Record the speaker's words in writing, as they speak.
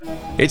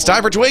It's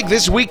time for Twig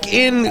This Week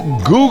in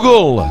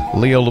Google.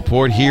 Leo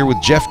Laporte here with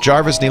Jeff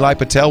Jarvis. Nilay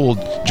Patel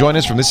will join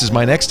us from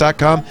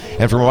thisismynext.com.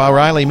 And from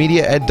O'Reilly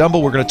Media, Ed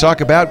Dumble, we're going to talk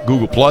about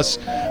Google+,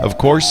 of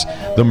course,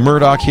 the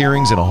Murdoch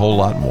hearings, and a whole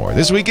lot more.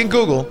 This Week in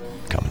Google,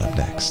 coming up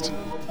next.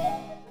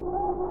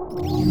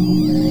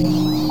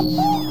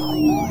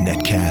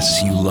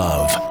 Netcasts you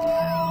love.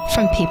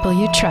 From people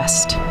you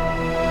trust.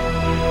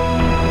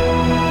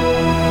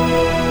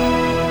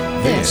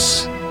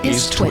 This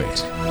is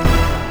Twit.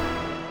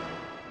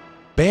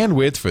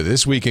 Bandwidth for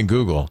This Week in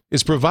Google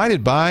is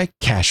provided by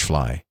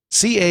Cachefly.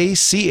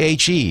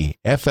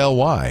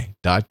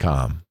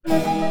 CACHEFLY.com.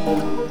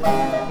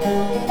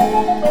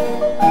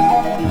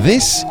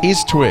 This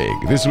is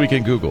Twig, This Week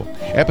in Google,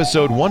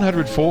 episode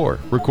 104,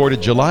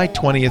 recorded July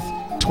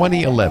 20th,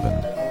 2011.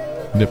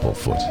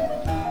 Nipplefoot.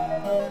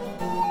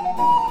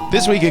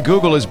 This Week at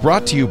Google is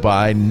brought to you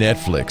by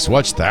Netflix.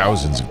 Watch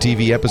thousands of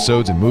TV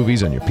episodes and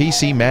movies on your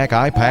PC, Mac,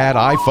 iPad,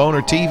 iPhone,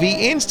 or TV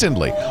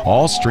instantly,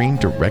 all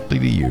streamed directly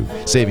to you,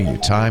 saving you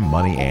time,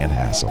 money, and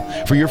hassle.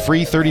 For your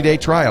free 30-day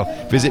trial,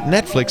 visit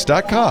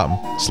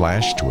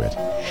netflix.com/twit.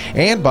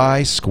 And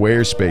by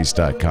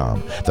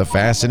Squarespace.com, the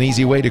fast and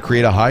easy way to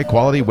create a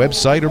high-quality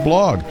website or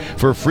blog.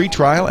 For a free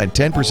trial and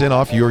 10%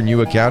 off your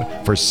new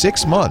account for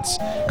 6 months,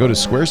 go to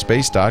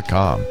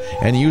squarespace.com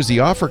and use the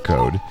offer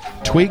code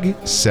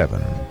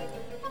TWIG7.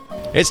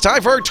 It's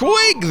time for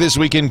Twig This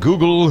Week in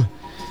Google.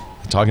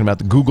 Talking about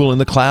the Google in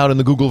the cloud and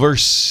the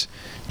Googleverse.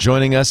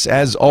 Joining us,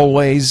 as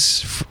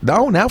always,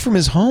 now from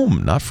his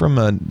home, not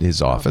from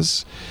his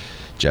office,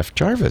 Jeff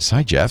Jarvis.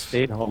 Hi, Jeff.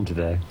 Stayed home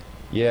today.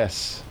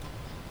 Yes.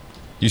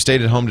 You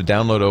stayed at home to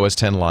download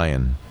OS X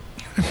Lion.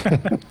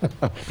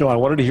 No, I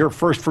wanted to hear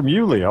first from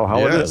you, Leo,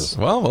 how it is.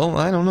 Well,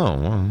 I don't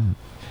know.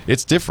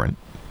 It's different.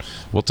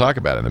 We'll talk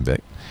about it in a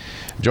bit.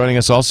 Joining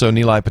us also,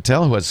 Nilay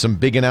Patel, who has some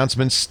big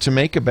announcements to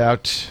make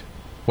about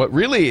what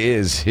really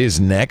is his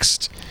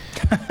next.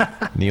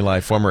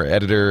 Nilay, former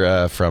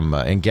editor from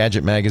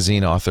Engadget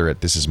magazine, author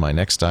at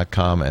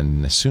thisismynext.com,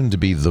 and soon to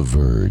be The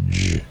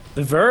Verge.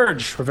 The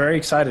Verge. We're very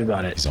excited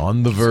about it. He's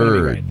on The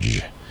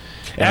Verge.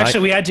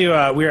 Actually, we had to.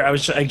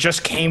 I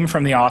just came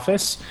from the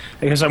office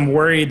because I'm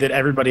worried that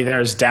everybody there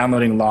is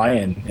downloading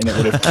Lion, and it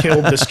would have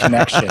killed this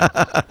connection.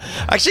 I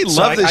actually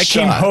love this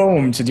shot. I came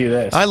home to do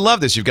this. I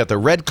love this. You've got the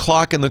red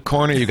clock in the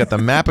corner. You've got the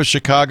map of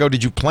Chicago.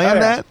 Did you plan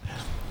that?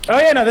 Oh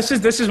yeah, no. This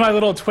is my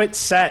little Twit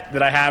set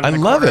that I have in the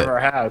corner of our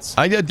house.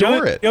 I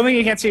adore it. The only thing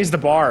you can't see is the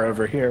bar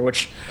over here,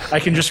 which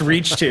I can just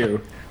reach to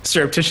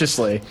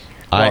surreptitiously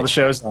while the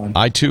show's on.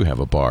 I too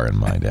have a bar in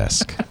my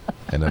desk.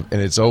 And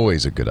it's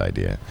always a good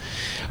idea.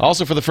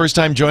 Also, for the first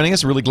time joining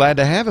us, really glad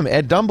to have him,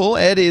 Ed Dumble.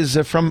 Ed is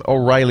from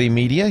O'Reilly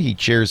Media. He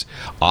chairs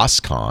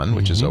OSCON,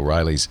 which is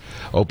O'Reilly's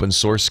open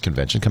source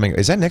convention.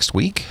 Is that next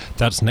week?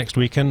 That's next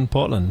week in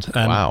Portland.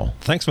 And wow.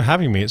 Thanks for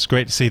having me. It's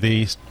great to see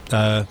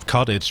the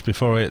cottage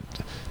before it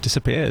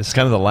disappears. It's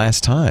kind of the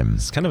last time.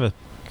 It's kind of a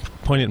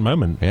poignant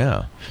moment.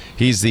 Yeah,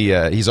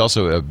 he's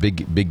also a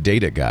big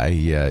data guy.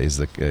 He is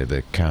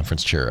the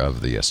conference chair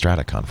of the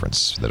Strata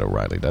conference that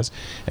O'Reilly does,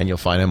 and you'll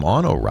find him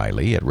on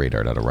O'Reilly at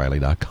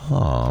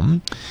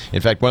radar.o'reilly.com.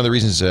 In fact, one of the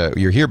reasons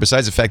you're here,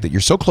 besides the fact that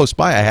you're so close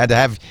by, I had to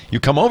have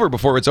you come over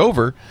before it's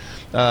over.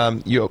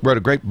 You wrote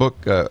a great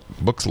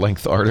book's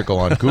length article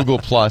on Google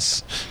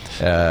Plus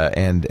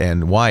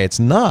and why it's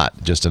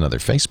not just another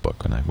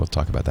Facebook, and we'll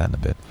talk about that in a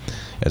bit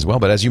as well.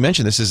 But as you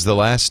mentioned, this is the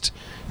last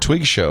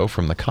Twig show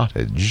from the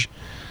cottage.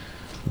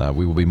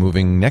 We will be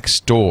moving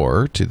next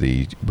door to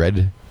the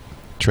red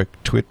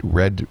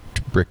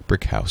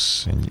brick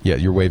house. And yeah,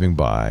 you're waving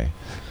bye.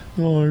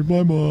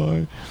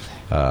 Bye.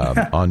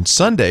 On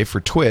Sunday for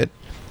Twit,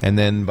 and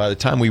then by the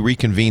time we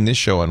reconvene this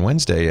show on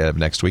Wednesday of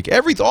next week,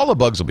 all the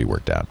bugs will be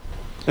worked out.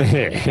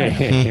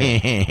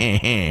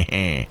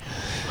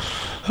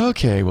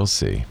 Okay, we'll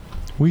see.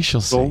 We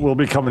shall see. We'll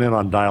be coming in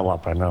on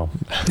dial-up, I know.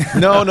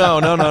 No.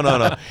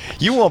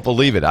 You won't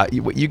believe it.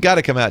 You got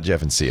to come out,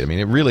 Jeff, and see it. I mean,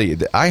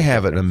 I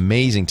have an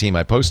amazing team.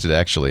 I posted,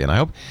 actually, and I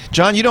hope,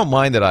 John, you don't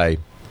mind that I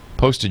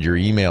posted your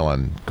email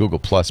on Google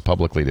Plus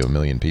publicly to 1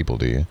 million people,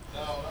 do you?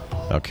 No.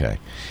 Okay.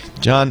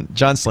 John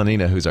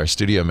Slanina, who's our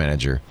studio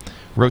manager,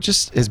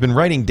 has been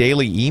writing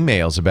daily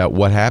emails about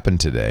what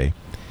happened today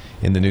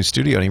in the new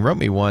studio, and he wrote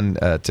me one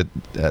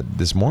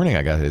this morning.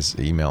 I got his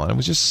email, and it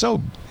was just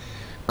so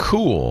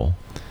cool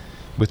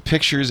with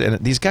pictures, and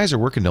these guys are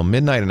working till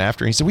midnight and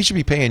after. And he said, we should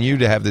be paying you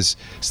to have this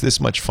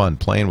much fun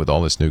playing with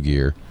all this new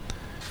gear.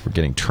 We're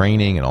getting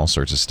training and all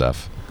sorts of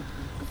stuff.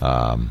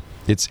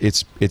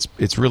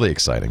 It's really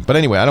exciting. But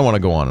anyway, I don't want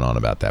to go on and on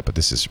about that, but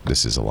this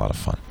is a lot of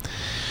fun.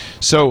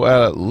 So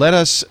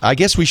I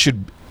guess we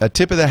should a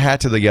tip of the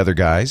hat to the other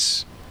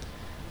guys.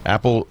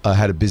 Apple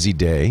had a busy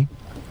day.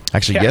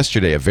 Actually,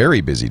 yesterday, a very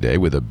busy day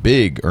with a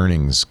big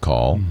earnings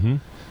call.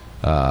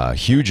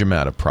 Huge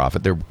amount of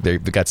profit.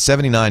 They've got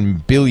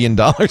 $79 billion in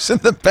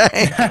the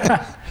bank.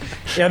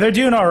 Yeah, they're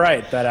doing all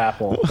right, that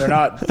Apple. They're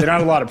not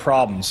a lot of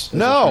problems.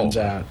 No.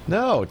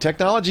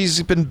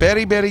 Technology's been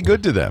very, very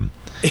good to them.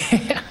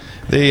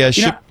 They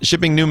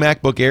shipping new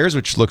MacBook Airs,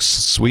 which looks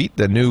sweet.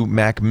 The new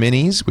Mac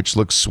Minis, which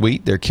looks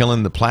sweet. They're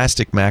killing the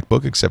plastic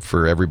MacBook, except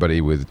for everybody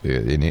with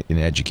in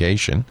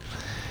education.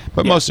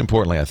 But most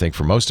importantly, I think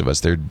for most of us,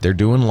 they're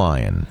doing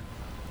Lion.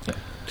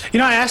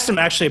 I asked them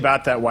actually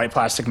about that white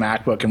plastic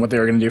MacBook and what they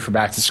were going to do for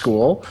back to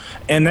school,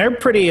 and they're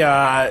pretty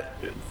high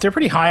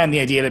on the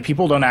idea that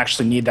people don't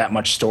actually need that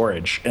much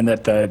storage, and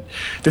that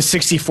the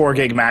 64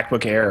 gig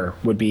MacBook Air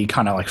would be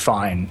kind of like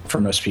fine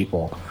for most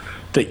people.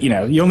 That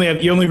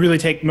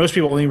most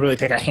people only really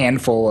take a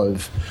handful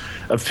of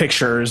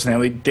pictures, and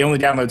they only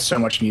download so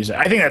much music.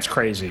 I think that's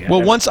crazy.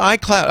 Well, once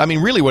iCloud, I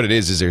mean, really what it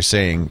is they're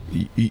saying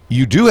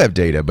you do have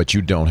data, but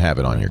you don't have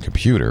it on your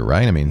computer,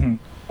 right? I mean,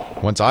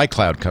 once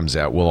iCloud comes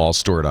out, we'll all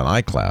store it on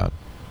iCloud.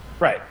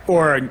 Right,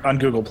 or on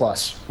Google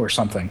Plus or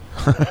something.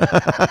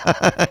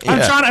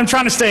 I'm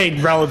trying to stay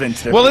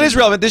relevant. Well, it is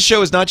relevant. This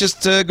show is not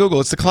just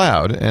Google; it's the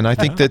cloud, and I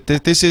think that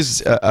this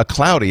is a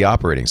cloudy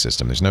operating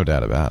system. There's no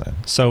doubt about it.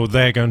 So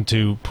they're going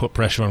to put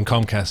pressure on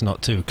Comcast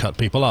not to cut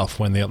people off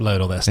when they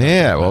upload all their stuff.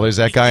 Yeah, well, there's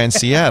that guy in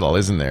Seattle,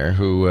 isn't there,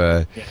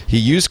 who he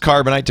used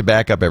Carbonite to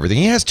back up everything.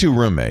 He has two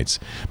roommates,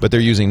 but they're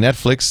using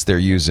Netflix. They're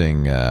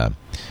using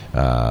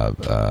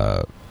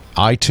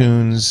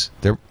iTunes.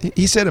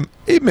 He said,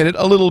 he admitted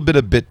a little bit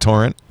of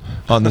BitTorrent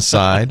on the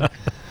side.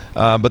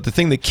 But the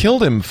thing that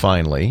killed him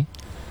finally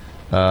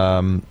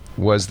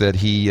was that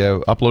he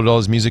uploaded all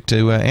his music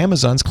to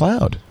Amazon's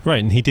cloud.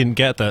 Right, and he didn't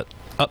get that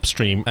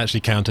upstream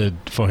actually counted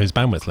for his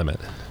bandwidth limit.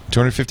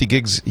 250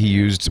 gigs he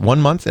used 1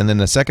 month, and then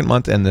the second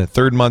month and the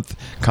third month,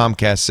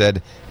 Comcast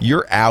said,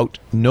 "You're out.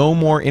 No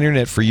more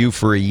internet for you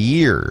for a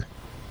year."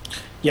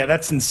 Yeah,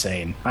 that's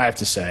insane, I have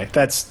to say.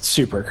 That's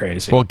super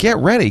crazy. Well, get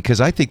ready, because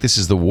I think this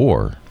is the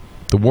war.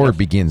 The war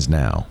begins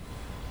now.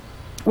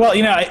 Well,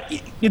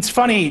 it's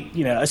funny,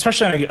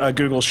 especially on a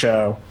Google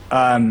show.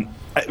 For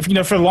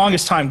the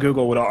longest time,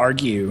 Google would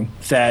argue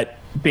that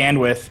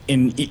bandwidth,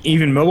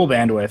 even mobile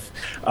bandwidth,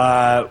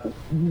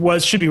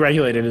 should be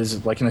regulated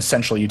as like an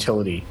essential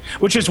utility,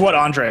 which is what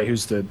Andre,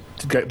 who's the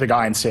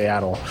guy in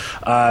Seattle,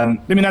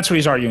 that's what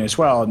he's arguing as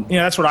well. And,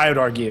 that's what I would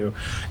argue.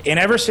 And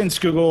ever since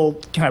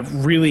Google kind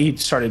of really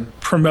started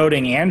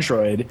promoting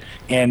Android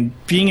and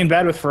being in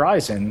bed with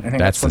Verizon, I think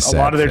that's when a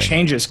lot of their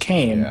changes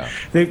came. Yeah.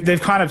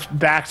 They've kind of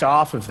backed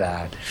off of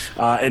that.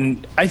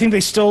 And I think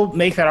they still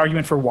make that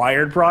argument for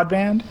wired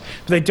broadband,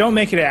 but they don't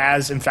make it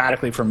as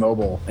emphatically for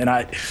mobile. And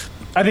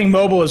I think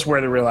mobile is where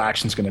the real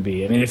action is going to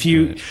be. I mean,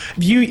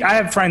 I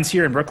have friends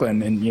here in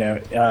Brooklyn, and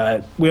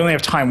we only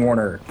have Time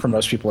Warner for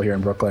most people here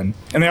in Brooklyn,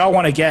 and they all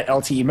want to get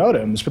LTE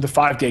modems, but the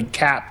 5 gig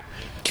cap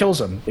kills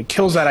them. It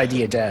kills that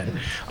idea dead.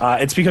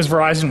 It's because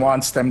Verizon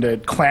wants them to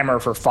clamor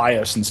for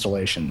FiOS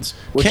installations.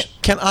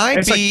 Can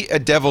I be a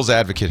devil's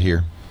advocate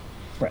here?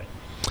 Right.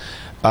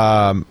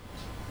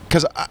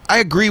 Because I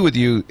agree with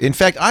you. In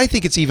fact, I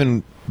think it's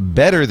even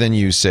better than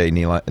you say,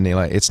 Neela.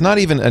 It's not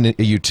even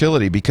a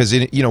utility, because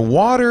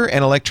water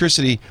and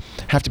electricity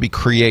have to be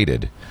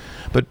created,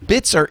 but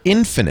bits are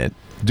infinite.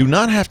 Do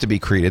not have to be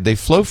created. They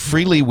flow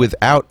freely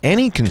without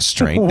any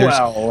constraint.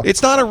 Wow.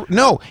 It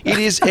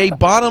is a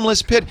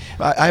bottomless pit.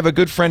 I have a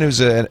good friend who's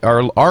our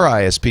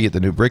ISP at the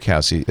new Brick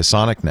House,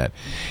 SonicNet,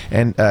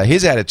 and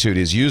his attitude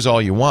is use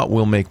all you want,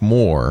 we'll make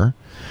more.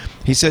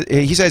 He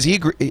says he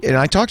agree, and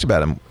I talked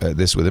about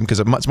this with him, because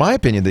it's my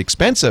opinion the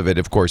expense of it,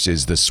 of course,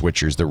 is the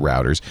switchers, the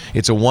routers.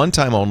 It's a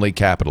one-time only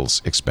capital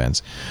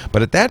expense,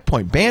 but at that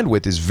point,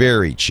 bandwidth is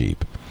very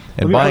cheap.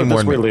 And buying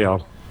more.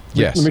 Leo.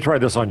 Yes. Let me try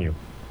this on you.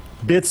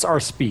 Bits are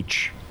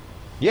speech.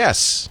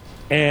 Yes.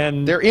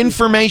 And they're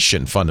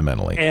information,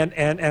 fundamentally. And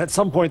at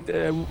some point,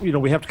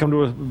 we have to come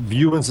to a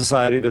view in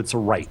society that it's a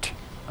right.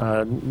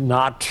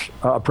 Not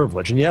a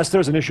privilege. And yes,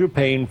 there's an issue of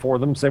paying for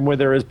them, same way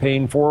there is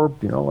paying for,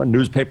 a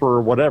newspaper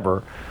or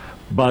whatever.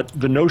 But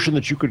the notion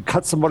that you could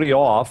cut somebody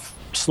off,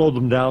 slow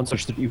them down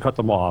such that you cut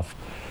them off,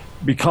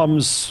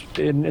 becomes,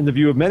 in the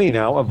view of many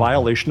now, a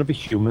violation of a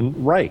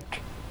human right.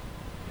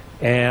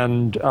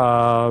 And,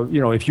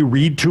 if you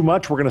read too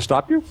much, we're going to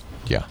stop you?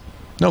 Yeah.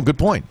 No, good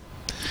point.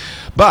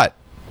 But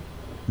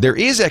there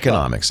is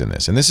economics in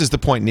this, and this is the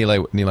point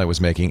Neela was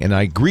making, and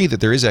I agree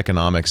that there is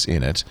economics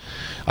in it.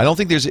 I don't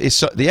think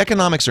the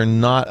economics are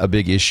not a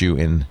big issue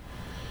in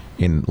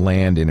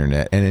land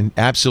internet, and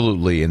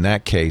absolutely in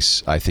that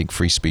case, I think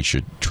free speech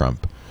should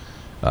trump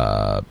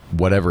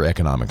whatever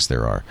economics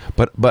there are.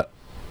 But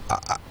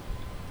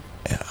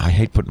I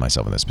hate putting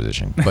myself in this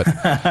position, but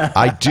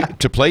I do,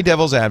 to play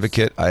devil's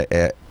advocate.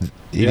 It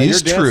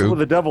is you're true. Dancing with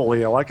the devil,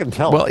 Leo. I can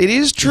tell. Well, it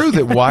is true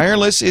that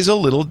wireless is a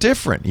little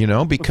different,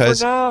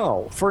 because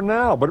for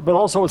now, but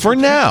also it's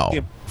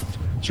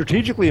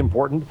strategically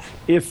important.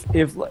 If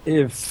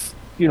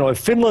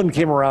Finland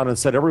came around and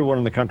said everyone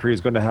in the country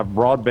is going to have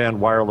broadband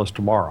wireless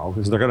tomorrow,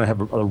 because they're going to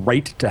have a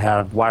right to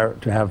have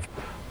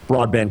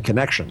broadband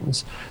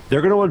connections,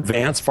 they're going to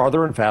advance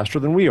farther and faster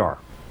than we are,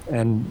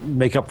 and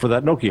make up for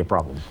that Nokia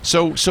problem.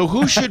 So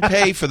who should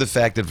pay for the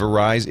fact that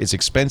Verizon, it's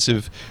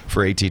expensive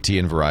for AT&T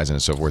and Verizon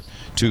and so forth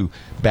to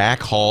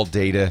backhaul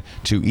data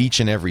to each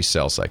and every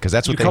cell site? Because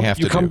that's what they have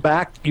to do.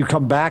 You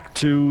come back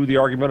to the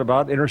argument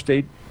about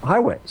interstate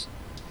highways.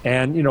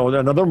 And,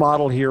 another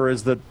model here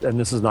is that, and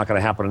this is not going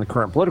to happen in the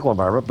current political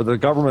environment, but the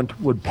government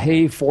would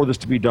pay for this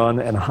to be done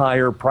and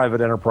hire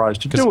private enterprise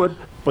to do it,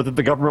 but that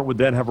the government would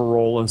then have a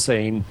role in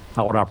saying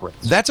how it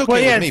operates. That's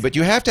okay with me, but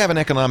you have to have an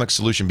economic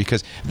solution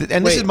because,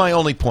 and this is my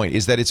only point,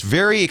 is that it's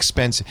very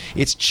expensive.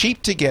 It's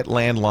cheap to get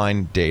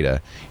landline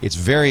data. It's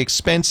very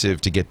expensive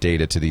to get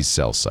data to these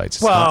cell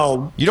sites.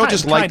 You don't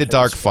just light the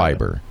dark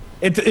fiber.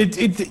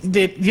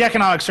 The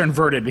economics are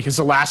inverted because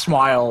the last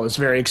mile is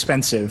very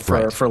expensive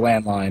for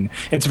landline.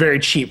 It's very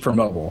cheap for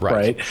mobile,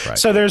 right?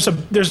 So there's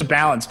a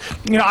balance.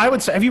 I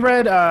would say, have you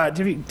read?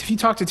 Have you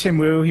talked to Tim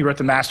Wu? He wrote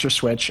The Master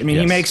Switch. I mean,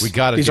 he makes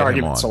these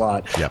arguments a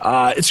lot. Yep.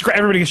 It's great.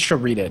 Everybody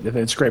should read it.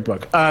 It's a great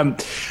book.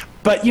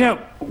 But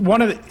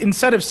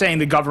instead of saying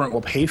the government will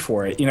pay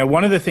for it,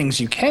 one of the things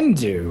you can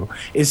do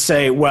is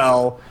say,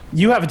 well,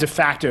 you have a de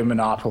facto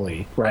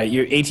monopoly, right?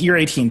 You're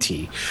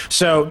AT&T,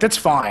 so that's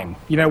fine.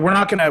 We're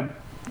not going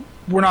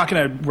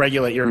to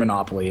regulate your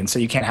monopoly and say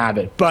you can't have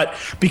it. But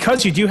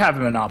because you do have a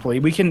monopoly,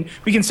 we can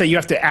say you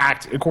have to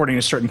act according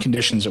to certain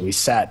conditions that we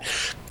set.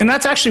 And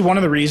that's actually one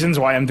of the reasons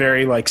why I'm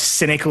very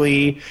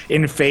cynically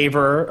in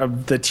favor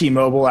of the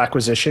T-Mobile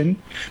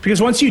acquisition.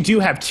 Because once you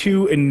do have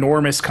two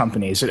enormous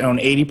companies that own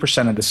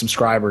 80% of the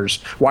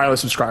subscribers,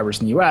 wireless subscribers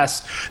in the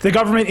US, the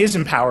government is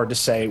empowered to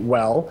say,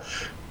 well,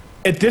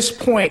 at this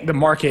point, the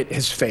market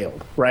has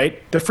failed,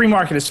 right? The free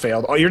market has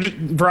failed.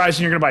 Verizon,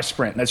 you're going to buy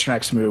Sprint. That's your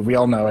next move. We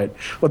all know it.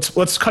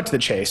 Let's cut to the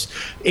chase.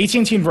 AT&T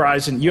and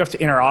Verizon, you have to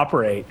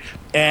interoperate,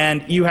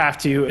 and you have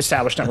to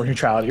establish network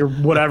neutrality or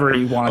whatever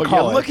you want to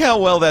call it. Look how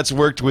well that's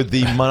worked with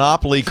the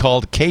monopoly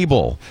called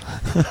cable.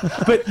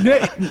 But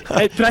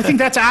I think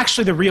that's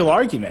actually the real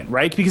argument,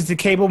 right? Because the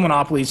cable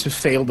monopolies have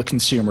failed the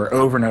consumer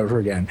over and over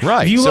again.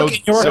 Right. If you look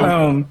at your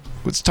home,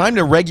 it's time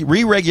to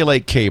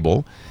re-regulate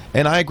cable.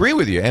 And I agree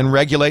with you, and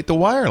regulate the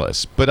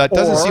wireless. But it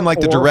doesn't seem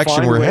like the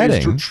direction we're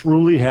heading. To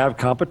truly have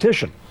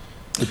competition.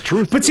 The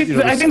truth, but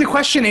see, I think the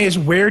question is,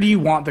 where do you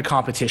want the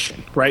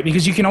competition, right?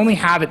 Because you can only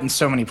have it in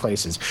so many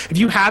places. If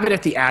you have it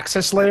at the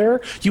access layer,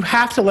 you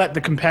have to let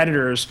the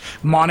competitors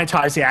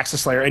monetize the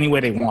access layer any way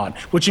they want,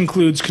 which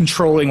includes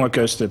controlling what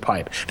goes through the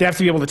pipe. They have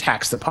to be able to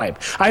tax the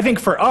pipe. I think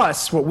for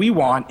us, what we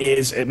want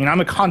is, I'm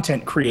a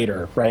content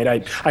creator,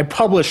 right? I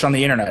publish on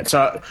the internet,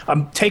 so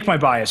take my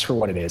bias for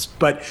what it is.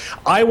 But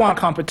I want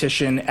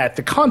competition at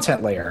the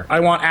content layer.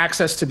 I want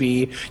access to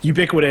be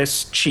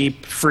ubiquitous,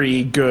 cheap,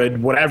 free,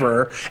 good,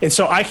 whatever. And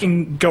so I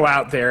can go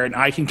out there and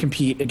I can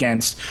compete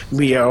against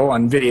Leo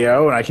on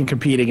video, and I can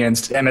compete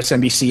against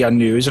MSNBC on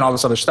news and all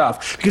this other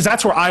stuff, because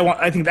that's where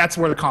I think that's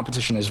where the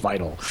competition is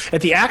vital.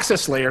 At the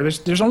access layer,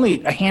 there's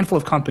only a handful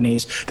of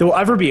companies that will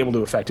ever be able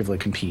to effectively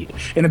compete,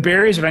 and the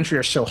barriers of entry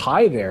are so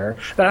high there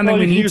that I think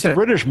we need use the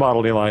British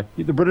model, Eli.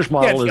 The British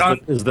model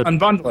is that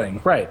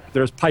unbundling, right?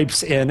 There's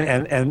pipes in,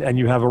 and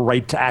you have a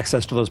right to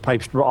access to those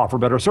pipes to offer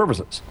better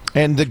services.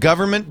 And the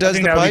government does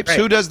the pipes.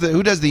 Who does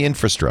the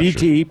infrastructure?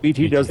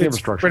 BT does the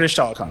infrastructure. British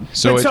Telecom.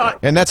 So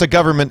and that's a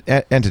government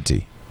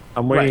entity.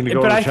 I'm waiting to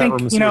go but to the I chat think,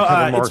 room and see what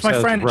Kevin Marks it's my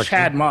has friend direction.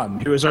 Chad Munn,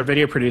 who is our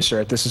video producer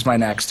at This Is My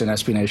Next and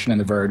SB Nation and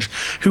The Verge,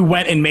 who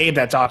went and made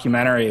that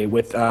documentary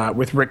with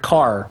Rick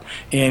Carr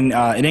in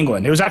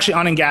England. It was actually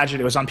on Engadget.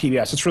 It was on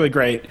PBS. It's really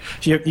great.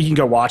 You can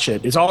go watch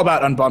it. It's all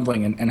about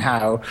unbundling and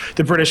how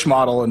the British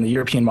model and the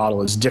European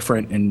model is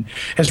different and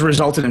has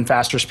resulted in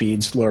faster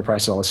speeds, lower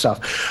prices, all this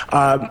stuff.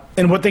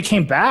 And what they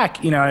came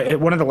back,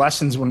 one of the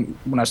lessons when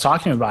I was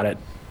talking to them about it,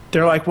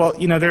 they're like, well,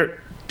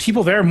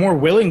 people there are more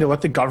willing to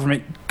let the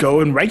government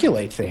go and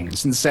regulate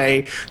things and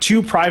say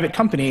to private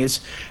companies,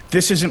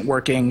 this isn't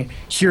working,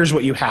 here's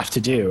what you have to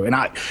do. And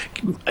I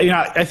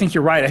think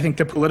you're right. I think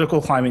the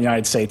political climate in the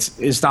United States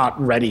is not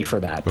ready for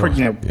that.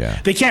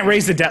 They can't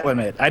raise the debt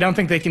limit. I don't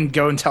think they can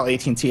go and tell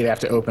AT&T they have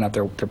to open up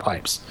their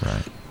pipes.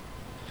 Right.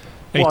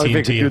 Well, if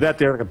they can do that,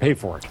 they're going to pay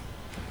for it.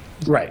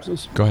 Right.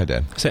 Go ahead,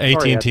 Dad. So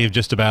AT&T have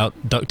just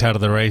about ducked out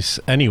of the race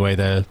anyway.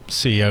 Their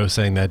CEO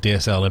saying their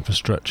DSL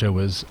infrastructure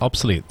was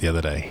obsolete the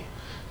other day.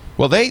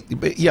 Well,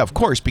 of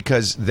course,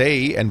 because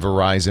they and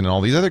Verizon and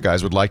all these other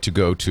guys would like to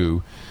go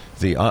to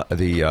the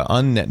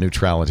unnet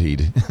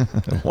neutrality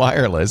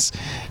wireless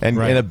and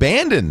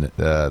abandon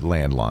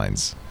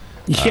landlines.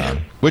 Yeah.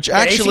 Which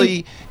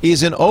actually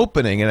is an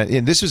opening,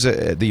 and this was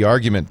the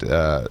argument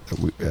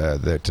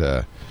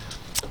that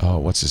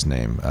what's his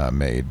name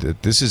made,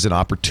 that this is an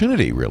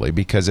opportunity really,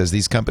 because as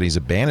these companies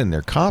abandon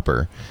their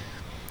copper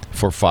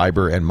for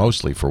fiber and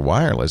mostly for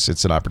wireless,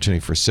 it's an opportunity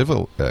for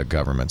civic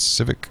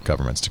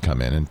governments to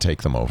come in and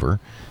take them over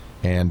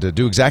and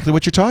do exactly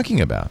what you're talking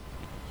about.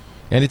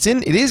 And it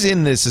is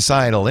in the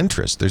societal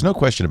interest. There's no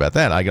question about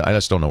that. I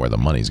just don't know where the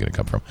money's going to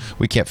come from.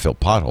 We can't fill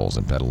potholes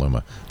in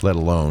Petaluma, let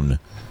alone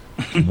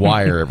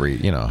wire every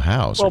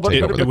house. Well,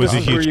 it was a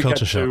huge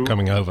culture shock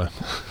coming over.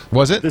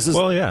 Was it?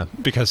 Well, yeah,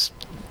 because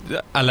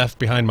I left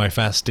behind my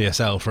fast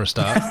DSL for a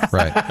start.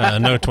 Right.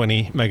 No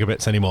 20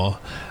 megabits anymore.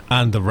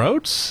 And the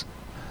roads,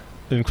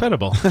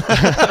 incredible.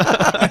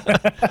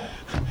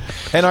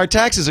 And our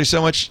taxes are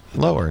so much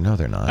lower. No,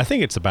 they're not. I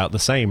think it's about the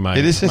same.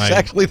 It is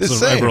exactly the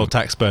sort of same. Overall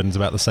tax burden's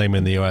about the same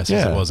in the US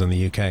as it was in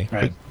the UK.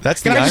 Right.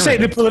 That's the Can I just say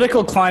irony. the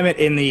political climate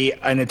in the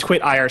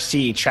Twit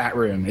IRC chat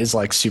room is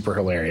like super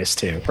hilarious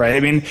too, right? I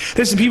mean,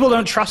 people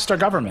don't trust our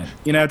government.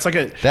 You know, it's like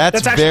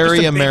That's actually very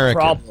just a big American.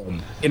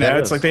 problem. You know,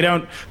 it's like they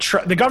don't.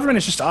 The government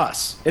is just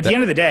us. At the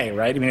end of the day,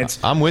 right? I mean,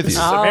 I'm with this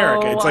you. is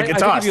America. It's like I it's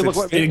think us. if you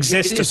look It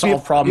exists to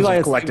solve problems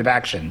with collective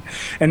action,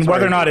 and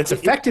whether or not it's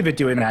effective at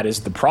doing that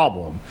is the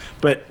problem.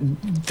 But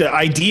the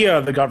idea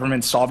of the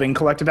government solving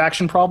collective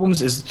action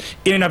problems is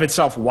in and of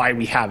itself why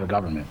we have a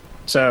government.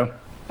 So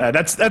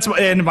that's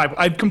and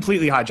I've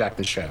completely hijacked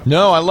this show.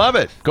 No, I love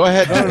it. Go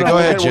ahead. Go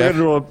ahead, Jeff.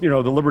 We're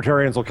gonna the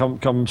libertarians will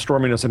come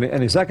storming us in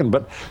any second,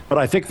 but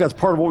I think that's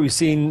part of what we've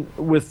seen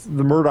with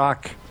the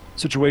Murdoch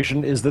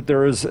situation is that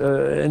there is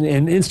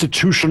an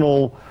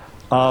institutional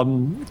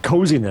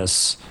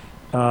coziness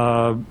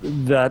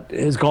that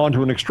has gone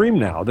to an extreme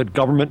now. That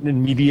government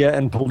and media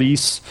and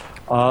police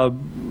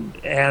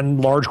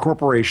and large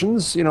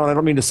corporations, and I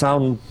don't mean to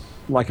sound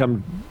like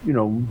I'm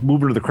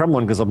moving to the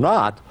Kremlin because I'm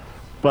not.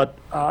 But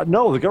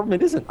no, the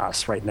government isn't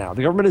us right now.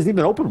 The government isn't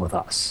even open with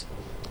us.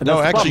 And No,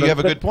 that's the actually, problem. you have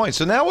a good point.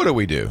 So now what do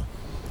we do?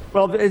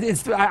 Well, we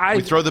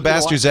throw the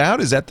bastards out?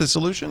 Is that the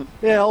solution?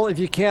 Well, if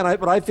you can,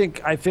 but I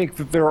think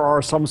that there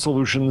are some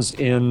solutions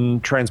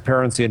in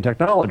transparency and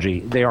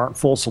technology. They aren't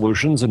full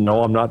solutions, and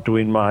no, I'm not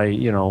doing my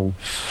Little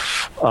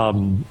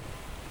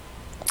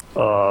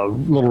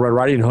Red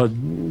Riding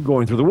Hood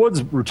going through the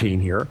woods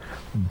routine here.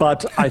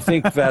 But I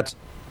think that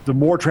the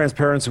more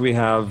transparency we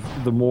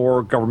have, the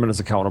more government is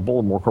accountable,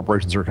 the more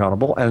corporations are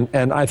accountable.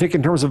 And I think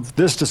in terms of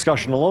this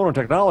discussion alone on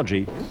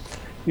technology,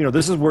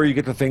 this is where you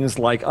get to things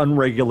like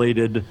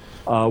unregulated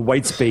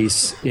white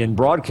space in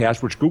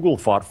broadcast, which Google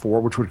fought for,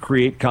 which would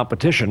create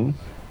competition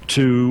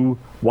to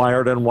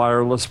wired and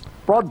wireless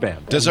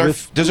broadband. Does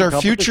our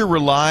future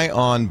rely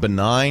on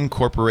benign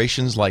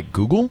corporations like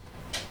Google?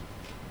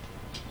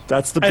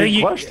 That's the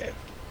big question.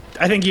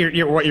 I think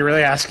what you're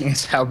really asking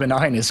is how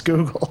benign is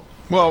Google?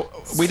 Well,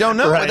 we don't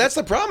know. Right. That's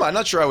the problem. I'm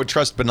not sure I would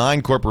trust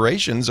benign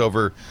corporations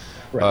over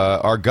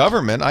our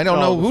government. I don't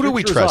know. Who do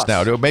we trust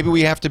now? Maybe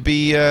we have to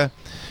be...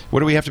 what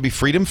do we have to be?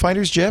 Freedom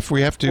fighters, Jeff?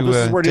 We have to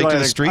take to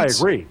the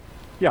streets? I agree.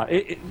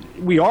 Yeah,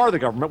 we are the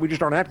government. We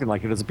just aren't acting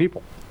like it as a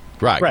people.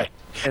 Right. Right.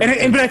 But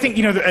I think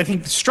I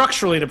think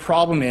structurally the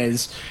problem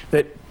is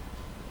that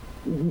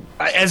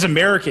as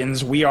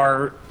Americans we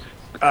are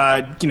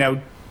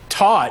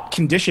taught,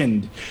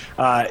 conditioned,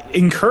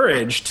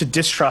 encouraged to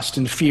distrust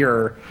and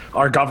fear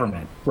our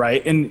government,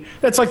 right? And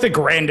that's like the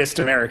grandest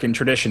American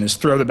tradition is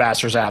throw the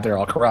bastards out, they're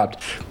all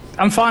corrupt.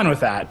 I'm fine with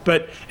that,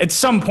 but at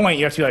some point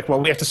you have to be like, well,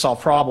 we have to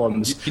solve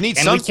problems. You need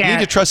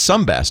to trust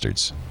some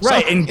bastards,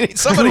 right? And you need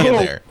somebody Google,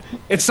 in there.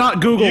 It's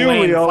not Google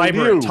laying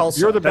fiber in Tulsa.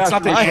 You're the That's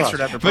not the bastard. answer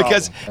to every problem.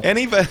 Because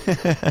anybody,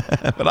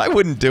 but I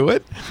wouldn't do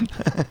it.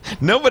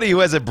 Nobody who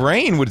has a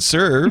brain would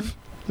serve,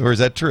 or is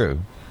that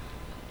true?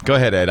 Go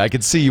ahead, Ed. I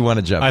can see you want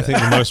to jump. I think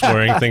the most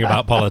worrying thing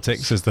about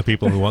politics is the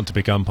people who want to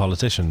become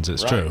politicians.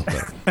 It's true.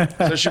 But.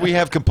 So should we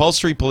have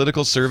compulsory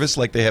political service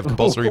like they have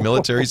compulsory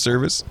military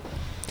service?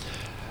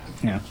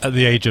 Yeah. At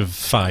the age of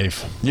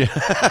 5. Yeah,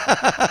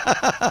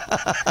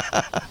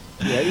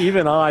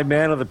 even I,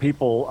 man of the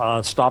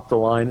people, stopped the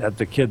line at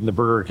the kid in the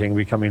Burger King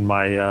becoming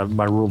my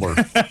ruler.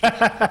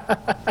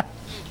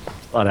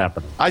 Not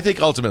happening. I think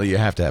ultimately you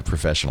have to have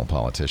professional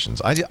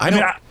politicians. I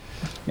don't.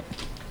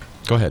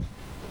 Go ahead.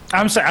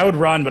 I'm sorry, I would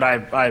run, but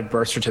I have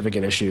birth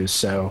certificate issues,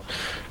 so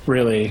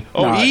really.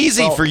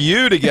 Easy for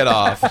you to get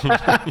off.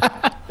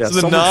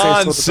 The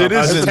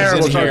non-citizens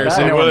in here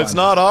say, well, it's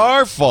not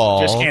our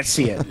fault. Just can't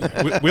see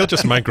it. We'll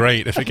just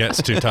migrate if it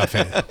gets too tough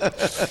here.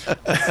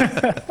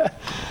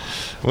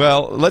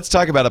 Well, let's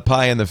talk about a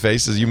pie in the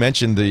face. As you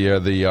mentioned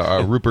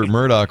the Rupert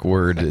Murdoch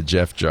word,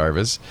 Jeff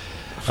Jarvis.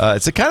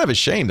 It's a kind of a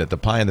shame that the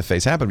pie in the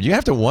face happened. You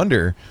have to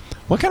wonder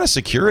what kind of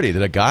security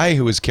that a guy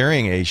who was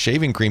carrying a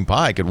shaving cream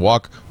pie could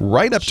walk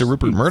right up to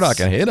Rupert Murdoch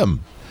and hit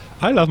him.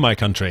 I love my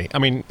country. I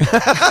mean,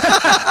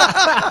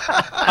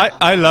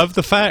 I love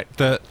the fact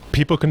that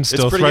people can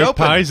still throw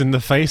open. pies in the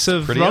face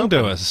of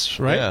wrongdoers,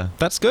 right? Yeah.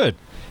 That's good.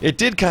 It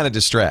did kind of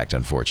distract,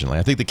 unfortunately.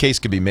 I think the case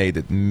could be made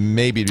that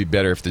maybe it'd be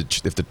better if the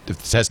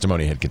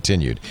testimony had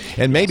continued,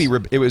 and maybe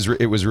it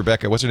was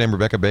Rebecca. What's her name?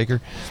 Rebecca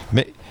Baker.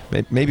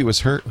 Maybe it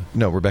was her.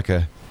 No,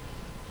 Rebecca.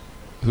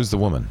 Who's the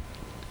woman?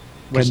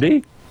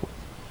 Wendy.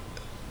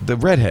 The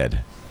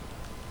redhead.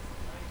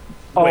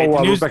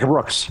 Rebecca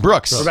Brooks.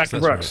 Rebecca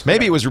Brooks.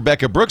 Maybe it was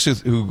Rebecca Brooks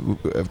who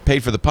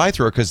paid for the pie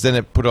thrower because then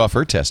it put off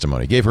her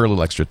testimony. Gave her a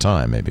little extra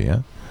time, maybe,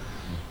 huh?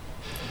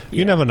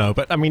 You never know,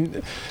 but I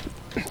mean,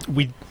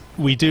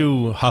 we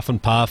do huff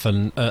and puff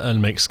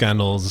and make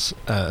scandals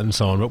and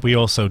so on, but we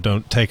also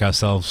don't take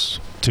ourselves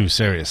too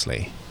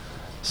seriously.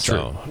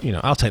 So,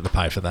 I'll take the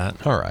pie for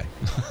that. All right.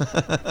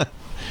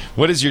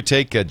 What is your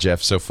take,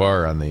 Jeff, so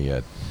far on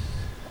the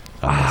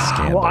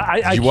scandal? Well,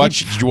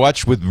 did you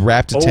watch with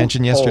rapt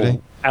attention yesterday?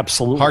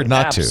 Absolutely. Hard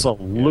not to.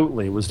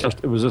 Absolutely. It was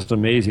just an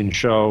amazing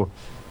show.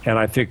 And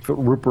I think that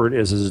Rupert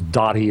is as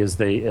dotty as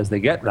they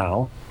get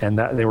now, and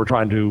that they were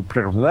trying to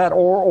protect him from that,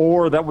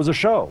 or that was a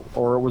show,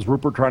 or it was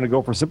Rupert trying to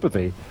go for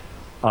sympathy.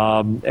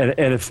 And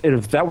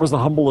if that was the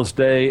humblest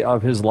day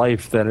of his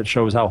life, then it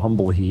shows how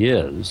humble he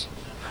is,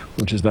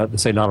 which is not to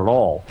say not at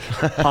all.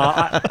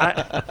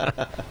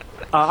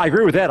 I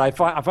agree with that. I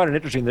find it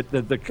interesting that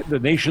the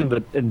nation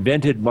that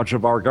invented much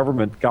of our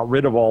government got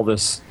rid of all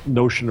this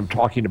notion of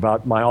talking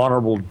about my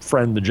honorable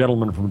friend, the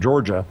gentleman from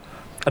Georgia,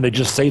 and they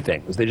just say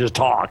things. They just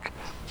talk,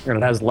 and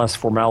it has less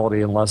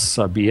formality and less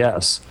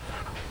BS.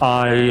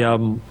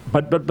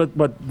 But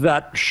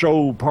that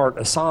show part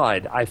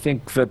aside, I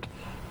think that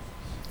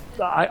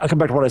I come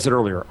back to what I said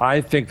earlier.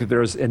 I think that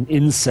there's an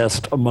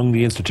incest among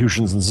the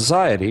institutions in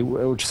society,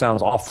 which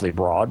sounds awfully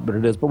broad, but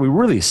it is. But we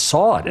really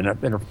saw it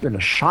in a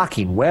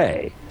shocking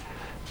way,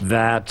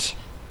 that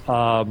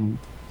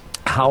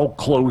how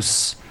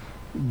close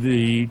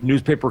the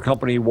newspaper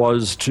company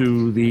was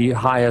to the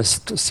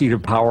highest seat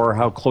of power,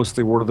 how close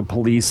they were to the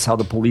police, how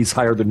the police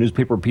hired the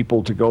newspaper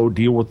people to go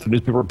deal with the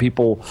newspaper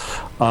people.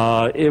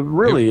 It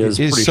really is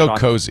pretty so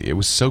shocking. cozy. It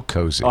was so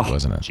cozy,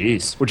 wasn't it?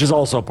 Jeez. Which is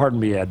also, pardon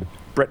me, Ed,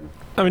 Britain.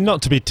 I mean,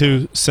 not to be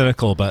too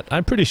cynical, but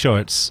I'm pretty sure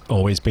it's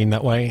always been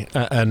that way.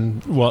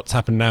 And what's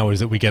happened now is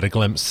that we get a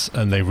glimpse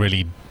and they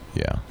really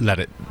let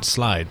it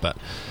slide. But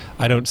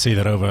I don't see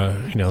that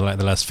over, like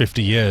the last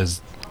 50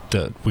 years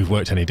that we've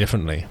worked any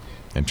differently.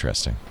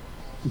 Interesting.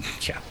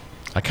 Yeah.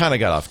 I kind of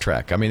got off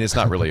track. I mean, it's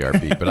not really our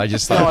beat, but I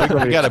just thought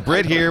we got a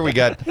Brit here. We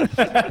got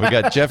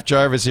Jeff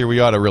Jarvis here.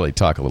 We ought to really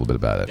talk a little bit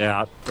about it.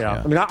 Yeah.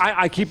 I mean,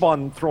 I keep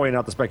on throwing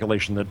out the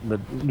speculation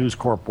that News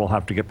Corp will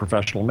have to get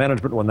professional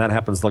management. When that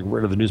happens, they'll get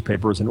rid of the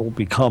newspapers, and it will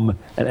become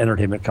an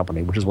entertainment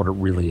company, which is what it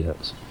really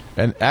is.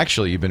 And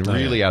actually, you've been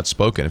really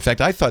outspoken. In fact,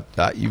 I thought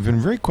you've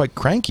been very quite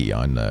cranky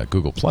on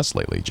Google Plus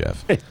lately,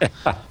 Jeff.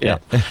 Yeah.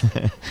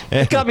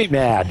 It got me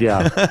mad.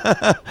 Yeah.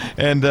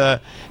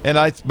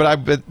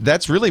 But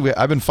that's really,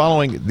 I've been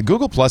following. The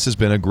Google Plus has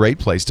been a great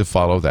place to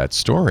follow that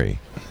story.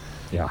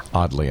 Yeah.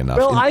 Oddly enough.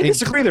 Well, I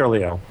disagree there,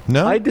 Leo.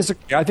 No? I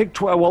disagree. I think,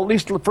 at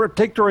least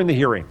take during the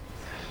hearing.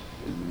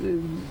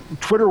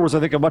 Twitter was, I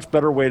think, a much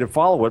better way to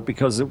follow it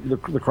because the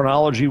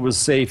chronology was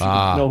safe. You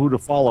didn't know who to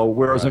follow.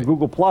 Whereas in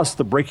Google Plus,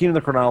 the breaking of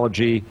the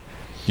chronology.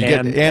 You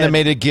get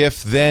animated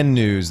GIF, then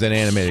news, then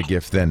animated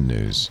GIF, then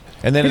news.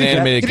 And then an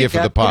animated GIF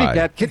of the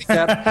pie. Kitty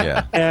cat.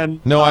 Yeah.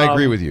 And, no, I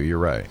agree with you. You're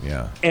right.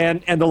 Yeah.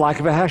 And the lack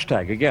of a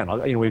hashtag.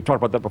 Again, we've talked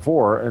about that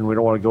before, and we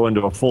don't want to go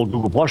into a full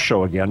Google Plus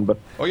show again. But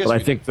I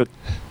think that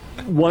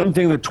one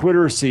thing that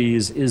Twitter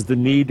sees is the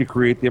need to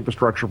create the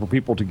infrastructure for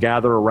people to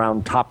gather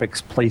around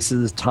topics,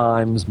 places,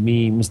 times,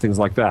 memes, things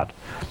like that.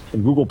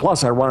 And Google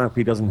Plus,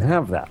 ironically, doesn't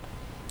have that.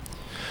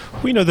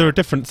 We know there are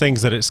different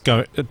things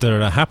that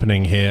are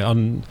happening here.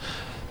 On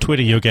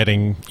Twitter, you're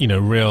getting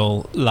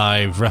real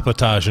live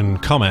reportage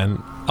and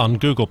comment. On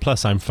Google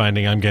Plus, I'm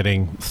finding I'm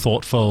getting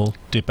thoughtful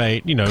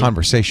debate.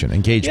 Conversation,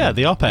 engagement. Yeah,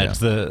 the op-eds,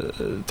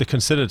 the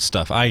considered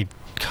stuff. I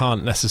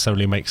can't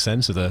necessarily make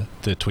sense of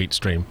the tweet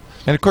stream.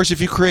 And of course, if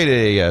you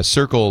create a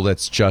circle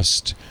that's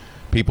just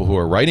people who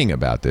are writing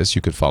about this,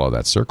 you could follow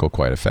that circle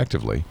quite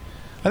effectively.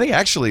 I think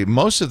actually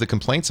most of the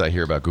complaints I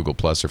hear about Google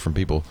Plus are from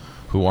people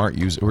who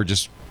who are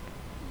just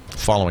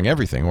following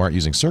everything, who aren't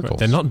using circles.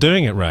 They're not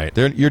doing it right.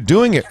 You're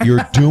doing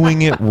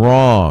it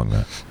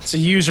wrong. It's a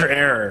user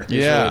error.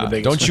 Yeah.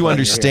 Don't you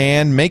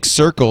understand? Make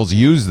circles.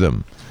 Use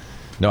them.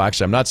 No,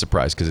 actually, I'm not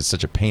surprised because it's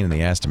such a pain in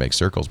the ass to make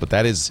circles. But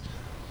there is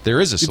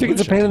a solution. You think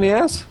it's a pain in the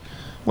ass?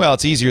 Well,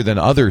 it's easier than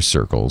other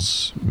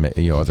circles,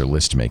 other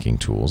list-making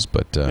tools.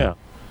 But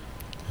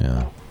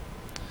yeah.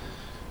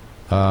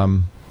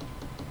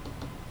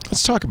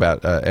 Let's talk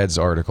about Ed's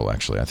article.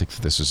 Actually, I think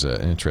this is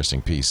an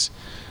interesting piece.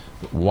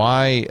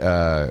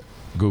 Why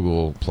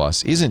Google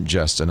Plus isn't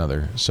just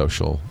another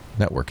social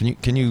network?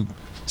 Can you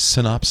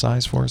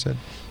synopsize for us, Ed?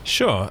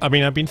 Sure. I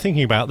mean, I've been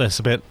thinking about this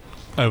a bit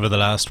over the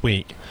last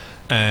week,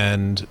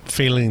 and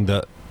feeling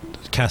that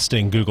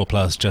casting Google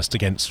Plus just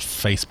against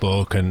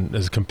Facebook and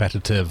as a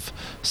competitive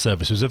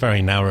service was a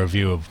very narrow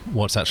view of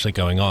what's actually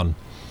going on.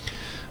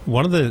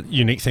 One of the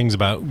unique things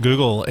about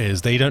Google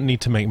is they don't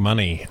need to make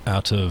money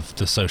out of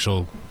the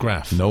social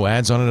graph. No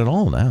ads on it at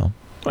all now.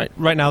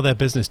 Right now, their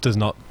business does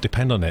not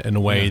depend on it in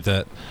a way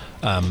that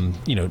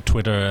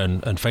Twitter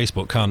and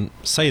Facebook can't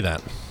say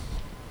that.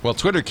 Well,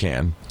 Twitter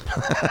can.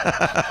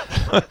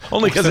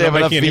 Only because they have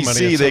enough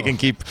VC, they can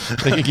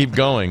keep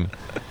going.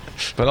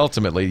 But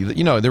ultimately,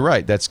 they're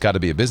right. That's got to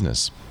be a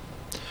business.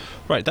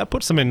 Right. That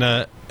puts them in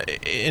a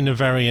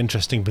very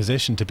interesting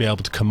position to be able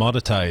to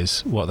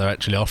commoditize what they're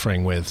actually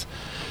offering with,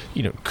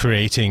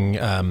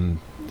 creating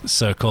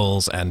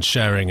circles and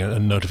sharing a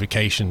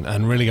notification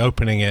and really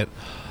opening it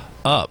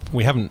up.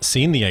 We haven't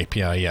seen the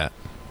API yet,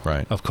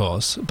 right? Of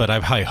course, but I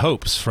have high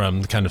hopes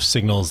from the kind of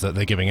signals that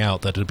they're giving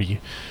out that it'll be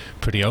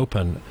pretty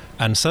open.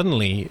 And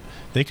suddenly,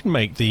 they can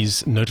make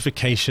these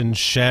notification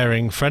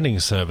sharing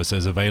friending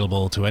services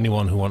available to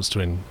anyone who wants to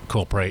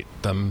incorporate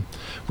them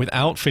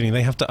without feeling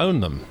they have to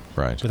own them.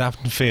 Right. Without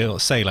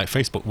say like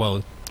Facebook,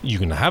 well, you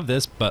can have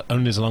this, but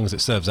only as long as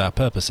it serves our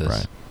purposes.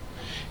 Right.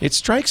 It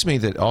strikes me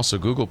that also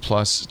Google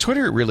Plus,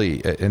 Twitter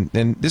really,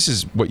 and this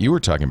is what you were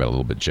talking about a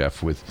little bit,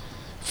 Jeff, with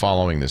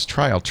following this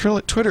trial.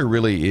 Twitter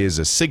really is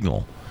a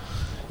signal.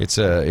 It's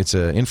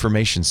a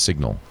information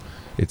signal.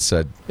 It's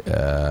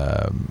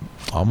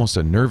almost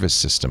a nervous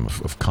system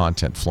of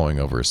content flowing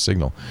over a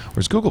signal.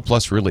 Whereas Google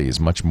Plus really is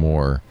much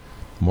more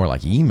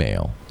like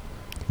email,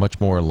 much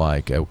more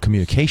like a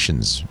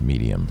communications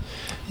medium.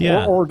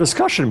 Yeah. Or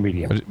discussion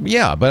medium.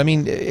 Yeah, but I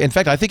mean, in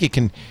fact, I think it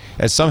can,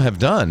 as some have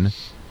done,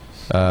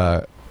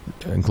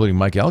 including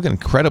Mike Elgin,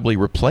 incredibly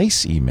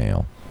replace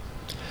email.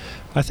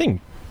 I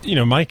think,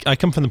 Mike, I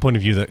come from the point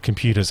of view that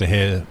computers are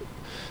here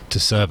to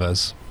serve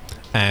us.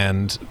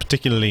 And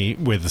particularly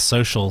with the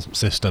social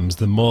systems,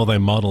 the more they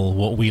model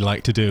what we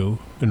like to do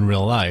in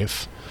real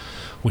life,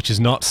 which is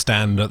not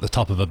stand at the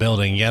top of a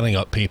building yelling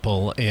at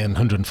people in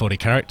 140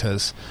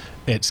 characters,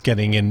 it's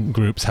getting in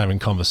groups, having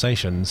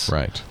conversations.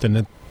 Right.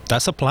 Then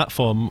that's a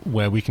platform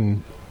where we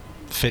can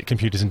fit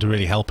computers into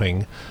really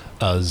helping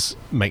us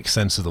make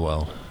sense of the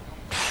world.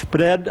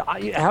 But Ed,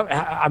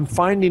 I'm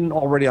finding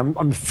already,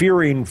 I'm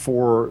fearing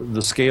for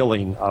the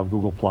scaling of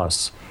Google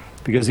Plus.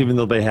 Because even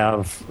though they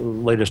have,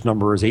 latest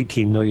number is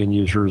 18 million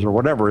users or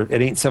whatever,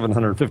 it ain't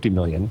 750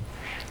 million.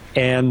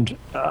 And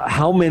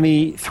how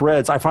many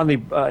threads? I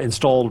finally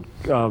installed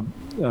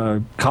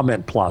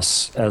Comment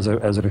Plus as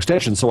an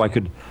extension so I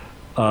could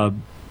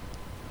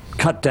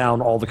cut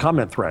down all the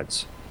comment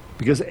threads.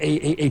 Because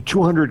a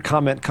 200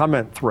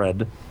 comment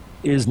thread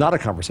is not a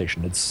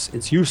conversation.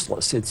 It's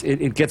useless.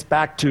 It gets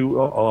back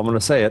to, I'm going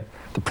to say it,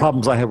 the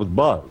problems I had with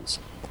Buzz.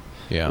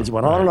 Yeah. It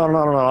went on and on and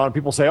on and on.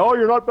 People say, "Oh,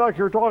 you're not back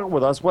here talking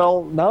with us."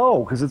 Well,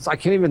 no, because I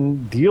can't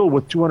even deal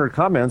with 200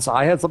 comments.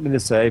 I had something to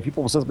say.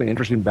 People say something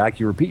interesting back.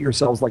 You repeat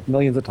yourselves like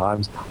millions of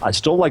times. I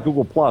still like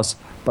Google Plus,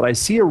 but I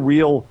see a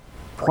real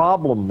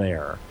problem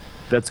there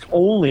that's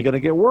only going to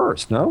get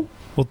worse. No.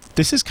 Well,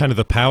 this is kind of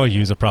the power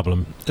user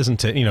problem,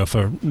 isn't it?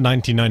 For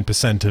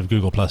 99% of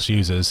Google Plus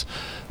users,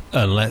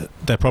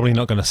 they're probably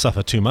not going to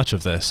suffer too much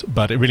of this,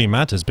 but it really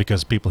matters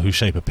because people who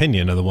shape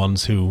opinion are the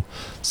ones who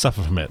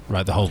suffer from it,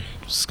 right? The whole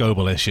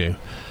Scoble issue.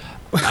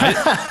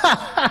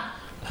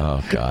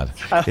 Oh God!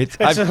 It's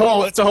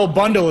a whole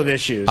bundle of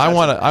issues. I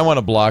want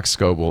to block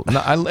Scoble, and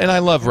I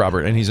love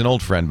Robert, and he's an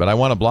old friend, but I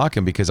want to block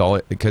him because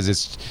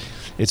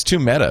it's too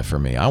meta for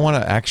me. I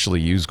want to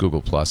actually use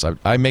Google Plus.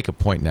 I make a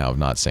point now of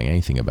not saying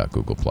anything about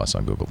Google Plus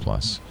on Google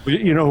Plus.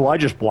 You know who I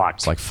just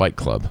blocked? It's like Fight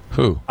Club.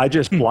 Who? I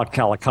just blocked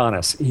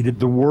Calicanis. He did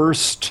the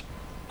worst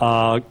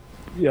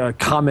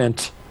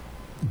comment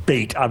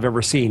bait I've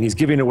ever seen. He's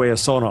giving away a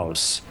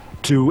Sonos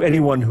to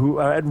anyone who,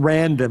 at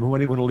random,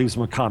 anyone who leaves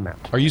him a comment.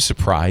 Are you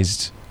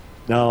surprised?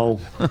 No.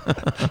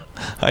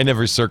 I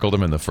never circled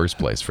him in the first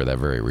place for that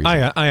very reason.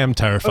 I am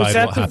terrified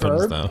what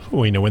happens, though.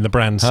 When the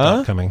brands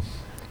start coming.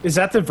 Is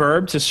that the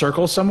verb, to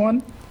circle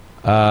someone?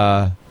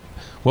 Well,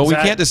 we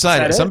can't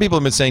decide. Some people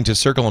have been saying to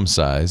circle him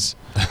size.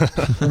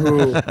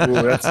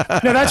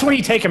 That's when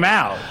you take him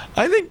out.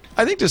 I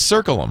think to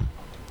circle him.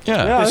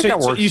 Yeah. I think that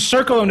works. You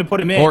circle him to put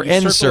him in. Or you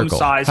encircle.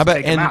 size How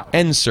about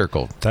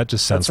encircle? That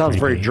just sounds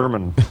very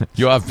German.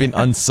 You have been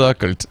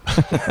encircled.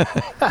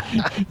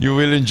 You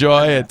will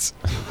enjoy it.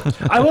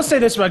 I will say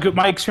this about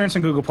my experience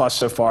on Google Plus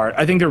so far.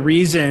 I think the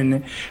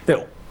reason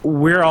that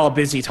we're all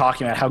busy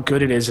talking about how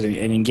good it is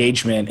in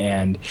engagement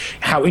and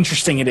how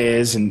interesting it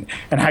is and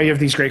how you have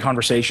these great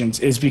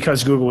conversations is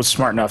because Google was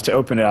smart enough to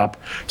open it up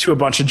to a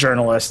bunch of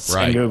journalists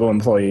and Google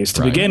employees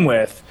to begin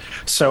with.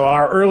 So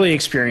our early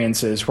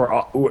experiences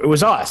it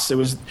was us. It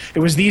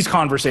was these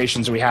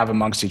conversations we have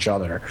amongst each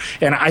other.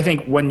 And I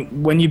think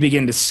when you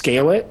begin to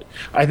scale it,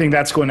 I think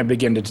that's going to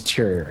begin to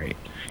deteriorate.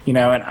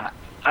 And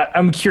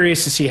I'm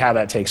curious to see how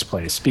that takes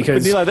place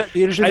because I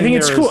think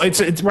it's cool.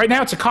 It's right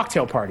now it's a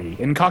cocktail party,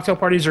 and cocktail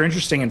parties are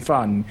interesting and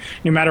fun,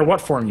 no matter what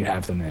form you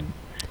have them in.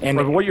 And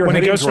when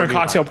it goes from a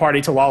cocktail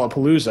party to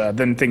Lollapalooza,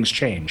 then things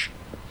change.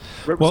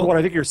 So what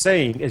I think you're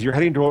saying is you're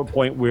heading to a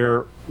point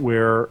where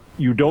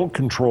you don't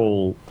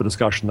control the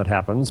discussion that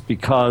happens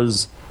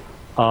because,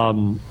 sorry,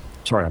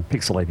 I'm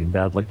pixelating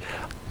badly.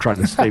 I'm trying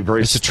to stay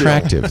very It's still.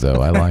 Attractive,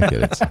 though. I like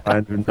it.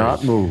 I do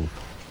not move.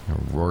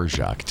 A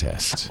Rorschach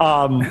test.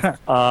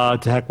 To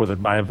heck with it.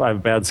 I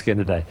have bad skin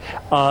today.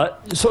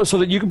 So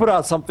that you can put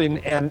out something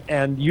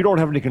and you don't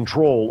have any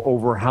control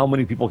over how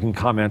many people can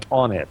comment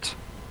on it.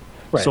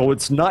 Right. So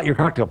it's not your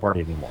cocktail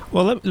party anymore.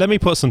 Well, let me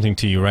put something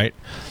to you, right?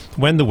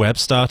 When the web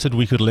started,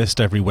 we could list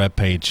every web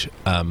page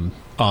on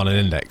an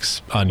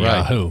index on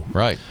Yahoo.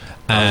 Right.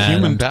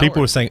 And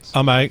people were saying,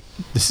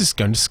 this is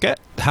going to scale.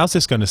 How's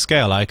this going to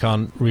scale? I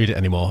can't read it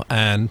anymore.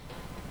 And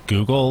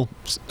Google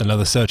and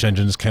other search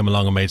engines came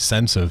along and made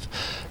sense of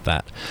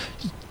that.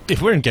 If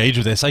we're engaged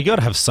with this, I got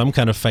to have some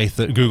kind of faith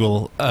that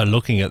Google are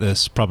looking at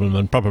this problem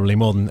and probably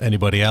more than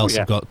anybody else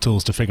have got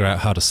tools to figure out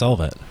how to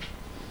solve it.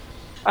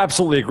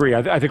 Absolutely agree.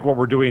 I think what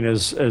we're doing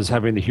is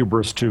having the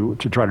hubris to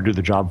try to do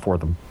the job for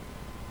them.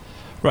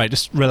 Right,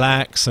 just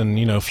relax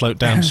and float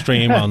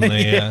downstream on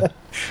the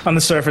on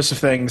the surface of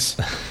things,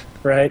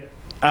 right?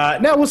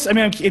 No,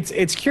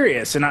 it's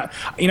curious, and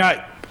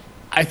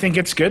I think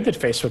it's good that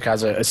Facebook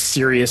has a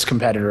serious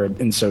competitor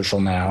in social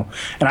now,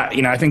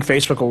 and I think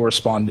Facebook will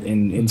respond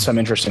in some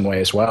interesting way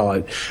as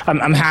well.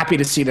 I'm happy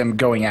to see them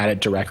going at it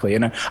directly,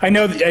 and I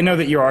know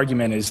that your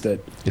argument is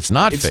that it's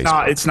not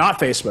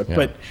Facebook, yeah.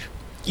 but.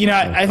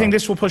 I think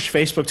this will push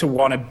Facebook to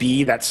want to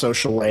be that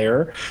social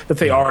layer that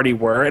they already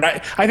were. And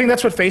I think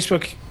that's what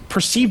Facebook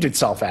perceived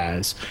itself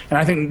as. And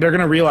I think they're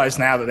going to realize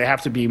now that they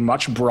have to be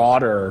much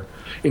broader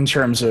in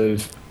terms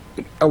of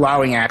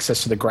allowing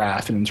access to the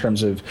graph and in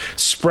terms of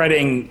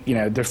spreading,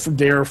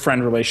 their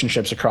friend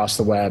relationships across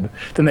the web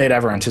than they had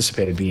ever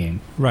anticipated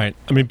being. Right.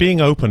 I mean, being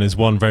open is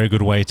one very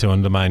good way to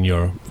undermine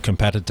your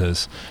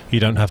competitors. You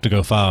don't have to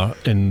go far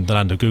in the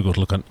land of Google to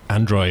look at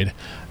Android,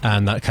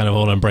 and that kind of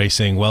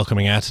all-embracing,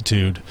 welcoming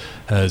attitude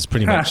has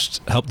pretty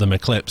much helped them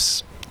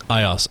eclipse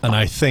iOS. And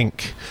I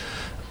think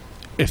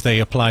if they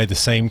apply the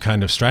same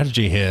kind of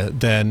strategy here,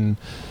 then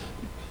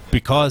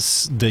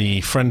because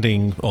the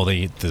friending or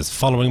the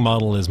following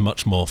model is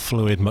much more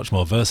fluid, much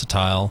more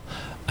versatile,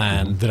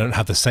 and they don't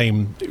have the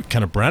same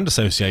kind of brand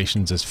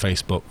associations as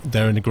Facebook,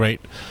 they're in a great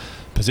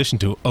position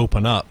to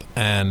open up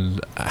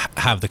and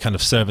have the kind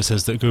of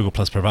services that Google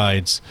Plus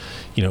provides,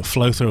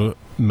 flow through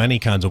many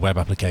kinds of web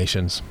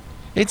applications.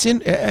 It's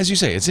as you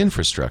say, it's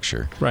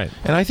infrastructure, right?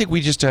 And I think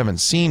we just haven't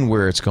seen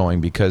where it's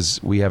going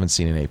because we haven't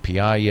seen an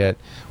API yet.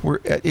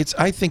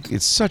 I think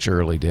it's such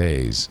early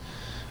days.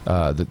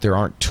 That there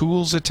aren't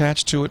tools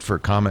attached to it for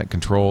comment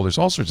control. There's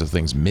all sorts of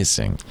things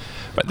missing.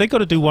 But they've got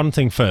to do one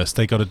thing first.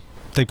 They've got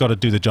to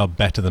do the job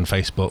better than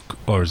Facebook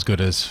or as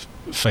good as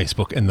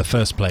Facebook in the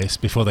first place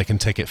before they can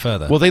take it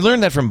further. Well, they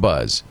learned that from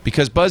Buzz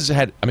because Buzz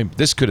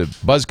Buzz could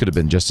have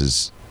been just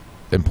as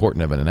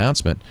important of an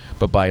announcement,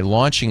 but by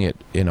launching it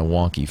in a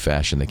wonky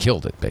fashion, they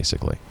killed it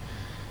basically.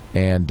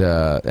 And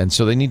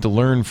so they need to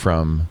learn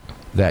from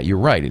that. You're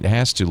right. It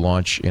has to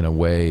launch in a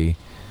way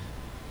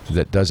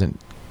that doesn't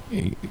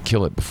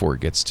kill it before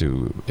it gets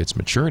to its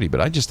maturity. But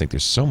I just think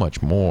there's so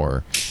much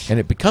more, and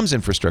it becomes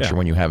infrastructure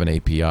when you have an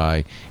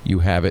API. You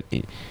have it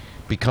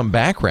become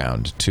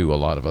background to a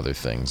lot of other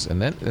things, and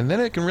then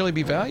it can really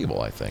be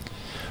valuable, I think.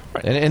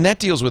 Right. And that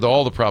deals with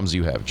all the problems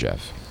you have,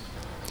 Jeff,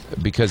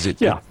 because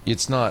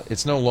it's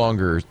no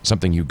longer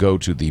something you go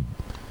to the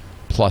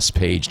Plus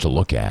page to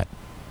look at.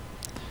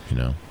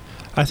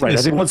 I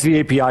think once the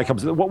API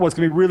comes, what's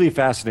going to be really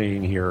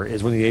fascinating here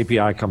is when the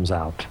API comes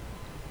out,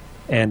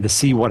 and to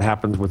see what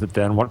happens with it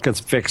then, what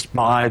gets fixed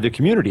by the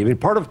community. I mean,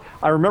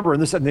 I remember,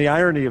 and the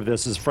irony of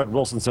this is Fred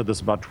Wilson said this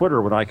about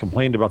Twitter when I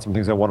complained about some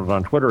things I wanted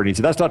on Twitter, and he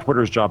said, that's not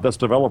Twitter's job, that's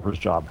developers'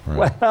 job.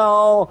 Right.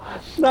 Well,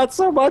 not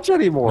so much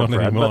anymore,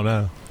 Fred. Anymore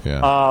now.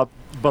 Yeah.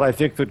 But I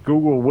think that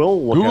Google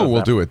will look Google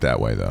will do it that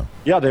way, though.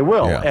 Yeah, they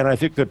will. Yeah. And I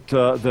think that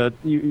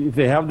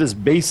they have this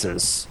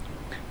basis.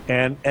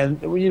 And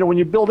when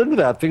you build into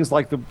that, things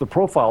like the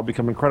profile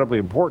become incredibly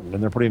important,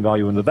 and they're putting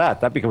value into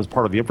that. That becomes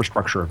part of the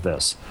infrastructure of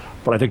this.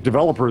 But I think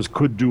developers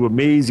could do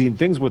amazing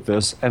things with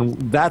this, and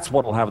that's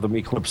what will have them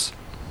eclipse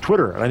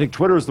Twitter. And I think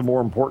Twitter is the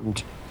more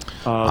important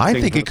I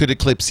think it could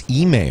eclipse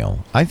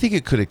email. I think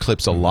it could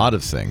eclipse a lot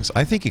of things.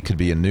 I think it could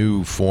be a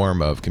new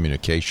form of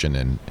communication.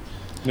 And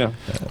yeah.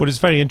 Well, it's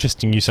very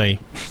interesting you say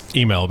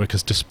email,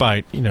 because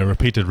despite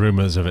repeated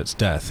rumors of its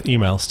death,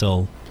 email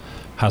still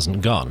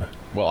hasn't gone.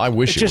 Well, I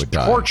wish it would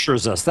die. It just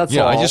tortures us. That's all.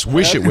 Yeah, I just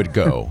wish it would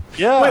go.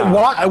 Yeah. Wait,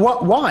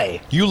 why?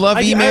 You love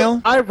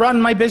email? I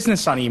run my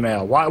business on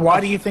email.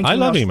 Why do you think? I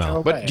love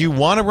email. But do you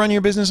want to run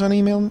your business on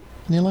email,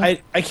 Neil?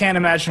 I can't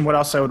imagine what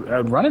else I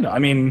would run it on. I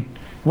mean,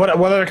 what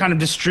other kind of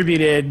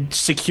distributed,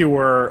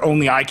 secure,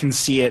 only I can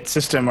see it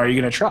system are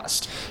you going to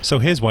trust? So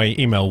here's why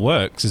email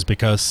works, is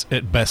because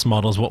it best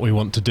models what we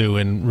want to do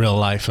in real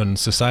life and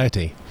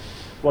society.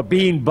 Well,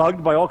 being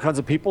bugged by all kinds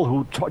of people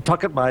who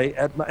tuck at my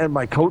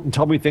coat and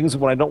tell me things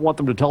when I don't want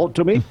them to tell it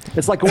to me.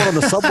 It's like going on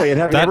the subway and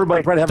having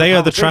everybody try to have they a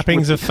are the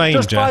trappings of fame,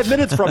 just Jeff. 5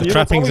 minutes from the you.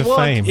 Trappings of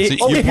fame.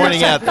 So you're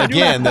pointing out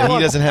again that he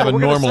doesn't have a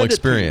normal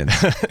experience.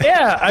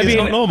 Yeah, I mean,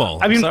 not normal.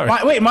 I mean,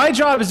 Sorry. my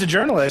job as a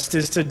journalist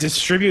is to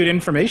distribute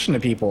information to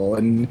people,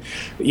 and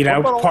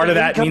part of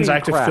that means I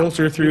have to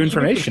filter through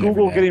information.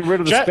 Google getting rid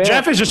of the spam.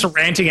 Jeff is just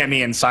ranting at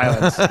me in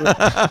silence.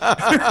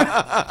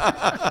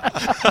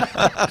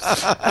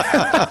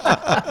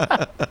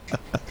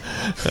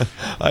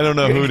 I don't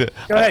know who to.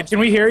 Go ahead. Can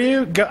we hear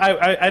you?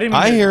 I didn't.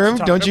 I hear him.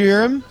 Don't you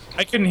hear him?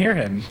 I couldn't hear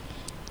him.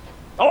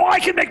 Oh, I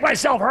can make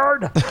myself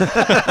heard. All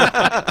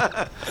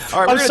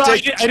right, I'm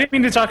sorry. I didn't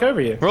mean to talk over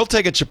you. We'll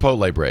take a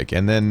Chipotle break,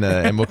 and then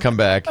and we'll come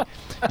back.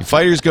 The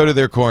fighters go to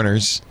their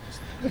corners,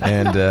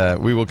 and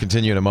we will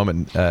continue in a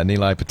moment.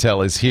 Nilay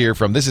Patel is here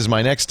from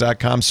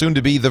thisismynext.com, soon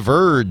to be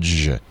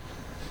TheVerge.com.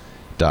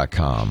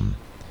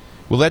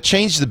 Will that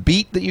change the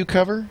beat that you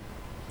cover?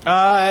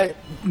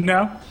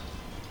 No.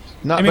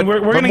 Not, I mean, we're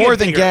but gonna more get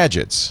than bigger.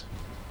 gadgets.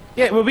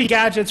 Yeah, it will be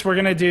gadgets. We're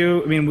going to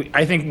do,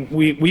 I think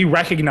we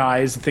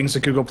recognize that things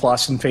like Google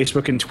Plus and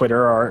Facebook and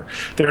Twitter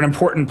they're an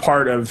important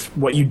part of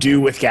what you do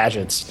with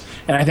gadgets.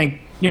 And I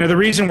think, the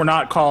reason we're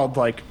not called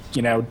like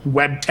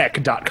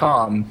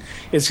webtech.com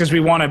is because we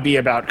want to be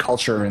about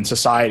culture and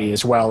society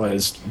as well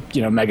as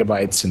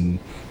megabytes and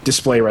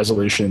display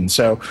resolution.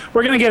 So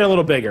we're going to get a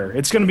little bigger.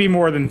 It's going to be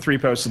more than 3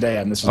 posts a day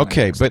on this.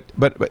 Okay, but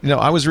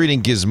I was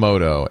reading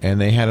Gizmodo,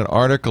 and they had an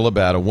article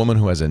about a woman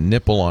who has a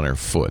nipple on her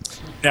foot.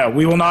 No,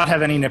 we will not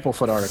have any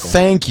Nipplefoot articles.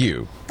 Thank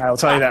you. I'll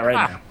tell you that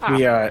right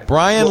now.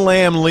 Brian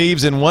Lamb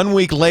leaves, and 1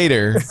 week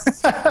later,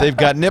 they've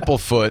got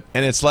Nipplefoot,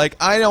 and it's like,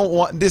 I don't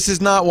want. This is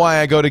not why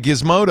I go to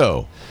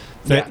Gizmodo.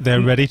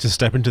 They're ready to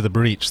step into the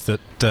breach that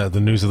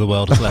the news of the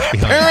world has left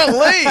behind.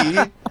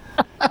 Apparently,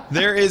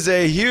 there is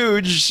a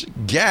huge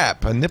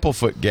gap, a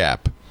Nipplefoot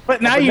gap.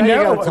 But now you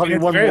know. Tell me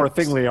one more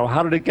thing, Leo.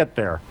 How did it get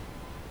there?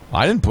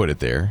 I didn't put it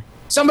there.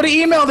 Somebody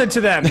emailed it to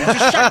them.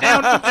 Just shut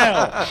down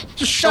email.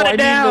 Just shut it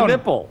down. I mean the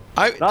nipple,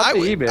 not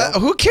the email.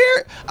 Who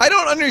cares? I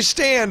don't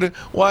understand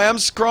why I'm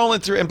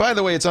scrolling through. And by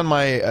the way, it's on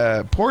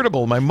my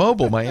portable, my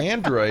mobile, my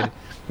Android,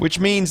 which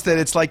means that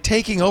it's like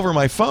taking over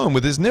my phone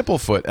with his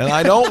Nipplefoot, and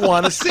I don't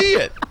want to see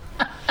it.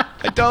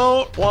 I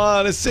don't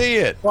want to see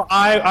it. Well,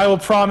 I will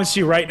promise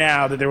you right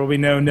now that there will be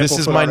no Nipplefoot. This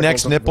is my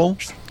next nipple?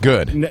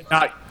 Good.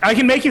 I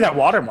can make you that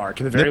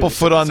watermark. At the very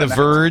Nipplefoot on the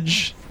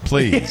Verge,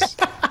 please.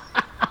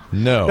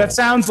 No. That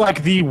sounds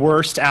like the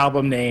worst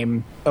album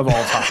name of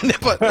all time.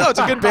 No, it's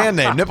a good band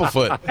name,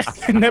 Nipplefoot.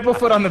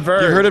 Nipplefoot on the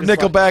Verge. You heard of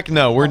Nickelback?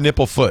 No, we're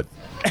Nipplefoot.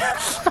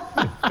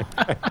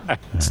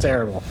 It's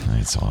terrible.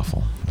 It's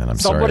awful. And I'm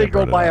Somebody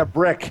sorry go buy a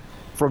brick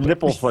from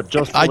Nipplefoot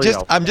just for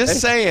Leo. I'm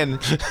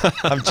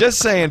just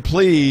saying,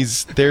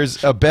 please,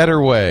 there's a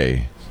better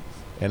way.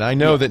 And I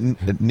know that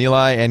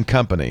Neeli and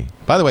company.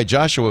 By the way,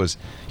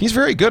 he's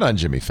very good on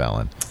Jimmy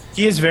Fallon.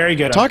 He is very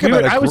good.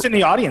 I was in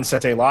the audience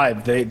that day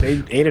live. They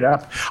ate it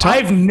up.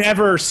 I've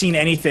never seen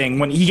anything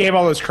when he gave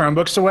all those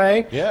Chromebooks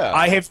away. Yeah.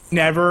 I have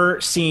never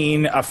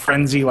seen a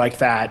frenzy like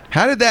that.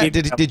 How did that?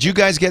 Did you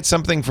guys get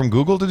something from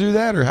Google to do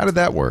that, or how did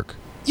that work?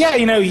 Yeah,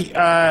 you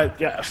have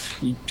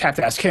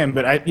to ask him.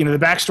 But the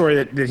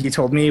backstory that he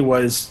told me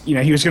was,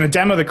 he was going to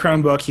demo the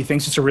Chromebook. He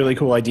thinks it's a really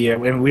cool idea,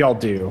 and we all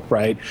do,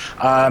 right?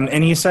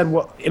 And he said,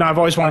 "Well, I've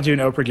always wanted to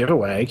do an Oprah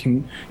giveaway.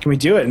 Can we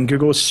do it?" And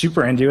Google was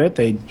super into it.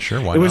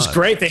 Why it was not?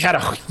 great.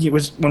 It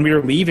was when we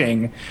were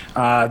leaving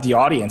the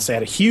audience. They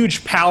had a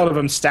huge pallet of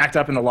them stacked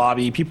up in the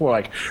lobby. People were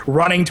like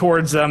running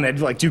towards them. They'd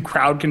like do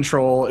crowd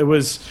control. It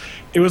was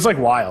like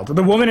wild.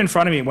 The woman in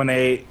front of me when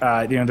they,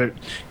 I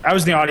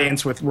was in the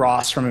audience with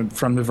Ross from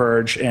The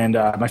Verge and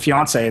my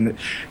fiance, and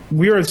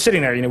we were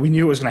sitting there. We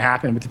knew it was going to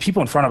happen, but the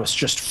people in front of us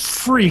just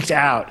freaked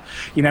out.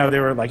 They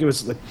were like, it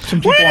was like some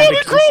people on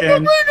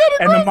vacation,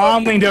 and the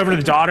mom leaned over to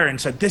the daughter and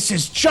said, "This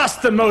is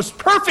just the most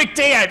perfect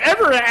day I've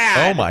ever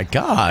had." Oh my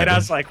God! And I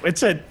was like,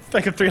 it's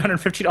like a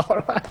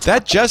 $350 laptop.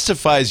 That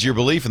justifies your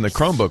belief in the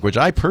Chromebook, which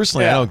I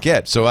personally I don't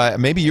get. So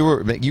maybe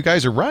you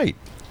guys are right.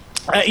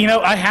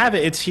 I have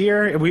it. It's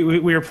here. We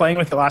were playing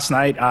with it last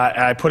night.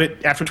 I put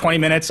it after 20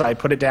 minutes. I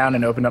put it down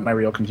and opened up my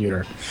real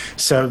computer.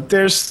 So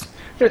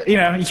you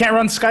can't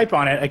run Skype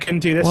on it. I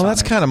couldn't do this. Well,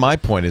 that's kind of my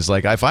point. Is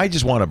like if I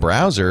just want a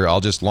browser, I'll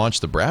just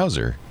launch the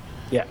browser.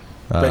 Yeah,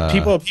 but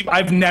people,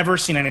 I've never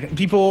seen anything.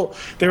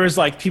 There was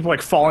like people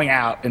like falling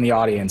out in the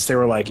audience. They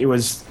were like, it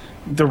was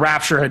the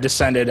rapture had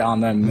descended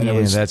on them. And it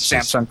was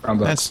Samsung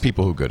Chromebooks. That's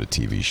people who go to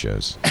TV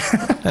shows.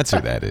 That's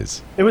who that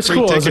is. It was free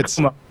cool. Tickets.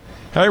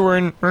 Hey, we're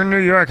in New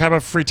York. How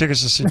about free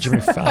tickets to see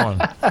Jimmy Fallon?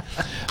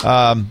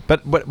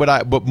 But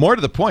more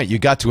to the point, you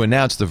got to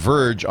announce The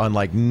Verge on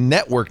like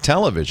network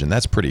television.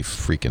 That's pretty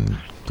freaking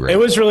great. It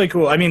was really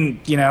cool. I mean,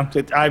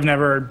 I've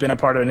never been a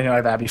part of anything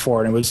like that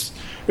before, and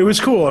it was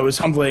cool. It was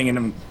humbling,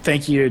 and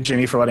thank you,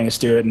 Jimmy, for letting us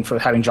do it and for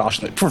having Josh,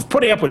 for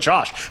putting up with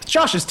Josh.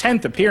 Josh's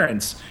 10th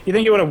appearance. You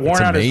think it would have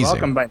worn out his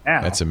welcome by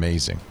now? That's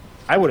amazing.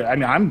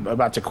 I'm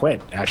about to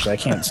quit. Actually, I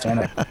can't stand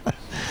it.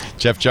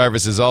 Jeff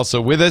Jarvis is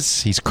also with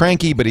us. He's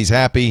cranky, but he's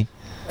happy.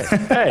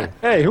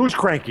 Hey, who's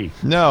cranky?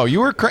 No,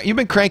 you've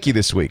been cranky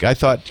this week. I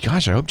thought,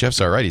 gosh, I hope Jeff's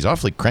all right. He's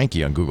awfully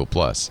cranky on Google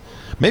Plus.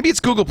 Maybe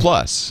it's Google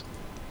Plus.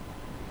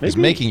 He's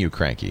making you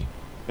cranky.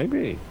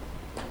 Maybe.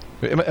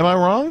 Am I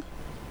wrong?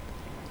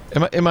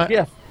 Am I?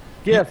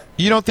 Yeah.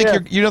 You don't think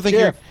you're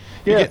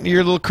getting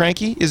you're a little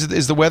cranky?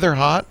 Is the weather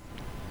hot?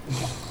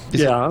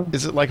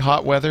 Is it like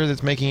hot weather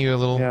that's making you a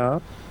little? Yeah.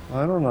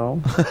 I don't know.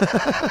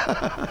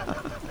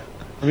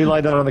 Let me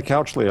lie down on the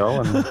couch, Leo,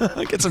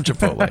 and get some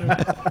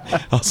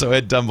Chipotle. Also,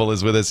 Ed Dumble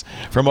is with us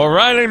from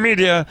O'Reilly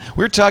Media.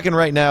 We're talking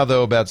right now,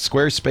 though, about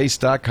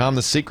Squarespace.com,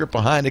 the secret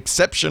behind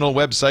exceptional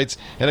websites,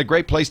 and a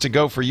great place to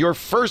go for your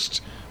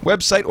first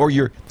website or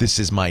your "this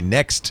is my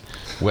next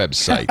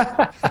website."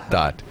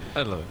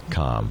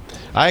 .com.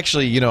 I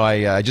actually,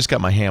 I just got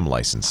my ham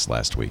license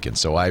last week, and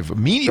so I've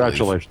immediately.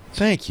 Congratulations!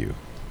 Thank you.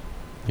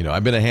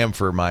 I've been a ham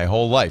for my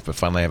whole life, but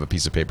finally I have a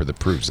piece of paper that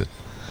proves it.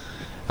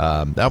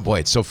 Oh boy,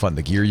 it's so fun.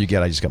 The gear you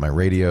get, I just got my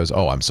radios.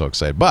 Oh, I'm so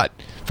excited. But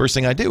first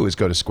thing I do is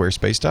go to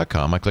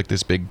squarespace.com. I click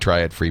this big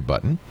try it free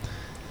button,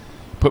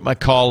 put my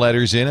call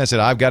letters in. I said,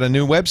 I've got a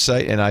new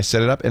website, and I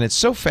set it up, and it's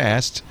so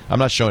fast. I'm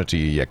not showing it to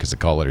you yet because the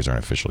call letters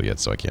aren't official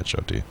yet, so I can't show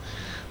it to you.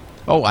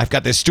 Oh, I've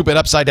got this stupid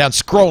upside down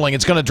scrolling.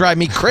 It's going to drive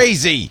me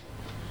crazy.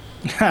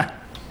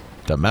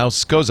 The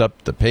mouse goes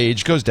up, the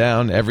page goes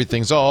down,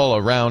 everything's all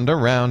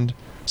around.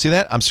 See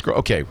that?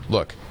 Okay,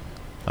 look.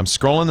 I'm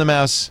scrolling the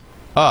mouse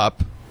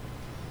up,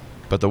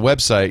 but the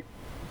website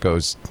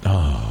goes,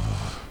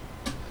 oh.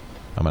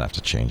 I'm going to have to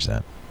change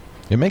that.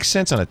 It makes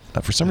sense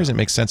for some reason it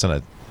makes sense on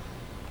a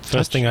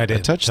First thing I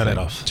did, turn it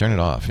off. Turn it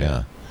off,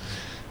 yeah.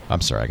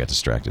 I'm sorry, I got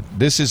distracted.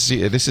 This is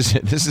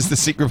the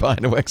secret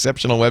behind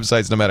exceptional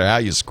websites, no matter how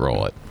you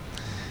scroll it.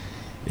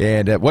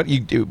 And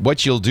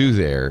what you'll do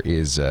there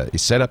is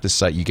set up the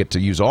site. You get to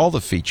use all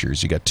the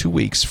features. You got 2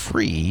 weeks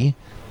free.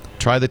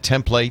 Try the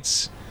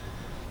templates,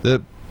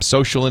 the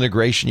social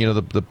integration. You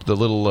know, the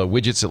little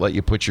widgets that let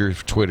you put your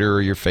Twitter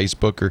or your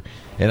Facebook,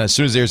 and as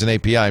soon as there's an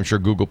API, I'm sure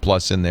Google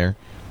Plus in there.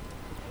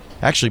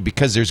 Actually,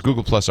 because there's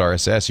Google Plus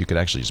RSS, you could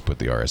actually just put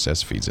the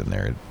RSS feeds in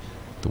there.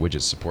 The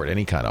widgets support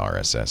any kind of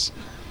RSS.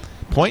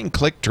 Point and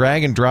click,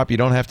 drag and drop. You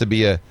don't have to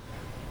be a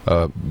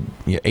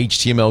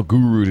HTML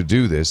guru to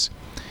do this.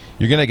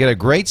 You're going to get a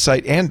great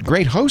site and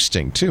great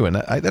hosting, too. And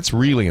that's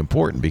really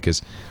important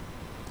because,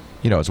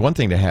 it's one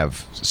thing to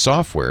have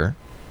software.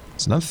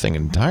 It's another thing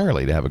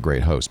entirely to have a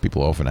great host.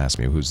 People often ask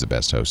me who's the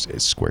best host.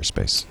 It's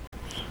Squarespace.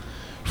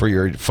 For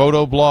your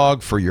photo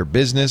blog, for your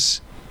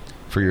business,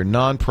 for your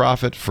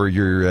nonprofit, for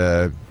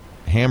your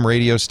ham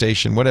radio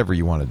station, whatever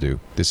you want to do,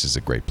 this is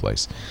a great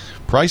place.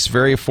 Price,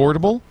 very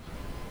affordable.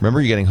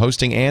 Remember, you're getting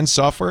hosting and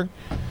software.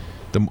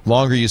 The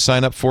longer you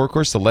sign up for, of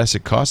course, the less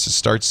it costs. It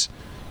starts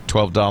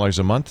 $12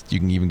 a month. You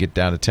can even get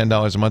down to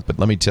 $10 a month. But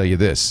let me tell you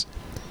this.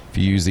 If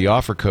you use the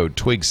offer code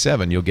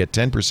TWIG7, you'll get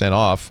 10%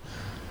 off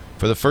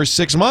for the first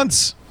 6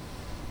 months.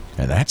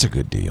 And that's a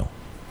good deal.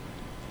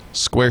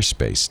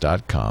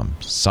 Squarespace.com.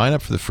 Sign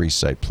up for the free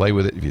site. Play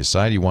with it. If you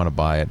decide you want to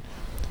buy it,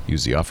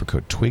 use the offer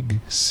code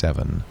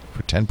TWIG7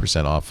 for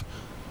 10% off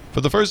for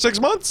the first 6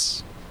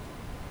 months.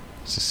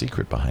 It's the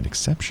secret behind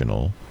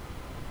exceptional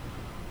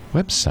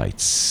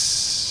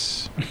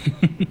websites.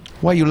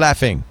 Why are you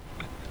laughing?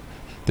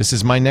 This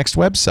is my next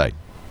website.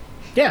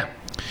 Yeah.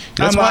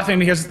 I'm laughing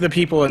because the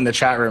people in the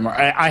chat room,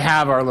 I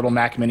have our little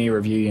Mac Mini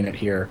review unit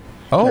here.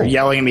 Oh. They're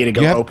yelling at me to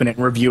go open it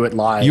and review it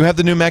live. You have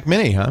the new Mac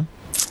Mini, huh?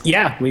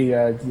 Yeah,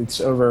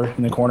 it's over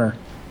in the corner.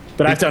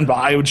 But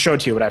I would show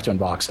it to you, but I have to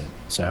unbox it.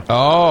 So.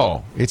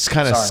 Oh, it's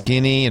kind of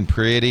skinny and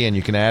pretty, and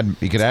you can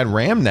add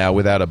RAM now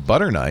without a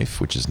butter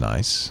knife, which is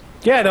nice.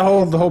 Yeah, the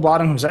whole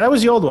bottom comes out. That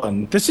was the old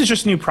one. This is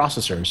just new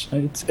processors.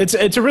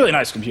 It's a really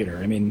nice computer.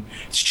 I mean,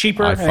 it's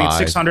cheaper. I think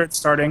it's $600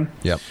 starting.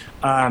 Yep.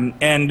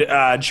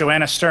 And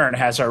Joanna Stern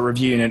has our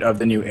review unit of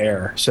the new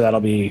Air, so that'll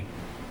be.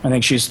 I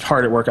think she's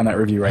hard at work on that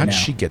review right now. How did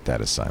she get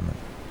that assignment?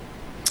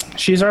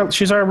 She's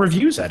our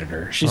reviews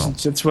editor.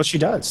 It's what she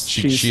does.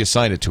 She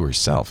assigned it to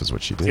herself, is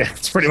what she did. Yeah,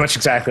 it's pretty much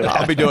exactly that.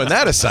 I'll be doing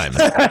that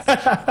assignment.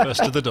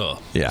 First to the door.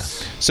 Yeah.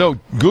 So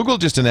Google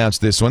just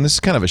announced this one. This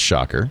is kind of a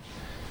shocker.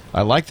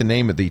 I like the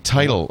name of the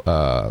title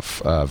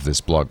of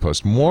this blog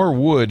post. More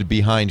wood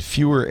behind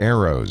fewer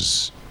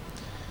arrows.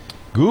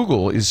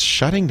 Google is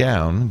shutting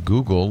down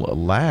Google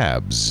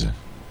Labs.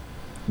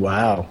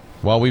 Wow.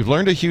 While we've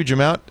learned a huge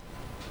amount,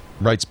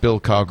 writes Bill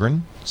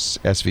Cogran,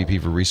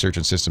 SVP for Research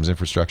and Systems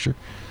Infrastructure,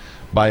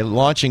 by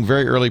launching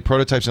very early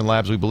prototypes in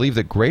labs, we believe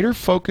that greater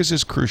focus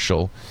is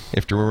crucial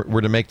if we're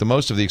to make the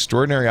most of the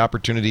extraordinary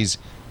opportunities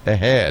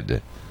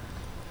ahead.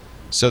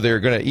 So they're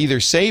going to either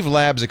save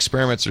labs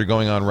experiments that are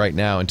going on right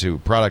now into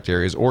product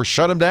areas or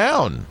shut them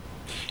down.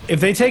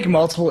 If they take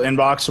multiple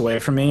inbox away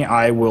from me,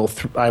 I will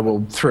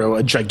throw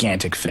a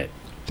gigantic fit.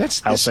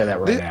 I'll say that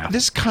right now.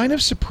 This kind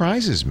of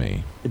surprises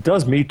me. It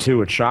does me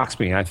too. It shocks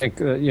me. I think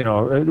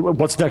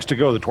what's next to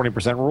go? The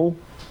 20% rule.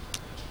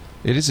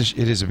 It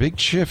is a big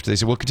shift. They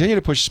said we'll continue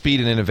to push speed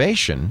and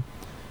innovation,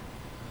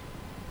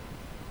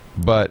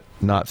 but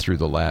not through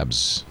the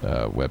labs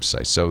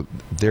website. So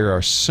there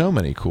are so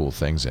many cool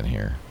things in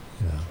here.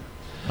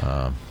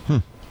 Yeah.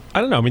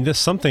 I don't know. I mean, there's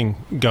something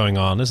going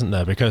on, isn't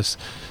there? Because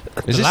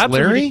is this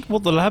Larry?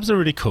 The labs are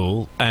really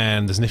cool,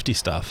 and there's nifty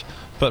stuff.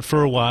 But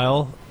for a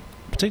while,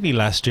 particularly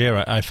last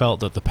year, I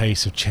felt that the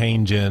pace of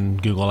change in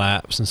Google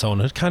Apps and so on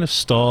had kind of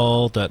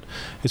stalled. That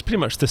it's pretty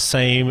much the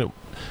same.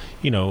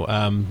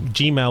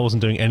 Gmail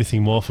wasn't doing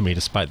anything more for me,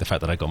 despite the fact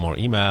that I got more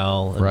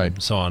email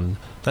and so on.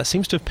 That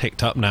seems to have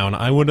picked up now, and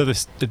I wonder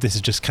if this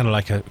is just kind of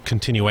like a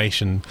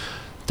continuation.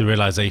 The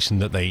realization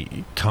that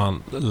they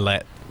can't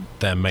let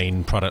their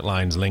main product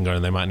lines linger,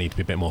 and they might need to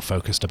be a bit more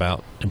focused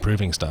about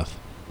improving stuff.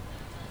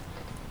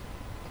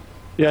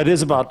 Yeah, it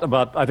is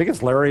about. I think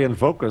it's Larry and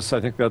focus. I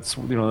think that's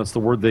the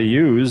word they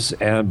use.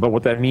 But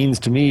what that means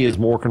to me is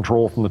more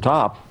control from the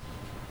top,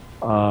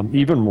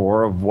 even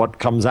more of what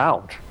comes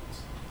out.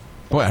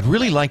 Boy, I'd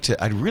really like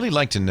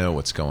to know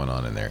what's going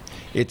on in there.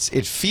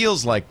 It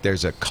feels like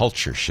there's a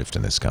culture shift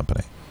in this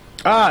company.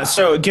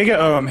 So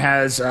GigaOM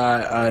has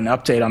an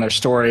update on their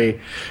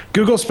story.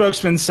 Google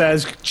spokesman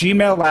says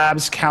Gmail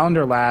Labs,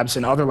 Calendar Labs,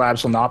 and other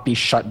labs will not be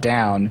shut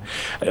down.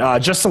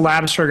 Just the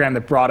Labs program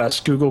that brought us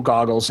Google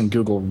Goggles and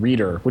Google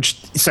Reader,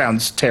 which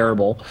sounds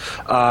terrible.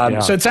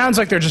 So it sounds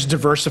like they're just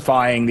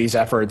diversifying these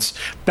efforts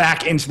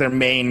back into their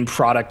main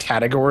product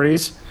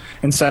categories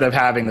instead of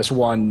having this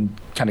one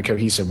kind of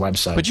cohesive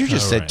website. But you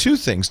just said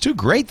two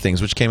great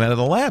things, which came out of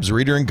the Labs,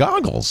 Reader and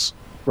Goggles.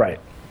 Right.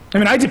 I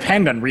mean, I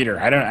depend on Reader.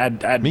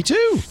 Me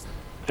too.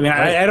 I mean,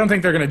 I don't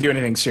think they're going to do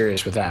anything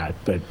serious with that.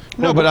 But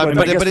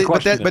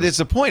it's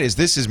the point is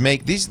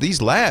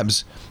these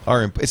labs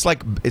are it's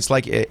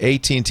like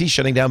AT&T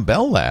shutting down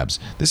Bell Labs.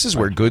 This is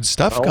where good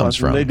stuff comes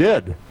from. They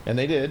did.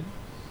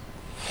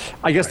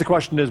 I guess the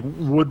question is,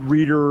 would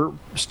Reader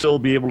still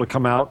be able to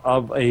come out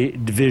of a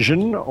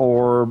division,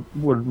 or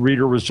would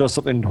Reader was just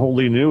something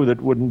wholly new that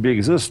wouldn't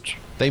exist?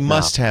 They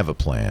must have a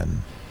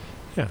plan.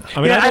 Yeah,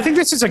 I think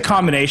this is a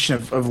combination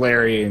of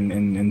Larry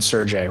and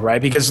Sergey,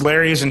 right? Because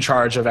Larry is in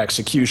charge of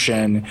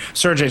execution,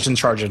 Sergey's in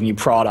charge of new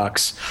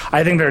products.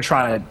 I think they're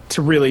trying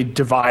to really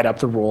divide up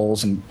the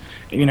roles, and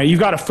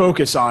you've got to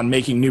focus on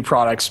making new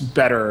products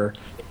better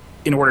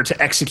in order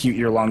to execute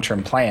your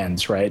long-term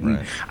plans, right?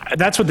 And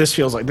that's what this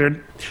feels like.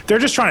 They're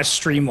just trying to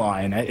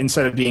streamline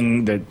instead of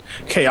being the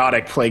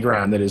chaotic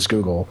playground that is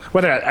Google.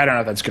 Whether I don't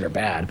know if that's good or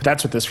bad, but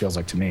that's what this feels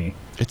like to me.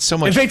 It's so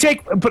much. If they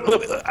take, but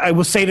look, I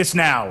will say this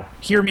now.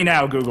 Hear me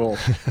now, Google.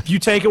 If you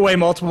take away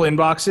multiple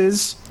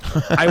inboxes,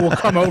 I will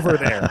come over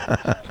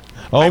there.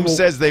 Holmes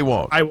says they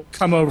won't. I will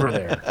come over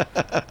there.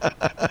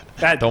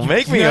 Don't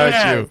make me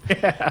hurt you.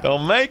 Yeah.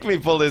 Don't make me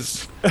pull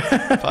this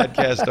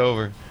podcast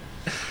over.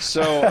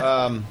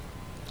 So.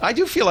 I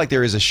do feel like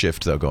there is a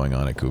shift, though, going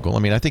on at Google. I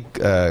mean, I think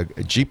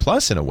G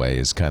Plus, in a way,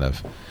 is kind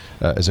of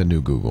is a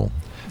new Google.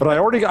 But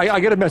I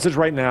get a message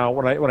right now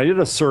when I did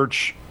a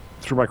search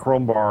through my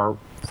Chrome bar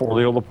for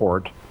Leo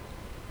Laporte.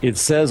 It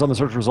says on the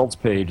search results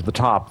page at the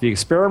top, the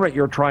experiment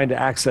you're trying to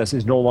access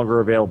is no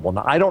longer available.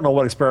 Now, I don't know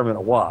what experiment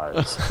it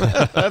was.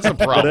 That's a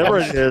problem. Whatever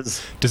it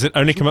is. Does it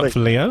only come up for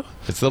Leo?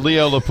 It's the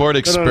Leo Laporte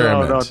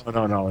experiment.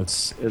 No.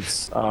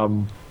 It's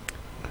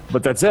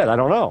but that's it. I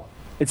don't know.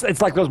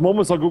 It's like those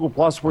moments on Google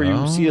Plus where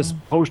you see a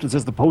post that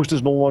says the post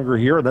is no longer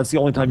here, and that's the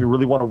only time you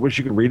really want to wish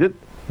you could read it.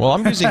 Well,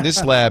 I'm using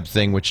this lab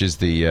thing, which is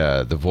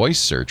the voice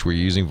search. Were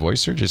you using voice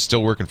search? It's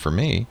still working for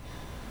me.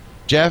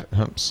 Jeff,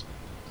 oops.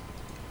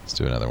 Let's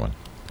do another one.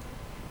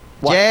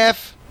 What?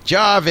 Jeff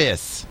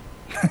Jarvis.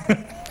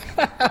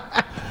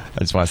 I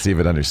just want to see if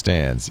it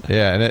understands.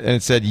 Yeah, and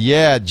it said,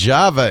 yeah,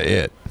 Java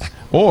it.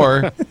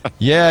 Or,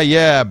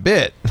 yeah,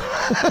 bit.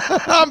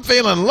 I'm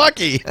feeling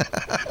lucky.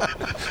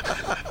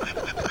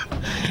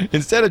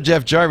 Instead of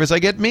Jeff Jarvis, I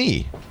get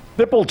me.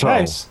 Nipplefoot.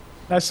 Nice.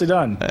 Nicely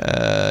done.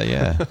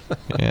 Yeah.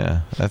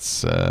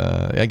 That's.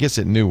 I guess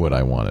it knew what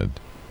I wanted.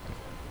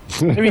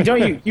 I mean,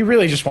 don't you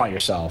really just want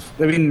yourself?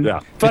 I mean,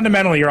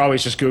 fundamentally, you're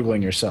always just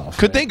Googling yourself.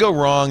 Could they go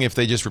wrong if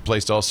they just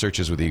replaced all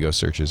searches with ego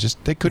searches?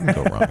 They couldn't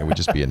go wrong. It would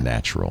just be a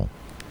natural.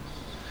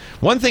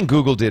 One thing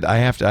Google did,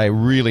 I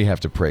really have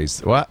to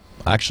praise. Well,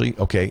 actually,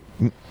 okay.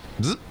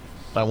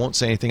 I won't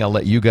say anything. I'll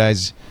let you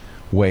guys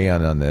weigh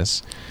in on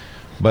this.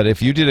 But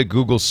if you did a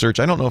Google search,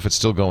 I don't know if it's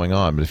still going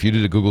on, but if you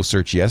did a Google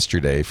search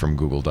yesterday from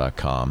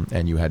Google.com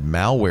and you had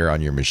malware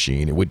on your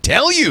machine, it would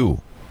tell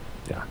you.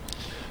 Yeah.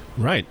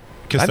 Right.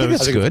 I think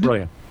that's good.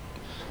 Brilliant.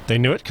 They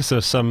knew it because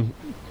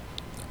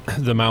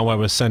the malware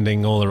was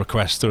sending all the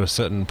requests through a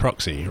certain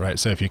proxy, right?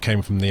 So if you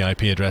came from the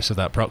IP address of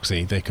that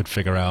proxy, they could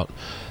figure out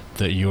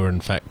that you were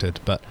infected.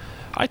 But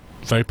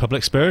very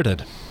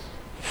public-spirited.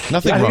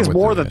 Nothing I wrong think it's with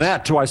more this. than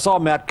that, too. I saw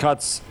Matt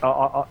Cutts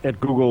at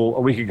Google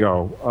a week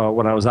ago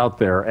when I was out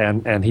there,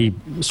 and he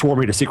swore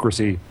me to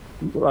secrecy.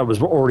 I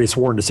was already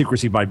sworn to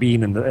secrecy by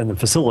being in the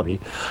facility.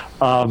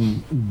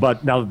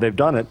 But now that they've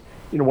done it,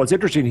 what's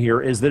interesting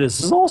here is that this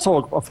is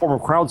also a form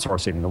of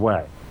crowdsourcing in a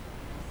way.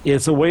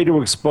 It's a way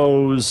to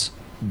expose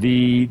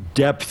the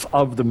depth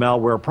of the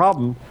malware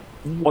problem.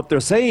 What they're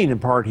saying in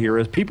part here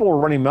is people are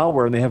running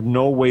malware and they have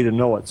no way to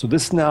know it. So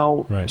this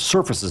now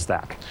surfaces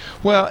that.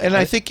 Well, and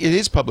I think it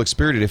is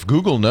public-spirited. If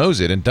Google knows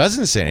it and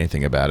doesn't say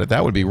anything about it,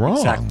 that would be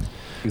wrong.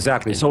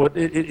 Exactly. So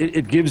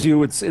it gives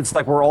you, it's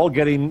like we're all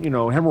getting,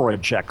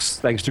 hemorrhoid checks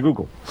thanks to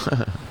Google.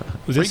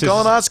 Free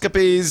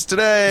colonoscopies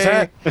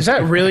today. Is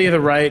that really the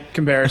right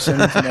comparison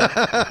to make?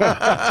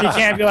 You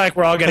can't be like,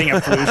 we're all getting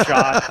a flu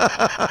shot.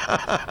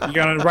 You're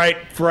going to write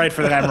for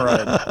the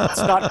hemorrhoid. It's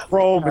not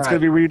Chrome. It's going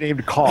to be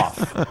renamed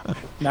Cough.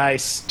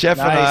 Nice. Jeff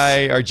and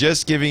I are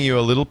just giving you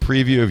a little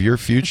preview of your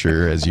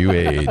future as you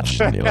age.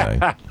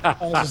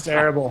 This is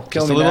terrible.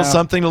 Just a little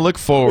something to look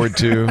forward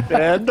to.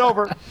 Bend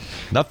over.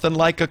 Nothing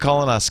like a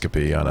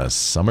colonoscopy on a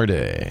summer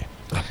day.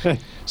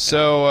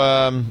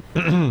 So,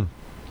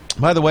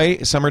 by the way,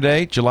 summer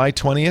day, July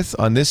 20th,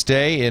 on this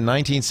day in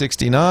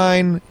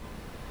 1969.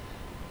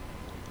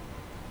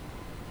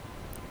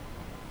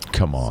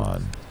 Come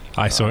on.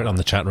 I saw it on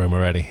the chat room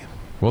already.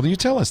 Well, you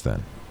tell us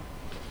then.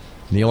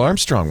 Neil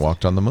Armstrong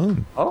walked on the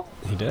moon. Oh,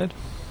 he did.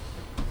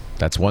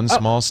 That's one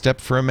small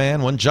step for a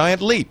man, one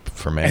giant leap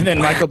for man. And then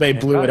Michael Bay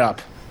blew it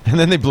up. And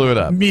then they blew it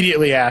up.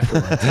 Immediately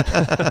afterwards.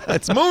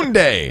 It's Moon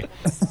Day.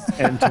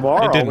 And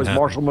tomorrow didn't is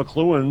happen. Marshall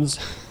McLuhan's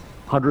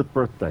 100th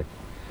birthday.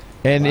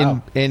 And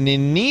Wow.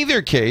 in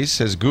neither case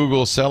has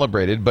Google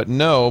celebrated, but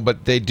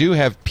they do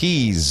have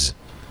peas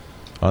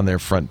on their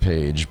front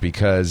page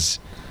because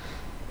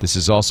this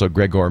is also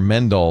Gregor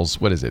Mendel's,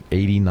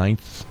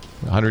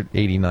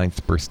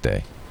 189th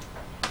birthday.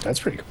 That's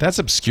pretty cool. That's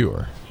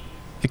obscure.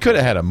 It could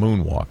have had a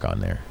moonwalk on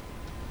there.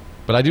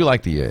 But I do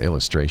like the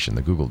illustration.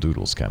 The Google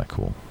Doodle's kind of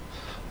cool.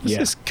 It's Yeah.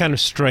 this kind of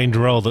strange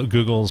role that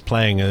Google's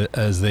playing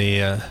as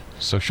the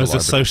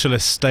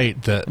socialist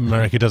state that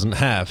America doesn't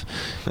have.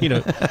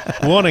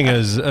 Warning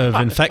us of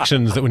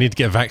infections that we need to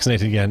get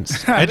vaccinated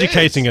against,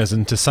 educating us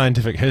into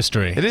scientific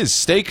history. It is.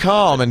 Stay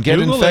calm and get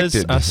Google infected.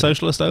 is a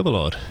socialist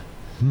overlord.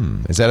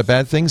 Is that a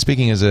bad thing,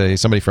 speaking as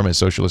somebody from a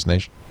socialist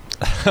nation?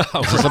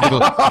 Is this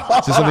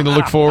something to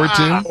look forward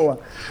to?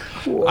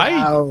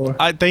 Wow.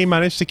 They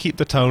managed to keep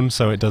the tone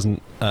so it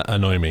doesn't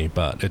annoy me,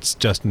 but it's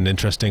just an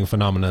interesting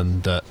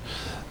phenomenon that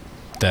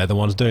they're the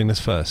ones doing this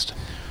first.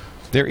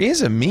 There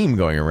is a meme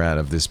going around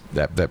of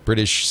that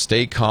British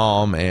stay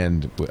calm,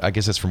 and I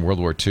guess that's from World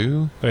War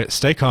II.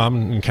 Stay calm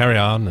and carry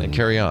on. And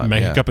carry on,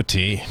 Make yeah. a cup of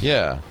tea.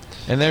 Yeah.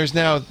 And there's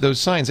now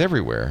those signs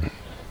everywhere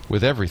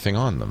with everything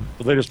on them.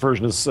 The latest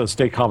version is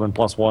Stay Calm and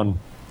 +1.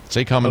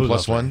 Stay calm and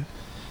lovely. +1.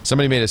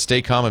 Somebody made a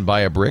stay calm and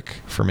buy a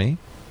brick for me.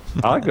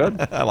 Ah, good.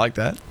 I like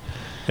that.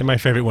 And my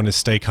favorite one is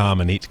stay calm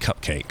and eat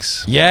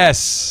cupcakes.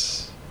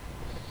 Yes.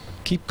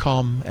 Keep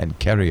calm and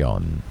carry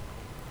on.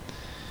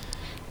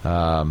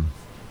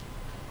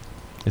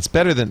 It's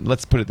better than,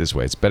 let's put it this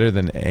way, it's better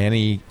than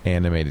any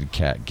animated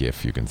cat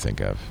GIF you can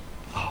think of.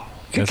 That's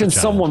a Can challenge.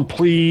 somean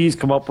please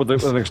come up with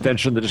an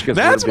extension that just gets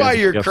That's rid of why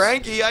the you're GIFs?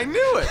 cranky. I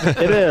knew it.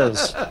 It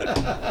is.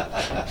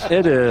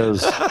 It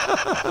is.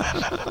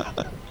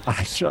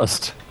 I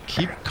just...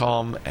 Keep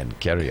calm and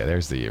carry on.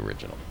 There's the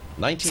original.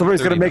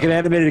 Somebody's going to make an 1939.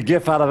 animated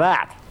GIF out of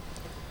that.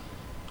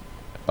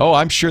 Oh,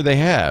 I'm sure they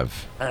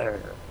have.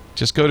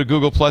 Just go to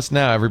Google Plus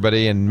now,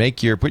 everybody, and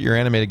put your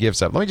animated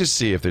GIFs up. Let me just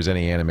see if there's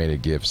any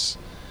animated GIFs.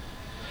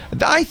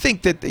 I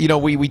think that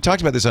we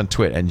talked about this on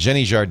Twitter, and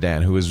Jenny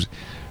Jardin, who is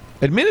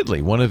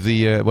admittedly one of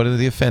the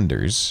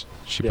offenders,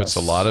 she puts a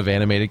Yes. lot of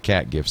animated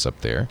cat GIFs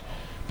up there.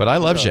 But I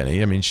love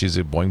Jenny. I mean, she's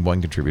a Boing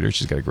Boing contributor.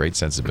 She's got a great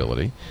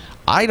sensibility.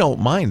 I don't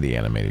mind the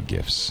animated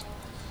GIFs.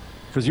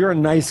 Because you're a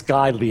nice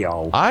guy,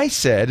 Leo. I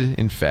said,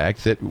 in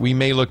fact, that we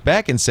may look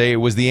back and say it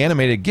was the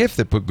animated GIF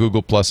that put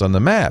Google Plus on the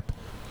map.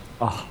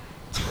 Oh.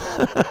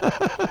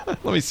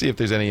 Let me see if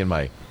there's any in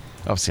my...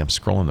 Oh, see, I'm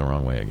scrolling the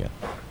wrong way again.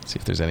 See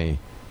if there's any...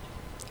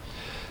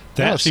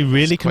 They're Oh, actually it's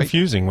really quite-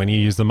 confusing when you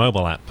use the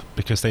mobile app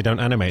because they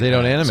don't animate. They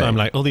don't them. animate. So I'm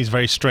like, all these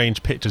very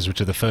strange pictures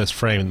which are the first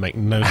frame and make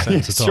no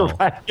sense at You're all.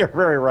 right. You're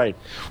very right.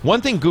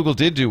 One thing Google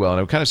did do well,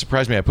 and it kind of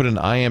surprised me, I put an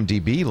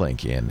IMDb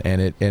link in, and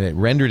it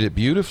rendered it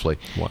beautifully.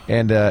 Wow.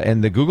 And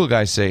the Google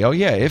guys say, oh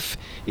yeah, if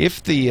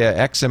the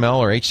XML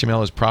or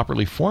HTML is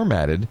properly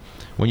formatted,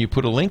 when you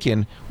put a link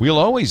in, we'll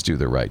always do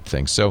the right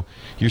thing. So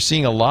you're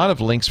seeing a lot of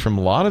links from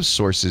a lot of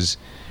sources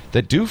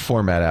that do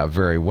format out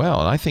very well.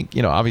 And I think,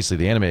 obviously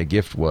the animated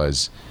GIF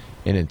was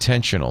an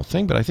intentional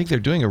thing, but I think they're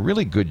doing a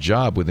really good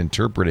job with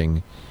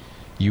interpreting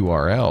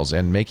URLs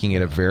and making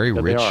it a very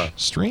they rich are.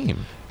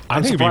 stream.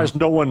 I'm think it'd be- surprised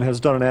no one has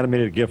done an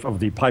animated GIF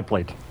of the pie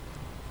plate.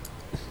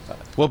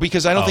 Well,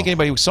 because I don't think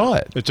anybody saw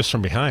it. It's just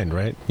from behind,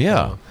 right?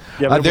 Yeah.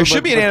 Yeah, but- There but-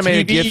 should be an but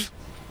animated TV GIF.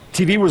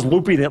 TV was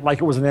looping it like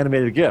it was an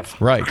animated GIF.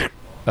 Right.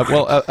 Of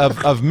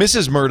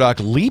Mrs. Murdoch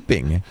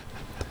leaping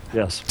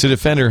Yes. to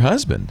defend her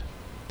husband,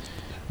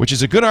 which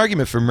is a good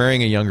argument for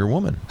marrying a younger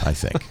woman, I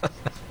think.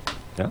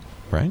 Yeah.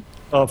 Right?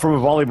 From a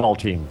volleyball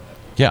team.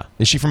 Yeah.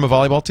 Is she from a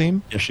volleyball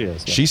team? Yes, she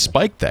is. Yeah. She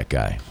spiked that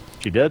guy.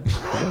 She did.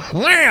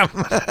 Wham!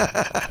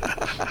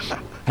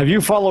 Have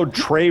you followed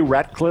Trey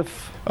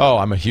Ratcliffe? Oh,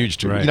 I'm a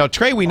huge... Right.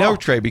 Trey, we know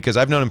Trey because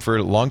I've known him for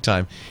a long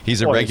time.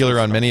 He's a Oh, he's regular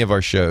on many of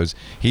our shows.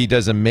 He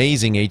does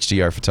amazing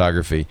HDR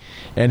photography.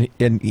 And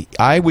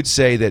I would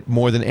say that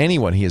more than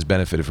anyone, he has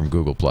benefited from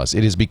Google+.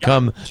 It has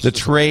become the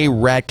Trey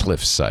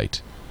Ratcliffe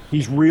site.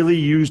 He's really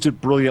used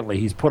it brilliantly.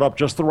 He's put up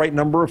just the right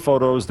number of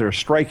photos. They're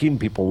striking.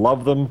 People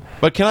love them.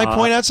 But can I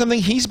point out something?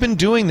 He's been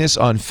doing this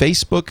on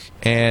Facebook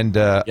and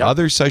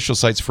other social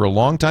sites for a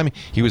long time.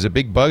 He was a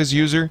big Buzz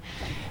user.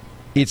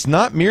 It's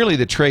not merely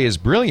that Trey is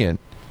brilliant.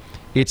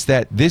 It's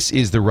that this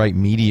is the right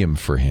medium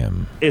for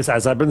him. As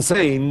I've been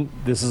saying,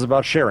 this is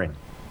about sharing.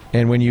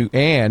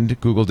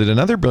 And Google did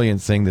another brilliant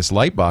thing. This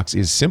Lightbox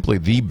is simply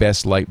the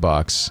best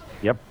Lightbox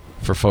Yep.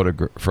 for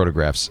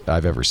photographs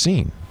I've ever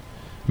seen.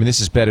 I mean,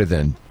 this is better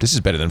than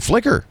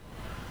Flickr.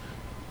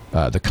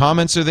 The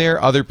comments are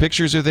there. Other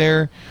pictures are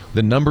there.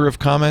 The number of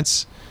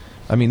comments.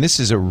 I mean, this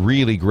is a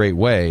really great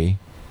way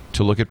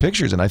to look at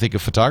pictures. And I think a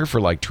photographer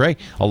like Trey,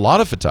 a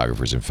lot of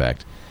photographers, in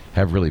fact,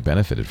 have really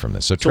benefited from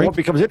this. So So Trey, what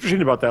becomes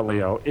interesting about that,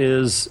 Leo,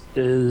 is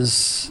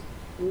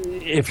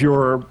if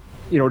you're,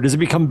 does it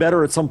become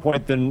better at some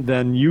point than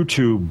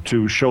YouTube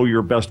to show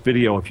your best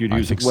video if you I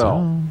use think it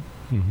well?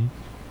 so.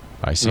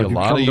 I see a You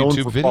lot of become known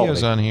YouTube for videos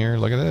quality. on here.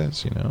 Look at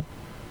this,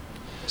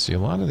 See a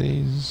lot of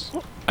these.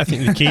 I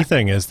think the key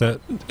thing is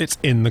that it's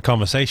in the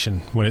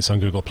conversation when it's on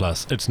Google+.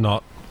 It's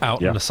not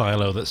out in a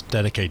silo that's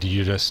dedicated.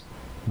 You're just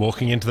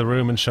walking into the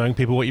room and showing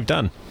people what you've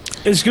done.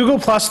 Is Google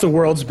Plus the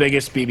world's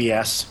biggest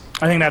BBS?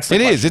 I think that's the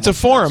It is. It's a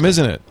forum,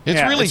 isn't it?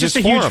 It's really it's just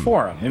a forum. huge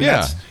forum. And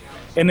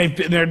and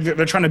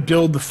they're trying to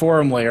build the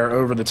forum layer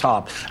over the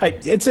top.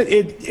 It's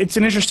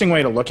an interesting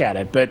way to look at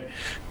it, but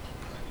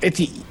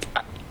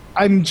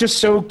I'm just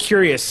so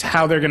curious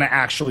how they're going to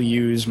actually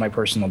use my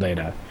personal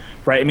data,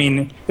 right? I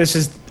mean, this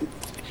is.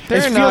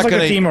 It feels like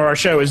the theme of our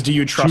show is: do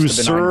you trust to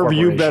the benign serve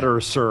you corporation?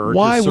 better, sir?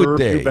 Why to would serve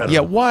they? you better. Yeah,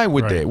 why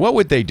would they? What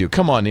would they do?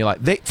 Come on, Neil.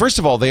 First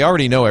of all, they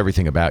already know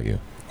everything about you.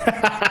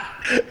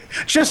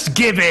 Just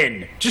give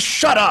in. Just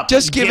shut up.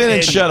 Just give in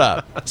and shut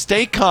up.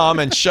 Stay calm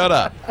and shut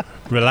up.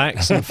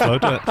 Relax and flow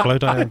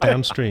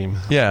downstream.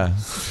 Yeah.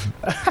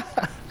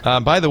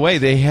 By the way,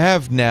 they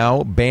have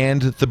now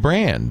banned the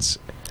brands.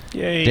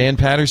 Yay. Dan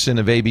Patterson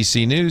of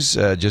ABC News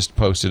just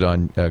posted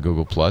on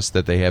Google Plus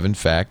that they have, in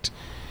fact,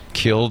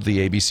 killed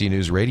the ABC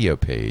News radio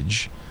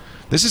page.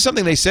 This is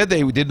something they said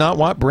they did not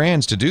want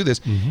brands to do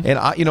this. And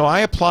I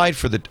applied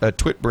for the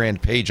Twit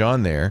brand page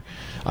on there.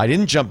 I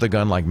didn't jump the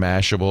gun like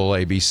Mashable,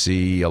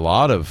 ABC, a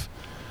lot of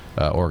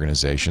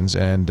organizations,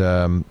 and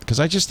because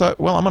I just thought,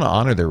 well, I'm going to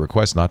honor their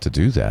request not to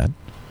do that.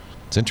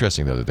 It's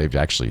interesting though that they've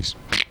actually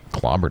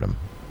clobbered them.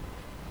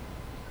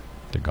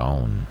 They're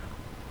gone.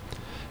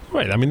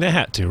 Right, I mean they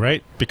had to,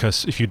 right?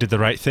 Because if you did the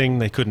right thing,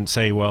 they couldn't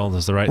say, "Well,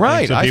 there's the right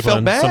Right, thing." I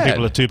felt bad. Some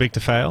people are too big to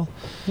fail.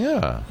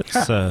 Yeah,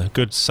 It's a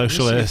good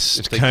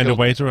socialist if they kind of killed-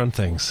 way to run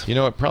things. you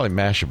know what? Probably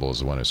Mashable is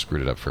the one who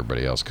screwed it up for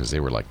everybody else because they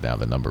were like now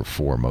the number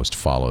 4 most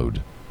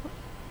followed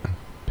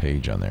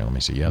page on there. Let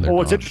me see. Yeah, they're Well,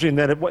 what's gone. interesting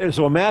that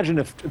so imagine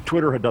if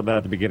Twitter had done that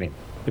at the beginning.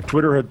 If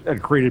Twitter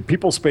had created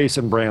people space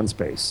and brand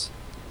space,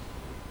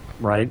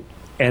 right?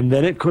 And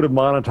then it could have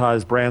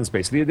monetized brand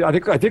space. I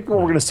think what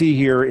we're going to see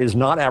here is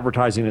not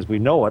advertising as we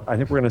know it. I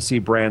think we're going to see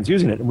brands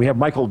using it. And we have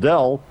Michael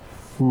Dell,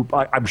 who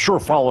I'm sure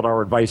followed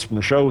our advice from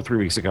the show 3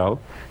 weeks ago,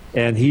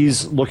 and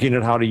he's looking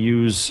at how to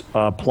use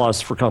Plus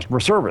for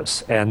customer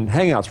service and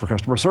Hangouts for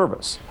customer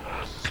service.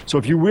 So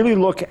if you really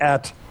look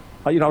at,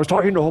 I was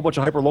talking to a whole bunch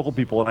of hyperlocal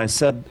people, and I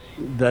said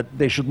that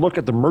they should look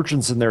at the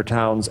merchants in their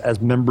towns as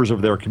members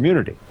of their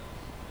community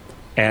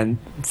and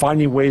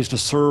finding ways to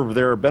serve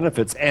their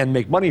benefits and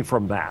make money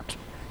from that.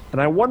 And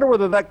I wonder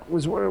whether that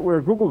was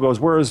where Google goes,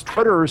 whereas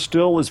Twitter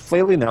still is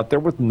flailing out there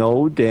with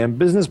no damn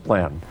business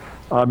plan.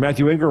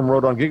 Matthew Ingram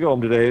wrote on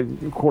GigaOM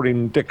today,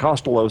 quoting Dick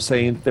Costello,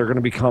 saying that they're going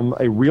to become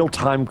a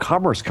real-time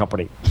commerce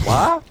company.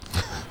 What?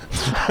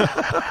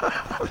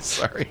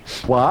 Sorry.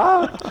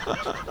 What?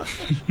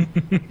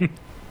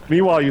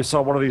 Meanwhile, you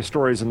saw one of these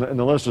stories in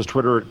the list is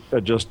Twitter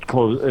just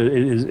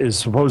is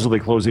supposedly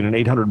closing an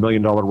 $800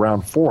 million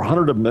round,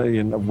 $400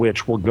 million of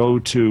which will go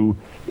to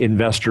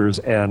investors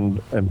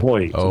and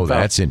employees. Oh, In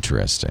fact, that's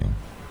interesting.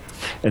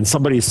 and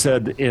somebody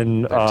said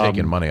in They're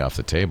taking money off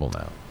the table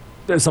now.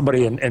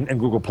 somebody in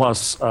Google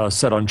Plus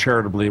said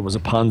uncharitably it was a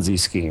Ponzi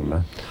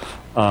scheme.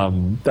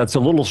 That's a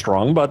little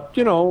strong, but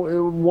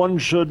one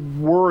should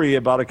worry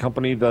about a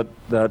company that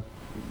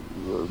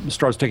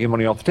starts taking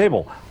money off the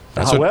table.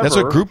 That's what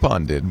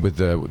Groupon did with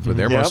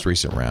their most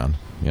recent round.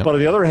 Yep. But on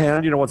the other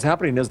hand, what's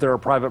happening is there are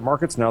private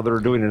markets now that are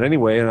doing it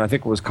anyway, and I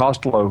think it was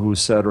Costello who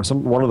said, or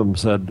one of them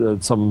said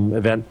at some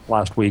event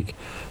last week,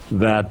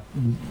 that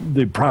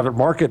the private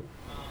market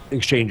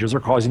exchanges are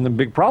causing them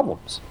big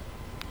problems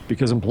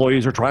because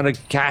employees are trying to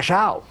cash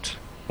out.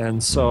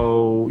 And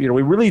so, we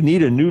really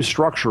need a new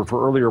structure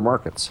for earlier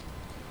markets.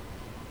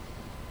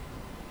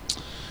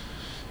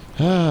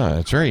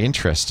 It's very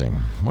interesting.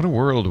 What a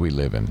world we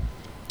live in.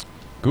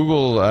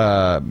 Google,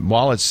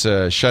 while it's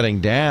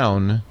shutting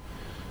down,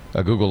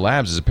 Google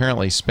Labs is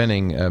apparently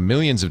spending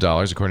millions of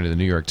dollars, according to the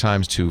New York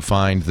Times, to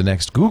find the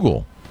next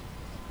Google.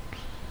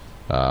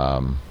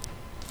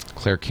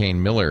 Claire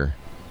Kane Miller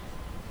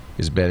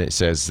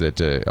says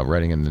that,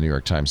 writing in the New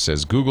York Times,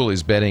 says Google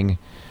is betting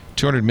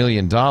 $200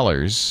 million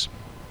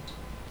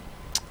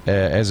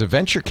as a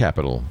venture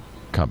capital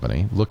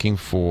company looking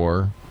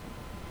for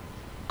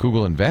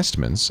Google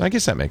investments. I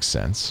guess that makes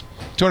sense.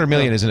 $200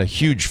 million isn't a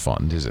huge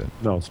fund, is it?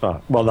 No, it's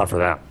not. Well, not for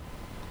that.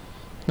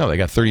 No, they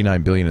got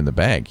 $39 billion in the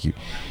bank.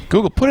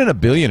 Google, put in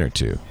 $1 billion or $2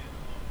 billion.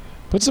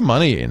 Put some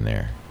money in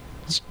there.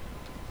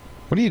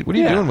 What are you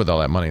doing with all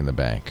that money in the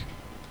bank?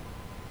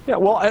 Yeah,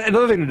 well,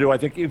 another thing to do, I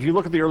think, if you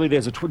look at the early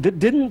days of Twitter,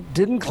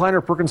 didn't Kleiner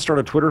Perkins start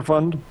a Twitter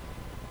fund?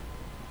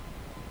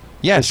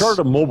 Yes. They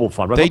started a mobile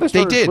fund. They started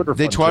a did. Twitter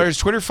They fund, started too.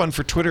 a Twitter fund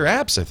for Twitter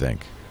apps, I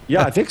think.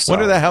 Yeah, I think so.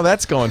 Wonder how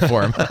that's going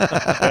for him.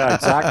 Yeah,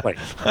 exactly.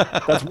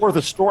 That's worth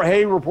a story.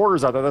 Hey,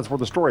 reporters out there, that's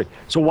worth a story.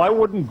 So why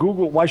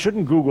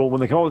shouldn't Google, when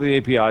they come up with the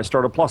API,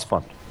 start a plus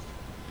fund?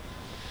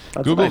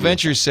 That's Google an idea.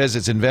 Ventures says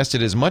it's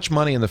invested as much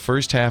money in the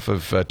first half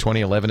of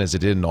 2011 as it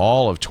did in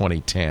all of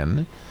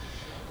 2010.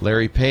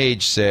 Larry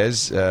Page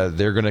says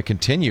they're going to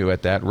continue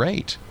at that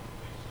rate.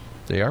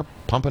 They are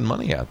pumping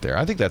money out there.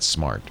 I think that's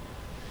smart.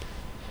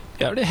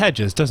 Yeah, it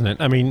hedges, doesn't it?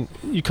 I mean,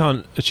 you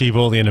can't achieve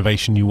all the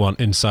innovation you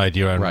want inside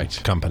your own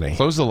company.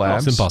 Close the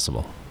labs. It's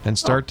impossible. And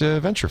start a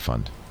venture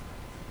fund.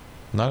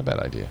 Not a bad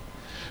idea.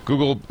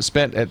 Google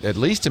spent at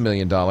least $1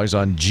 million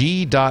on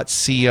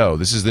G.co.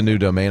 This is the new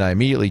domain. I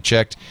immediately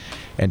checked,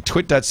 and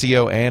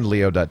twit.co and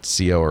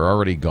leo.co are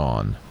already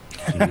gone.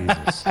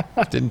 Jesus.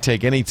 Didn't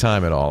take any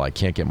time at all. I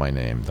can't get my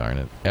name, darn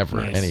it, ever,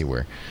 Nice.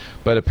 anywhere.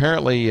 But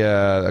apparently,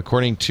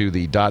 according to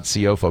the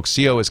 .co folks,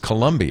 CO is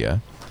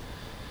Columbia.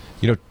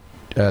 You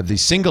know, the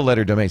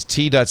single-letter domains,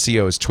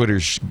 T.co is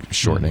Twitter's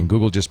shortening.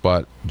 Google just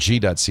bought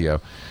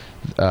G.co.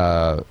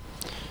 The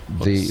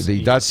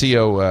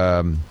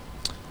 .co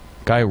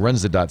guy who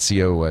runs the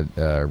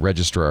 .co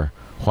registrar,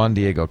 Juan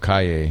Diego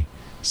Calle,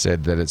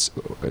 said that it's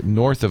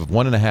north of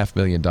 $1.5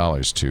 million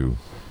to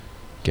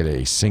get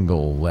a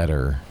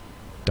single-letter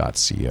 .co.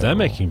 They're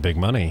making big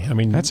money. I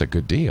mean, That's a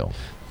good deal.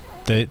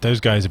 those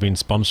guys have been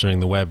sponsoring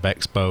the Web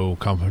Expo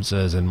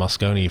conferences in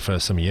Moscone for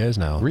some years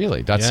now.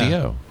 Really? Yeah.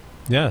 .co.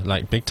 Yeah,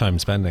 like big time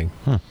spending.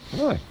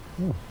 Really?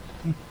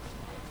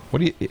 What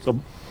do you? So-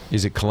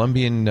 Is it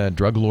Colombian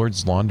drug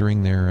lords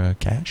laundering their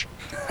cash?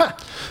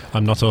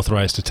 I'm not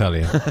authorized to tell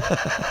you.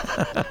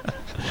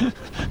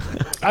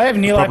 I have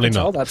Neil Probably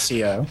not.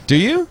 Patel.co. Do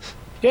you?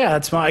 Yeah,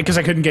 that's my because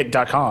I couldn't get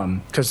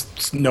 .com because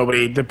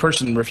the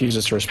person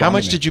refuses to respond. How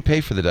much did you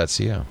pay for the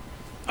 .co?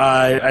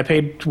 I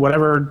paid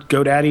whatever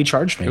GoDaddy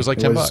charged me. It was like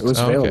 $10. It was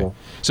Oh, available. okay.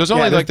 So it's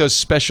only Yeah, like those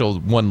special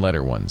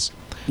one-letter ones.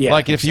 Yeah,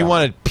 Like if you so-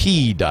 wanted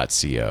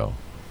P.co,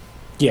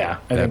 Yeah,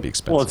 I that'd think- be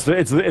expensive. Well,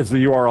 it's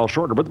the URL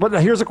shortener. But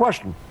here's a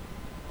question.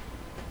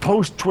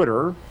 Post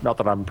Twitter, not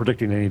that I'm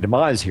predicting any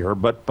demise here,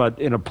 but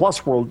in a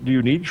plus world, do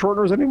you need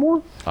shorteners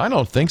anymore? I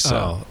don't think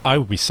so. Oh, I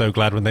would be so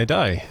glad when they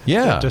die.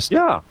 Yeah. They're just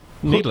Yeah.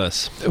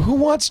 needless. Who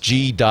wants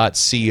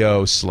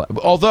G.co?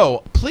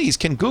 Although, please,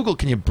 can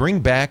you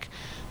bring back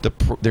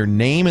their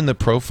name in the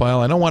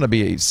profile? I don't want to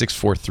be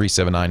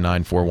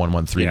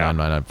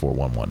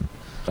 643-799-411-399-9411.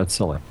 That's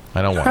silly.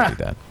 I don't want to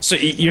do that. So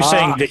you're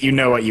saying that you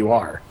know what you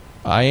are.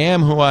 I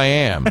am who I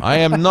am. I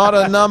am not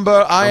a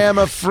number. I am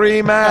a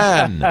free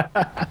man.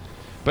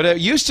 But it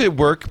used to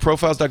work.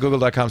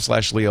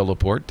 Profiles.google.com/Leo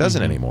Laporte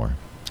doesn't anymore.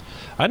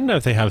 I don't know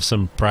if they have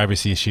some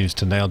privacy issues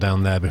to nail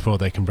down there before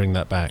they can bring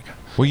that back.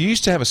 Well, you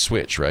used to have a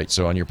switch, right?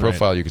 So on your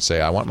profile, you could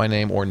say, I want my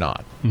name or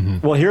not.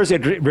 Well, here's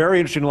very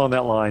interesting along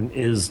that line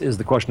is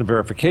the question of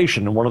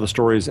verification. And one of the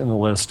stories in the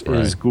list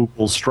is Right.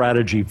 Google's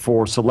strategy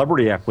for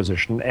celebrity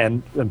acquisition.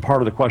 And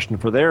part of the question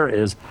for there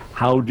is,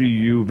 how do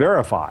you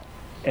verify?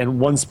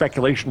 And one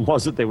speculation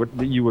was that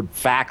you would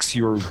fax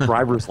your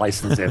driver's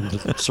license in.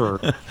 It's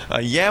absurd. I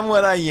am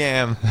what I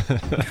am.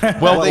 What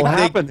Well, will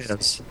happen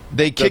is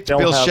they kicked they'll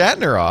Bill have-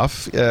 Shatner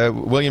off.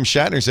 William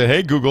Shatner said,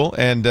 "Hey, Google,"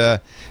 and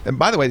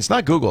by the way, it's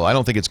not Google. I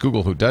don't think it's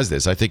Google who does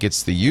this. I think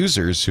it's the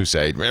users who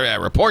say,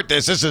 "Report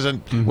this. This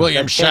isn't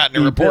William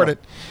Shatner. Report it."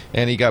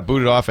 And he got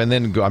booted off. And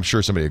then I'm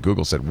sure somebody at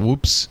Google said,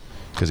 "Whoops,"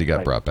 because he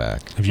got brought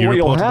back. Have So you what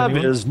you'll reported have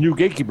anyone? is new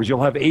gatekeepers.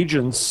 You'll have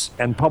agents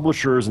and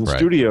publishers and Right.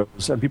 studios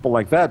and people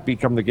like that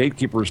become the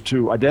gatekeepers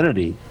to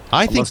identity.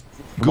 I think Unless-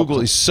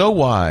 Google is so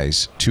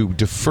wise to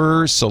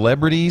defer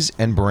celebrities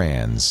and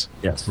brands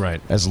Yes.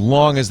 Right. as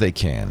long as they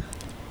can.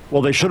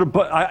 Well, they should have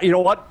put. You know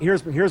what?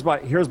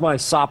 Here's my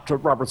sop to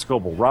Robert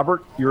Scoble.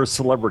 Robert, you're a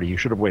celebrity. You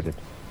should have waited.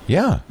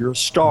 Yeah, You're a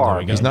star. There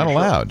we go. he's not You should-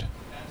 allowed.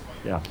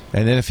 Yeah.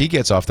 And then if he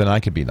gets off, then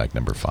I could be like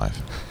number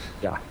 5.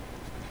 Yeah.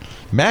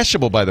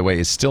 Mashable, by the way,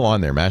 is still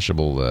on there.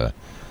 Mashable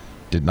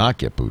did not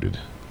get booted.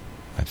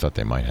 I thought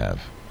they might have,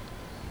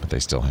 but they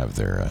still have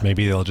their.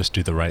 Maybe they'll just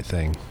do the right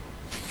thing.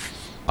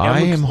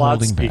 I am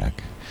holding Klodsky.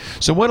 back.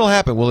 So what'll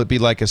happen? Will it be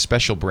like a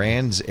special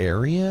brands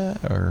area,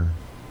 or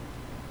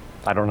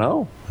I don't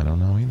know. I don't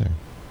know either.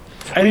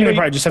 I think they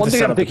probably just have One to thing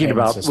set I'm up the thinking payment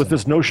about system. with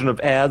this notion of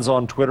ads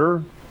on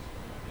Twitter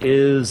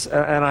is,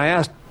 and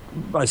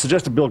I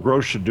suggested Bill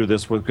Gross should do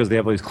this because they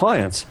have these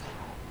clients.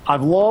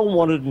 I've long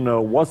wanted to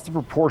know what's the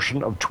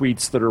proportion of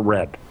tweets that are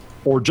read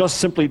or just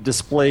simply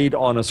displayed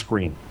on a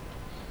screen.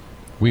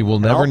 We will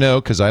never Well-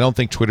 know because I don't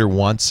think Twitter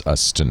wants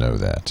us to know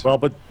that. Well,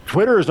 but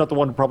Twitter is not the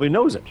one who probably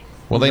knows it.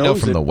 Well, Who they know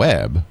knows from it the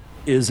web.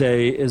 is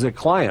a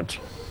client,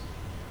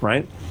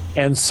 right?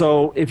 And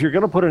so if you're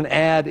going to put an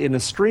ad in a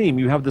stream,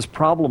 you have this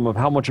problem of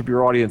how much of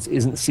your audience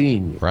isn't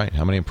seeing you. Right.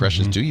 How many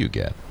impressions do you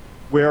get?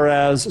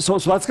 Whereas, so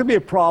that's going to be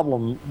a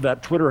problem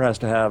that Twitter has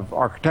to have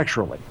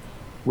architecturally.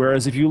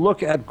 Whereas if you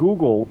look at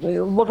Google,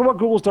 look at what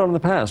Google's done in the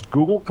past.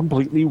 Google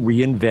completely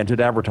reinvented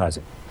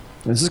advertising.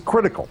 And this is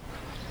critical.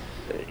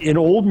 In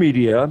old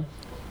media,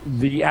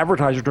 the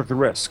advertiser took the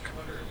risk.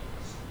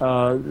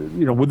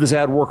 Would this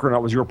ad work or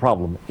not was your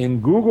problem.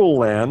 In Google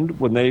land,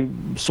 when they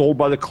sold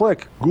by the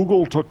click,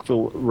 Google took the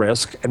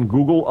risk and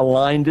Google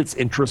aligned its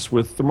interests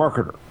with the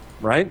marketer,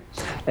 right?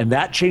 And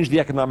that changed the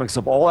economics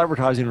of all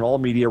advertising and all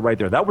media right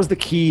there. That was the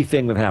key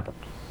thing that happened.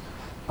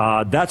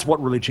 That's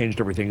what really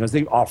changed everything, is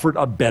they offered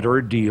a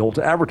better deal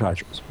to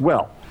advertisers.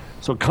 Well,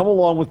 so come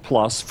along with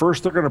Plus.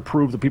 First, they're going to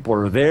prove that people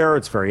are there.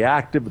 It's very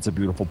active. It's a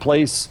beautiful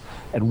place.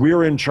 And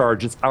we're in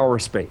charge. It's our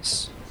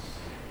space.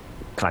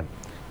 Kind of.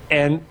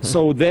 And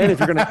so then if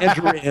you're going to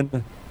enter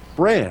in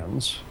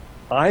brands,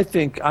 I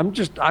think I'm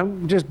just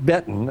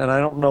betting, and I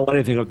don't know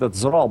anything about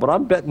this at all, but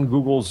I'm betting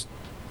Google's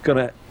going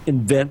to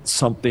invent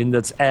something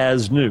that's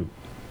as new.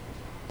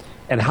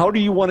 And how do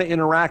you want to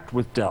interact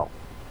with Dell?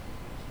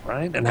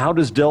 Right? And how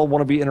does Dell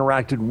want to be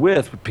interacted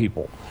with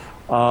people?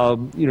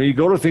 You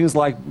go to things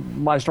like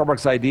My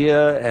Starbucks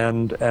Idea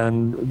and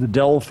the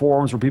Dell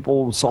forums where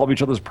people solve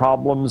each other's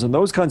problems and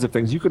those kinds of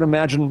things. You can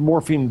imagine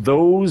morphing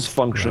those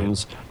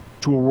functions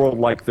to a world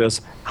like this.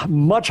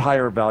 Much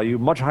higher value,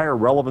 much higher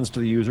relevance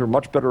to the user,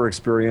 much better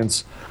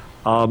experience.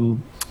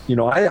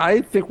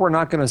 I think we're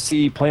not going to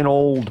see plain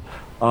old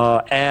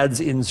ads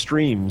in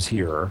streams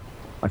here.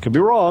 I could be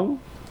wrong,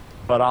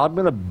 but I'm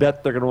going to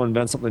bet they're going to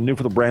invent something new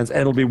for the brands,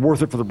 and it'll be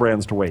worth it for the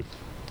brands to wait.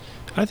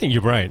 I think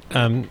you're right.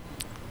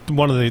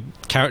 One of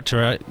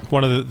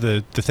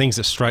the things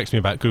that strikes me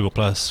about Google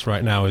Plus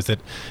right now is that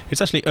it's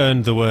actually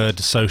earned the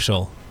word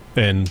social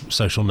in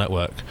social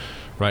network.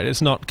 Right,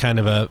 it's not kind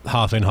of a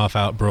half-in,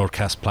 half-out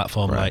broadcast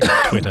platform like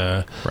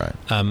Twitter. Right.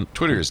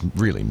 Twitter is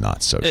really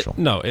not social.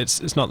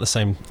 It's not the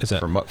same, is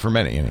it? For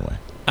many, anyway.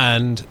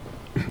 And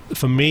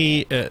for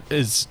me, it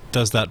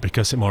does that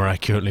because it more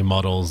accurately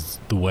models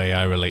the way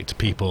I relate to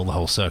people, the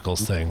whole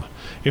circles thing.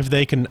 If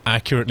they can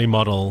accurately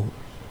model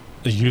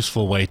a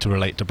useful way to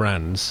relate to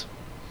brands.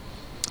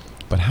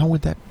 But how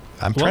would that...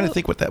 I'm trying to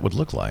think what that would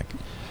look like.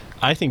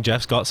 I think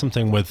Jeff's got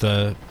something with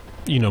the...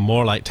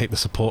 more like take the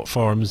support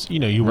forums.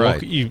 You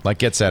walk, like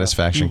get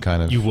satisfaction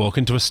kind of. You walk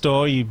into a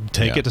store, you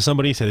take it to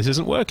somebody, you say, "This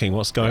isn't working.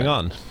 What's going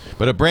on?"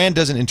 But a brand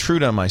doesn't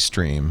intrude on my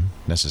stream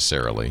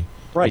necessarily.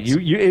 Right.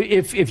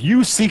 If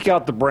you seek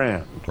out the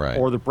brand, right,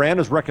 or the brand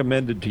is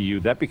recommended to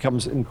you, that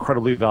becomes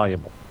incredibly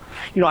valuable.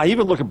 I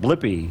even look at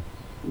Blippy,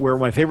 where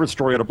my favorite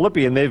story out of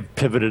Blippy, and they've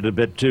pivoted a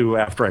bit too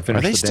after I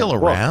finished. Are they still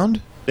around?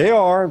 Book. They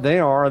are.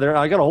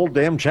 I got a whole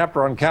damn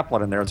chapter on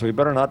Kaplan in there, so he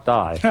better not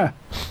die.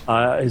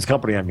 His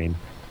company, I mean.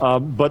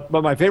 But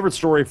my favorite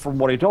story from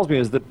what he tells me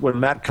is that when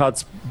Matt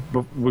Cutts,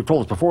 we've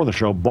told this before in the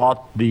show,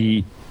 bought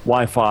the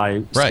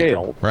Wi-Fi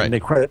scale, and they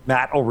credit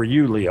Matt over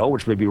you, Leo,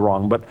 which may be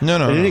wrong, but in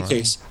any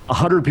case,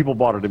 100 people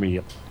bought it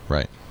immediately.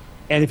 Right.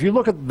 And if you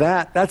look at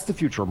that, that's the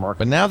future market.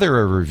 But now they're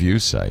a review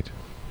site.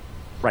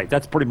 Right.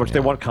 That's pretty much,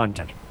 they want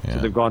content. So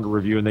they've gone to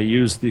review, and they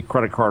use the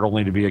credit card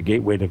only to be a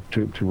gateway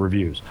to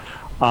reviews.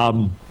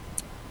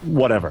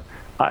 Whatever.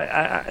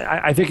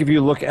 I think if you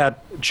look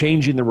at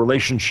changing the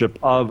relationship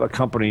of a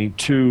company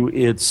to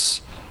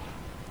its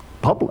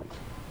public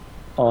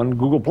on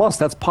Google Plus,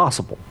 that's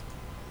possible.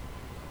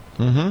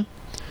 Mm-hmm.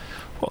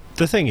 Well,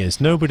 the thing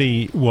is,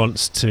 nobody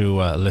wants to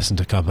listen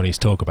to companies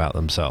talk about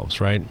themselves,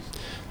 right?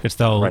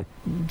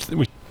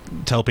 We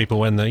tell people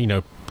when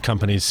the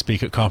companies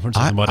speak at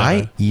conferences and whatever.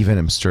 I even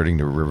am starting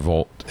to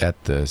revolt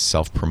at the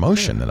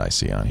self-promotion that I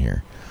see on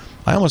here.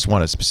 I almost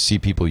want to see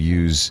people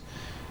use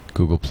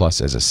Google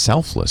Plus as a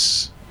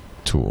selfless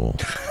tool.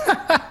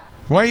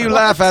 Why you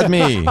laugh at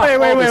me?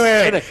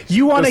 Wait.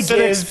 You want to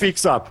give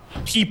speaks up.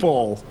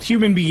 people,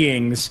 human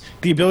beings,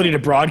 the ability to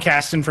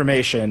broadcast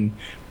information,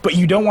 but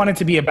you don't want it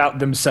to be about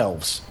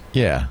themselves.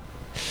 Yeah.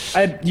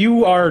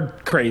 You are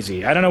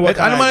crazy. I don't know what.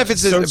 I don't mind if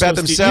it's about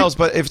themselves,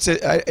 but if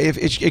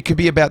it could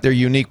be about their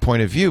unique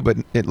point of view, but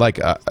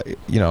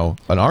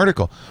an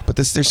article. But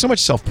there's so much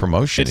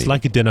self-promotion. It's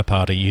like a dinner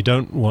party. You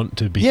don't want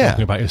to be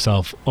talking about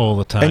yourself all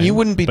the time, and you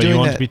wouldn't be but doing you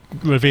want that. to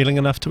be revealing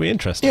enough to be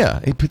interesting. Yeah,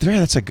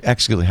 that's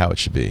actually how it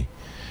should be.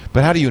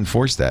 But how do you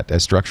enforce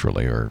that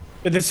structurally? Or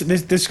But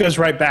this goes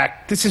right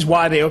back. This is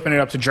why they open it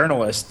up to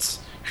journalists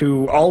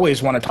who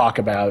always want to talk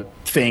about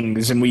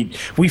things, and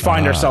we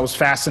find ourselves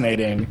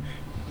fascinating.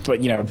 But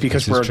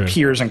because we're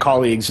peers and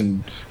colleagues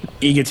and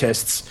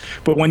egotists.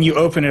 But when you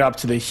open it up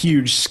to the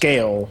huge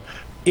scale,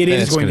 it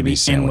is going to be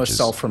endless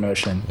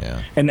self-promotion.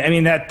 Yeah. And I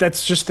mean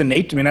that's just the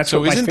nature. I mean that's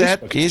so. What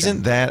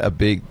Isn't that a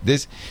big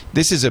this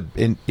is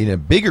in a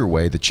bigger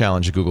way the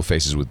challenge that Google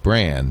faces with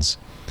brands?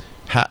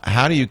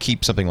 How do you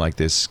keep something like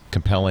this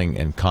compelling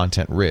and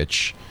content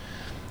rich,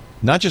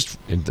 not just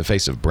in the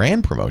face of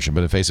brand promotion, but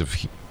in the face of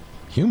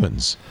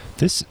humans?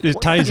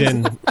 It ties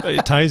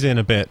in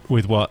a bit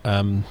with what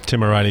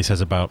Tim O'Reilly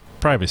says about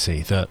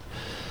privacy, that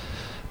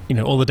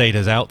all the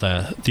data's out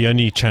there. The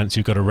only chance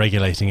you've got of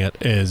regulating it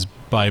is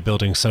by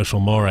building social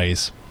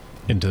mores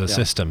into the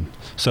system.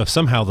 So if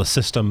somehow the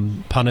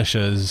system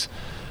punishes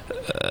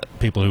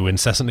people who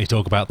incessantly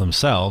talk about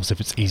themselves, if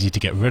it's easy to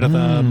get rid of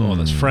them or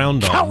that's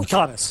frowned on,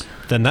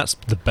 then that's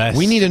the best.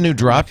 We need a new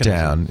drop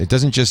down. It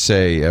doesn't just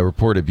say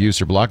report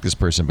abuse or block this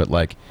person, but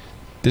like,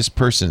 this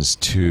person's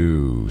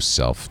too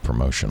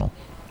self-promotional.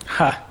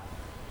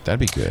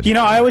 That'd be good. When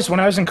I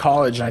was in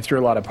college and I threw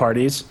a lot of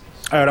parties,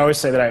 I would always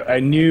say that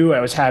I knew I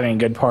was having a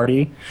good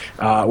party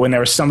when there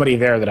was somebody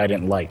there that I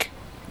didn't like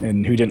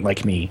and who didn't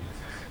like me.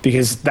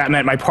 Because that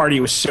meant my party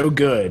was so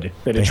good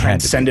that it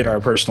transcended our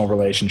personal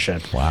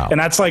relationship. Wow. And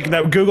that's like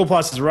that. Google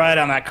Plus is right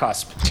on that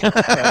cusp.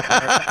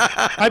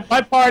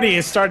 My party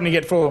is starting to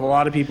get full of a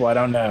lot of people I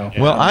don't know.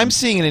 Well, I'm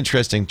seeing an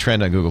interesting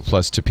trend on Google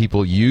Plus to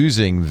people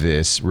using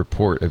this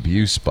report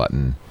abuse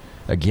button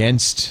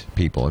against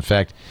people. In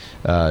fact,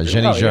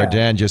 Jenny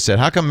Jardin just said,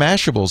 how come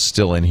Mashable's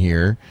still in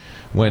here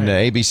when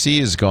ABC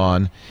is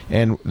gone?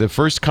 And the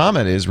first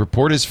comment is,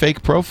 report his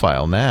fake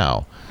profile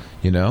now.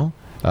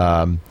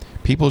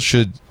 People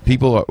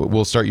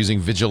will start using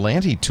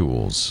vigilante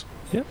tools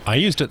Yeah, I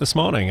used it this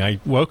morning. I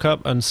woke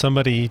up and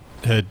somebody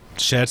had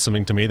shared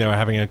something to me. They were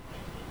having a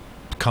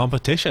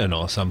competition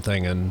or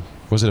something, and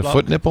Was it a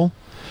foot nipple?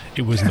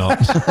 it was not.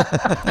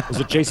 Was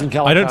it Jason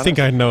Calacanis? I don't think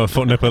I'd know a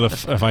foot nipple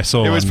if I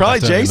saw It was one probably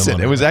that early in the Jason. It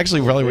morning. was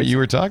actually probably what you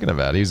were talking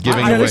about. He was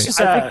giving I know away. this is,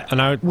 And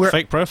our we're-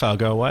 fake profile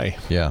go away.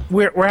 Yeah.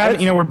 We're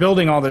having, we're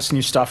building all this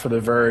new stuff for The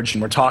Verge,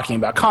 and we're talking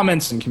about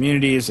comments and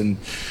communities, and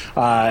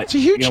It's a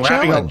huge we're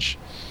having challenge.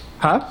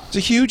 It's a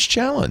huge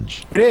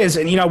challenge. It is,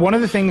 and one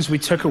of the things we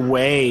took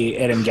away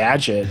at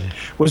Engadget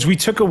was we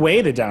took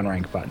away the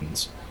downrank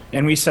buttons,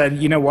 and we said,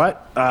 you know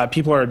what,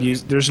 people are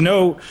abused.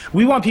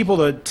 We want people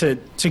to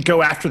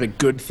go after the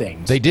good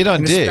things. They did on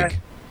And Dig.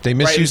 They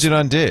misused it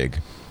on Dig.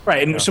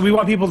 Right, and so we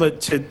want people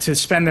to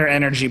spend their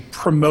energy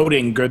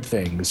promoting good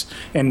things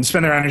and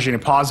spend their energy in a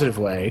positive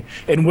way,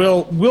 and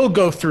we'll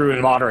go through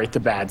and moderate the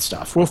bad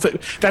stuff.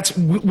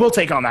 We'll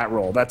take on that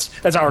role.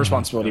 That's our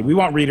responsibility. We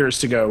want readers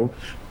to go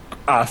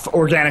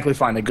organically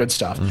find the good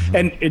stuff,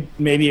 and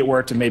maybe it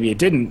worked and maybe it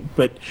didn't,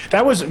 but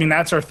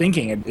that's our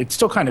thinking. It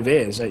still kind of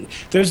is.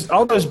 There's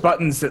all those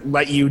buttons that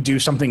let you do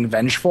something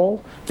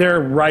vengeful. They're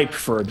ripe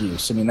for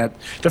abuse. That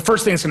the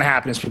first thing that's going to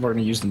happen is people are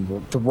going to use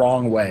them the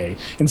wrong way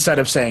instead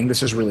of saying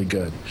this is really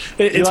good.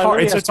 It's Eli, hard. let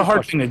me It's ask a you a hard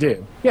question. thing to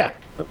do. Yeah.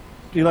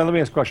 Eli, let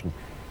me ask a question.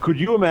 Could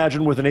you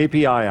imagine with an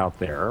API out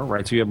there,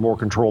 right, so you have more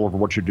control over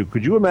what you do,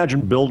 could you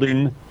imagine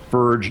building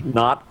Verge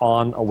not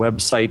on a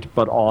website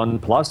but on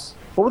Plus?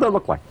 What would that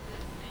look like?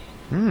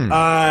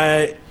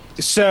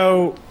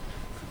 So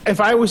if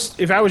I was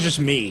just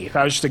me, if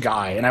I was just a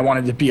guy and I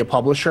wanted to be a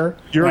publisher,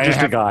 You're and I just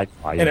a have- guy.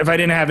 And if I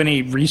didn't have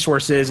any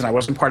resources and I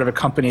wasn't part of a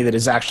company that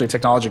is actually a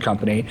technology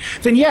company,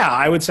 then yeah,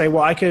 I would say,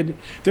 well,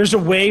 there's a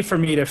way for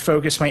me to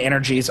focus my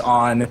energies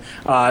on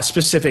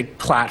specific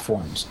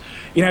platforms.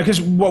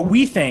 Because what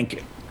we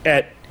think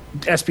at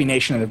SB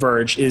Nation and The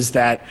Verge is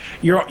that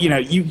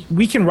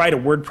we can write a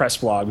WordPress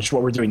blog, which is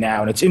what we're doing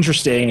now, and it's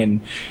interesting,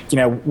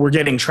 and we're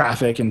getting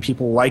traffic and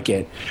people like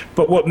it.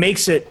 But what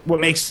makes The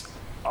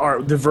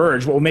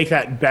Verge, what will make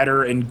that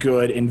better and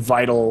good and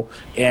vital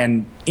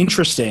and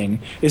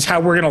interesting is how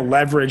we're going to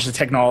leverage the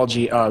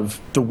technology of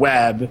the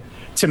web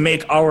to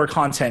make our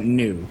content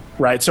new,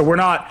 right? So we're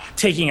not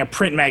taking a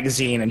print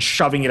magazine and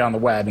shoving it on the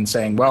web and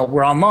saying, well,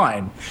 we're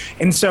online.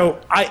 And so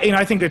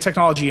I think the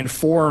technology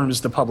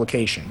informs the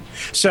publication.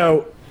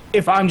 So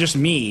if I'm just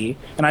me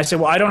and I say,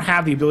 well, I don't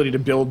have the ability to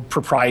build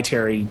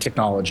proprietary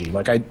technology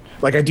like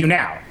I do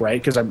now, right?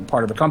 Because I'm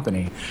part of a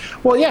company.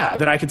 Well, yeah,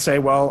 then I could say,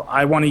 well,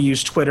 I want to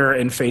use Twitter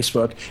and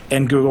Facebook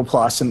and Google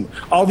Plus and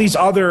all these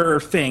other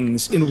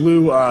things in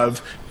lieu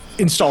of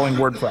installing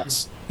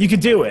WordPress. You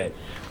could do it.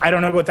 I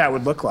don't know what that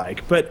would look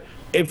like, but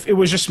if it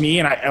was just me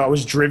and I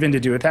was driven to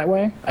do it that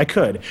way, I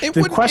could.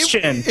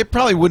 It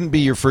probably wouldn't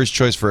be your first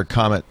choice for a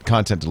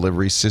content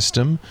delivery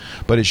system,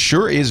 but it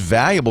sure is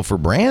valuable for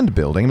brand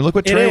building. Look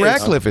what Trey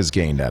Ratcliffe has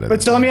gained out of it.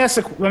 But so let me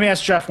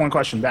ask Jeff one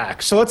question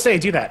back. So let's say I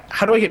do that.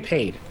 How do I get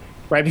paid?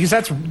 Right? Because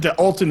that's the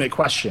ultimate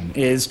question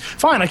is,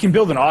 fine, I can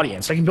build an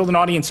audience. I can build an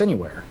audience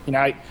anywhere.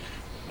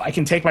 I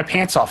can take my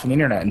pants off on the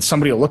internet and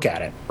somebody will look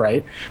at it,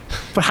 right?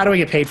 But how do I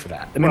get paid for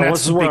that?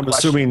 This is where I'm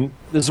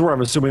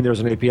assuming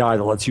there's an API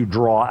that lets you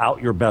draw out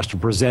your best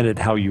and present it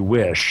how you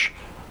wish,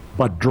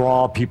 but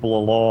draw people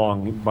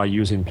along by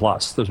using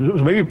Plus.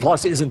 Maybe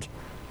Plus is a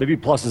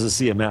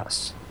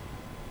CMS.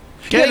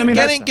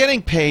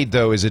 Getting paid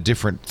though is a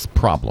different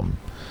problem.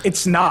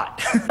 It's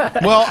not.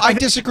 Well, I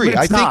disagree.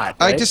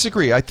 I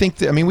disagree. I think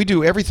we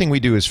do everything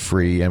we do is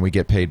free, and we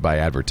get paid by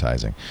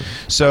advertising.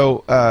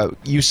 So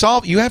you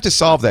have to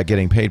solve that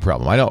getting paid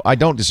problem. I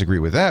don't disagree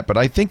with that, but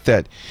I think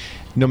that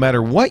no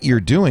matter what you're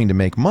doing to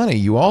make money,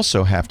 you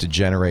also have to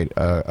generate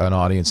an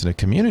audience and a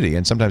community.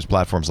 And sometimes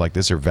platforms like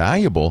this are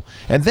valuable,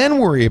 and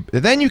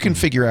then you can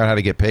figure out how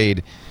to get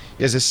paid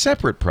as a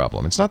separate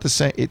problem. It's not the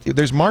same.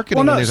 There's marketing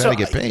and there's how to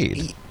get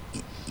paid.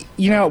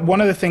 One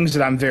of the things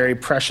that I'm very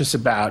precious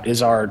about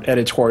is our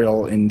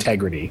editorial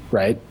integrity,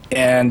 right?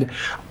 And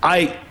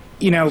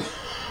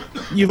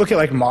you look at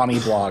like mommy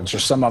blogs or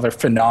some other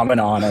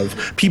phenomenon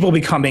of people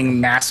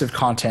becoming massive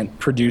content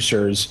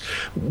producers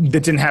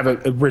that didn't have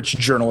a rich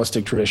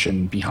journalistic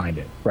tradition behind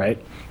it, right?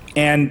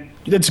 And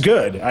it's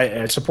good.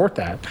 I support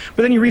that.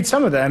 But then you read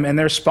some of them, and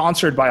they're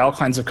sponsored by all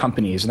kinds of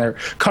companies, and their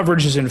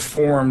coverage is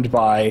informed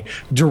by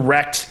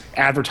direct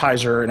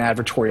advertiser and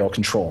advertorial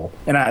control.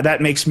 And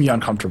that makes me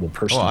uncomfortable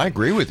personally. Oh, I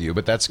agree with you,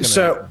 but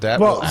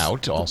will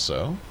out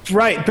also.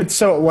 Right. But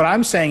so what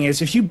I'm saying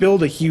is if you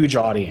build a huge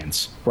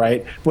audience,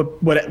 right,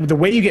 the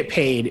way you get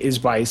paid is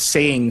by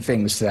saying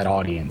things to that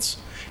audience.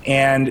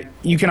 And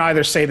you can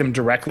either say them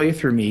directly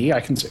through me.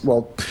 I can say,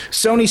 well,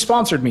 Sony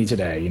sponsored me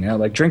today,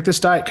 drink this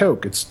Diet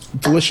Coke. It's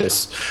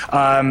delicious.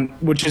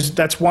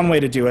 That's one way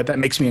to do it. That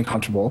makes me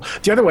uncomfortable.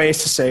 The other way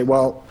is to say,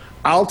 well,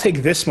 I'll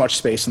take this much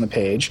space on the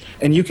page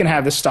and you can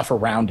have this stuff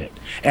around it.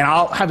 And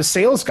I'll have a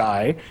sales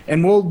guy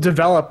and we'll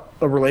develop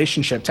a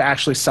relationship to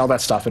actually sell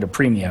that stuff at a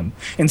premium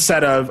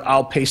instead of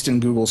I'll paste in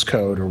Google's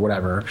code or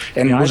whatever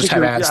and we'll just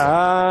have ads.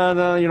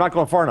 No, you're not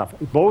going far enough.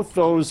 Both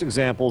those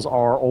examples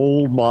are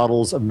old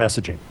models of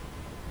messaging.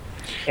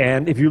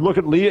 And if you look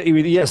at Leo,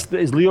 yes,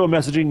 is Leo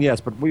messaging?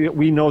 Yes, but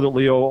we know that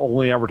Leo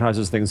only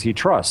advertises things he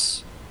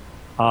trusts,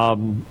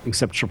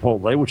 except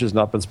Chipotle, which has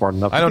not been smart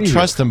enough. I don't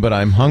trust them, but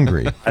I'm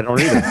hungry. I don't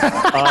either.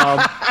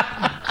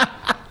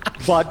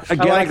 But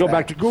again, I go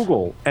back to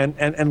Google,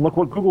 and look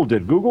what Google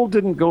did. Google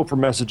didn't go for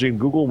messaging.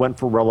 Google went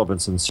for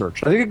relevance in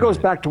search. I think it goes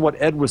back to what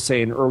Ed was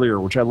saying earlier,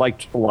 which I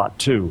liked a lot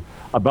too,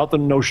 about the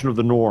notion of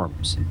the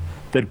norms.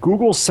 That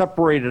Google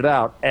separated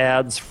out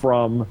ads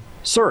from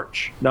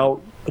search.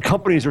 Now,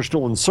 companies are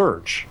still in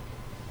search,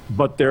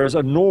 but there's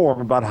a norm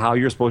about how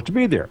you're supposed to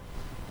be there.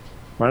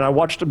 Right? I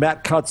watched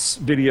Matt Cutt's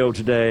video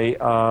today,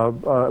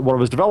 one of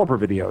his developer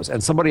videos,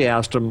 and somebody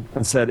asked him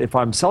and said, if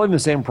I'm selling the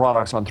same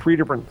products on 3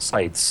 different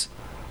sites,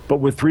 but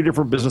with 3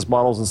 different business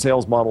models and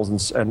sales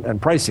models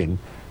and pricing,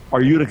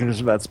 are you going to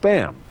consider that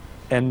spam?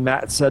 And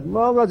Matt said,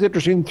 well, that's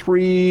interesting.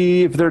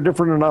 3, if they're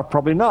different enough,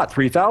 probably not.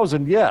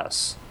 3,000,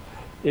 yes.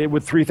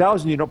 With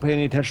 3,000, you don't pay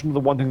any attention to the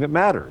one thing that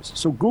matters.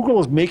 So Google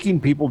is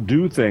making people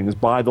do things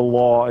by the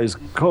law is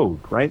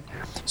code, right?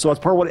 So that's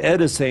part of what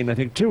Ed is saying, I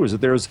think, too, is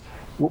that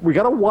we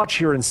got to watch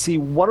here and see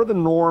what are the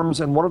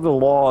norms and what are the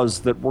laws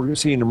that we're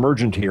seeing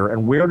emergent here,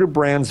 and where do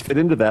brands fit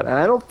into that? And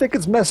I don't think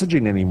it's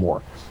messaging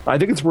anymore. I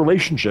think it's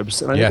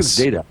relationships, and I think it's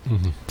data.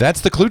 Mm-hmm.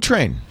 That's the clue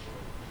train.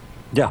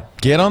 Yeah.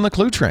 Get on the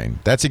clue train.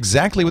 That's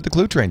exactly what the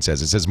clue train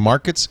says. It says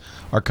markets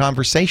are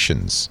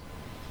conversations.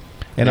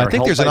 And I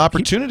think there's an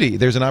opportunity.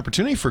 There's an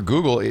opportunity for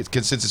Google,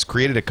 since it's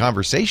created a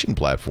conversation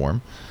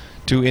platform,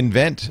 to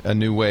invent a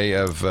new way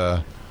of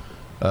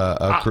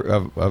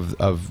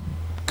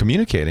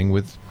communicating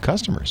with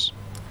customers.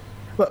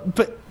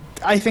 But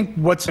I think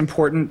what's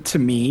important to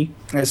me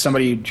as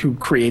somebody who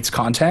creates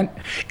content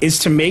is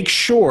to make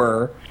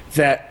sure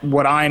that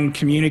what I'm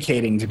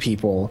communicating to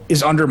people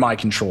is under my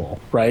control,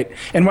 right?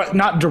 And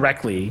not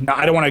directly.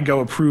 I don't want to go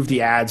approve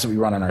the ads that we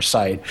run on our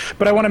site,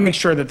 but I want to make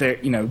sure that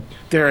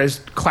they're as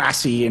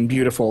classy and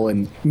beautiful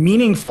and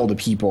meaningful to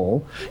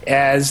people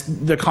as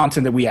the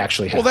content that we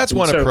actually have. Well, that's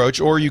one approach,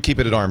 or you keep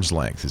it at arm's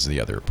length is the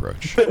other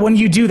approach. But when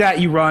you do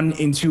that, you run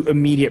into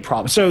immediate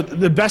problems. So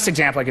the best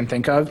example I can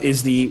think of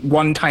is the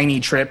one tiny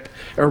trick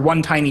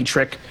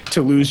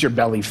to lose your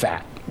belly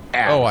fat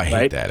ad. Oh, I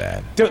hate that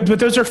ad. But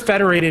those are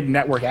federated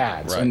network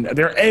ads, right, and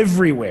they're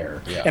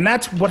everywhere. Yeah. And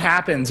that's what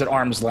happens at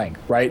arm's length,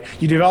 right?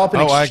 You develop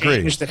an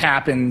exchange that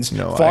happens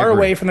far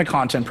away from the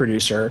content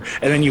producer,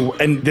 and then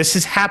and this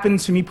has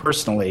happened to me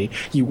personally.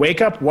 You wake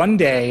up one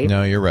day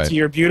to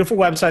your beautiful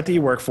website that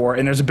you work for,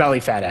 and there's a belly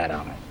fat ad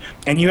on it.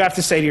 And you have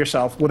to say to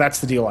yourself, well, that's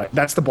the deal.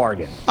 That's the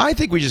bargain. I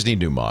think we just need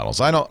new models.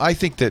 I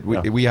think that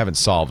we haven't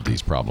solved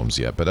these problems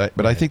yet,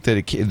 but I think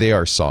that they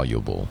are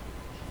soluble.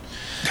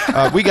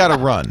 We got to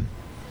run.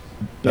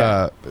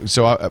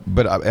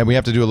 And we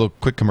have to do a little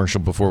quick commercial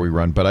before we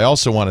run. But I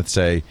also want to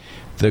say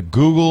the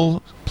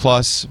Google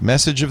Plus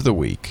message of the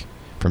week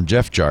from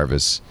Jeff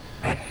Jarvis.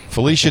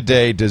 Felicia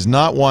Day does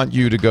not want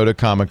you to go to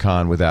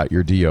Comic-Con without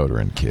your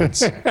deodorant,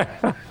 kids.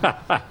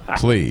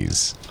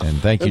 Please. And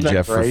thank you,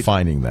 Jeff, for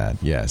finding that.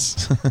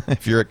 Yes.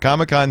 If you're at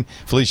Comic-Con,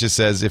 Felicia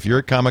says, if you're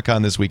at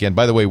Comic-Con this weekend,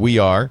 by the way,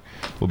 we'll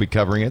be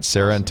covering it.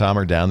 Sarah and Tom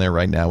are down there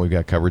right now. We've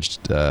got coverage.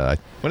 When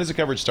does the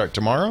coverage start?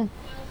 Tomorrow?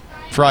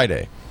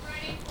 Friday.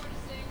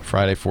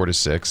 Friday 4 to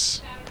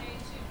 6,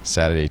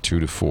 Saturday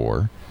 2 to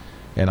 4,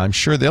 and I'm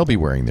sure they'll be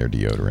wearing their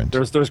deodorant.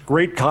 There's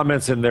great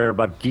comments in there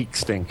about geek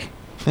stink.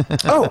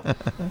 Oh,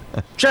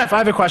 Jeff, I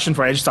have a question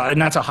for you. I just thought, and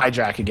not to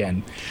hijack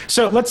again.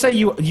 So let's say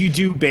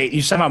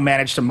you somehow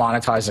manage to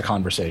monetize the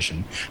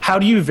conversation. How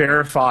do you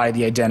verify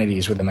the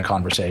identities within the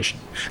conversation?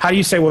 How do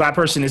you say, well, that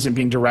person isn't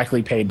being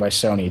directly paid by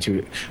Sony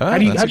to? How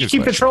do you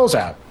keep the trolls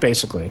out,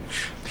 basically?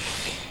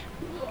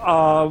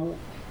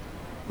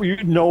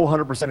 No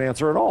 100%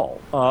 answer at all.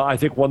 I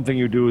think one thing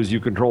you do is you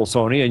control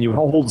Sony and you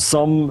hold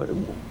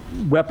some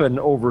weapon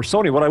over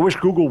Sony. What I wish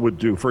Google would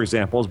do, for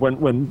example, is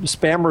when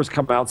spammers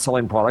come out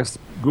selling products,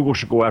 Google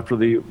should go after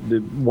the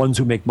ones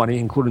who make money,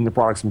 including the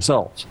products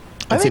themselves,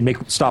 and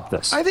stop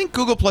this. I think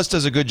Google Plus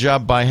does a good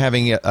job by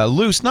having a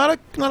loose, not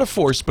a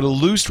forced, but a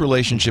loose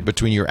relationship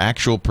between your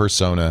actual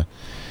persona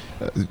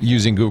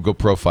using Google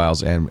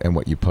profiles and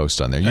what you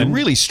post on there. You're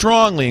really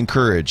strongly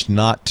encouraged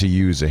not to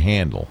use a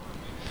handle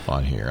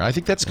on here. I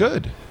think that's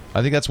good.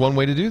 I think that's one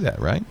way to do that,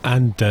 right?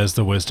 And there's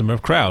the wisdom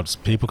of crowds.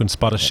 People can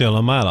spot a shill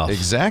a mile off.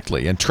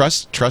 Exactly. And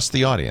trust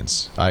the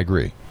audience. I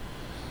agree.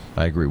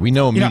 We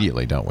know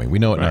immediately, don't we? We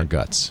know it in our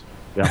guts.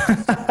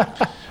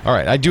 Yeah. All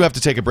right. I do have to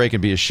take a break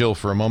and be a shill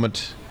for a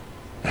moment,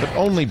 but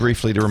only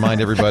briefly to remind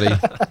everybody.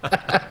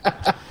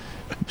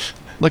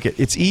 Look,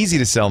 it's easy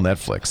to sell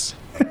Netflix.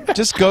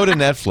 Just go to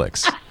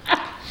Netflix.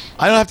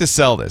 I don't have to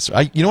sell this.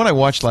 You know what I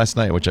watched last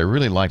night, which I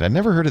really liked? I'd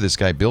never heard of this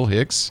guy, Bill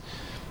Hicks.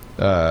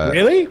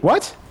 Really?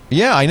 What?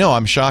 Yeah, I know.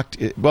 I'm shocked.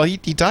 Well, he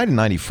died in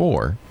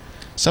 94.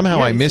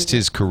 Somehow I missed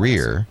his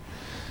career.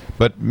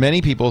 But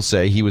many people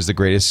say he was the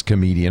greatest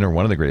comedian or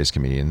one of the greatest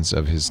comedians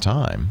of his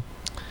time.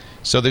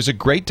 So there's a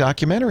great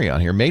documentary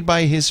on here made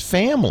by his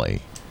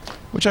family,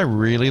 which I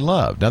really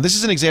love. Now, this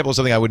is an example of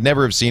something I would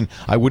never have seen.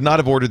 I would not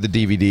have ordered the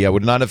DVD. I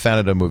would not have found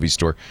it at a movie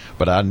store.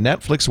 But on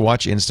Netflix,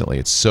 watch instantly.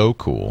 It's so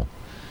cool.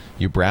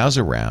 You browse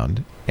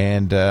around,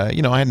 and I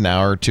had an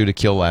hour or two to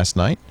kill last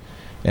night,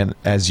 and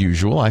as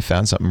usual, I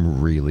found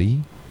something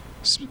really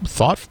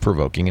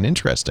thought-provoking and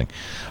interesting.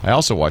 I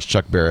also watched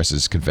Chuck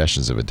Barris's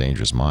Confessions of a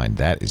Dangerous Mind.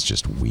 That is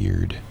just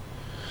weird.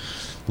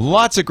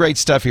 Lots of great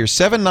stuff here.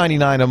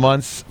 $7.99 a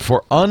month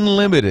for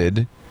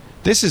unlimited.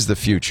 This is the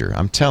future,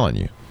 I'm telling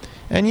you.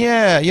 And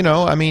yeah,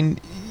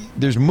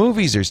 there's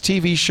movies, there's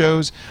TV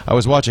shows. I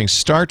was watching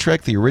Star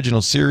Trek, the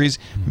original series.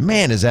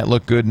 Man, does that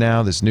look good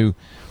now, this new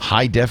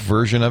high-def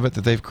version of it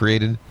that they've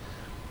created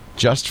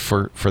just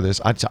for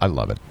this. I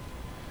love it.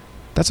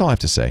 That's all I have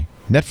to say.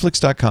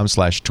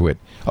 Netflix.com/twit.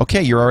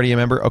 Okay, you're already a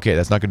member? Okay,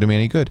 that's not going to do me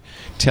any good.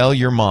 Tell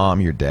your mom,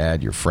 your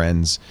dad, your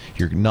friends,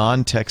 your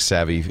non-tech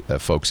savvy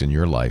folks in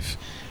your life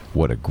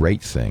what a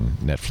great thing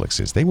Netflix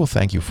is. They will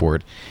thank you for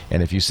it.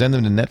 And if you send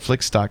them to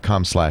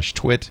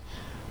Netflix.com/twit,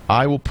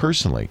 I will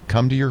personally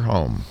come to your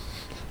home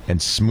and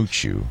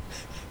smooch you.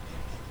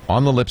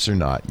 On the lips or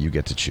not, you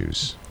get to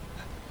choose.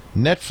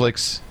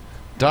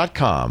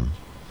 Netflix.com.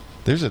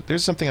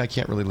 There's something I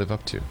can't really live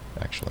up to,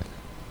 actually.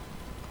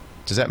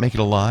 Does that make it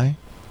a lie?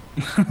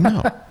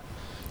 No.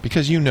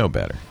 Because you know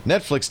better.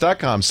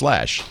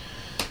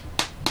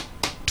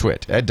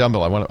 Netflix.com/twit. Ed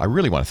Dumble, I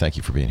really want to thank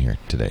you for being here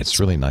today. It's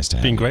really nice to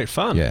have you. It's been great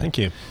fun. Yeah. Thank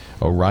you.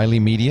 O'Reilly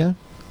Media,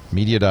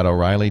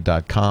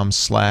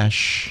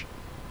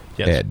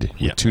 media.o'reilly.com/Ed.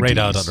 Yeah.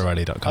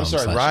 Radar.o'reilly.com. I'm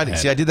sorry, Roddy. Ed.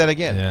 See, I did that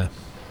again. Yeah.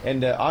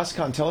 And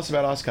OSCON, tell us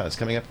about OSCON. It's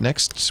coming up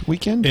next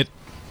weekend?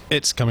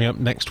 It's coming up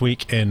next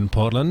week in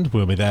Portland.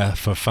 We'll be there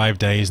for 5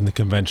 days in the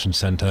convention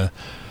center.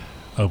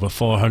 Over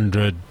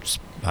 400,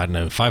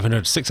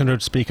 500,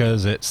 600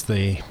 speakers. It's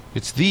the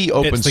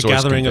open source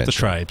gathering convention. Of the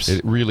tribes.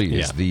 It really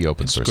is the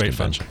open source great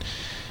convention. Fun.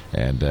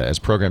 And as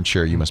program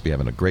chair, you must be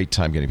having a great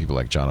time getting people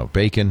like John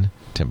O'Bacon,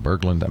 Tim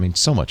Berglund. I mean,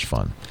 so much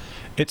fun.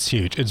 It's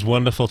huge. It's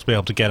wonderful to be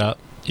able to get up.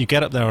 You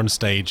get up there on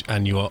stage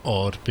and you are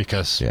awed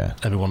because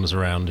everyone is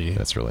around you.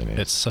 That's really neat.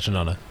 It's such an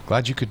honor.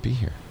 Glad you could be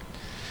here.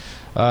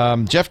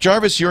 Jeff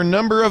Jarvis, your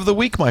number of the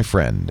week, my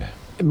friend.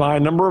 My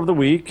number of the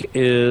week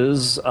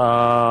is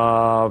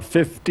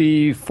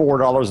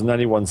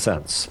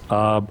 $54.91.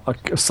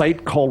 A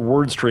site called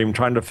WordStream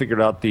trying to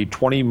figure out the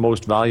 20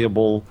 most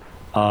valuable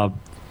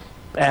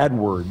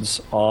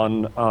AdWords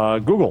on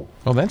Google.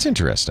 Oh, that's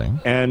interesting.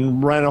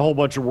 And ran a whole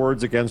bunch of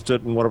words against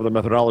it, and whatever the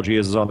methodology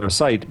is on their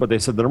site. But they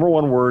said the number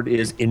one word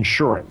is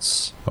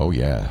insurance. Oh,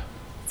 yeah.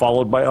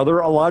 Followed by other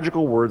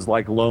illogical words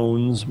like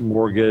loans,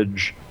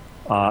 mortgage,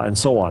 and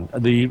so on.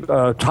 The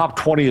top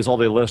 20 is all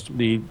they list.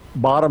 The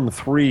bottom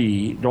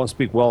three don't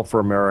speak well for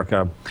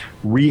America: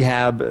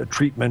 rehab,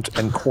 treatment,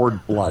 and cord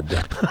blood.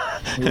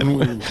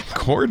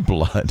 Cord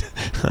blood?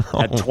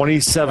 At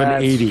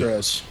 $27.80.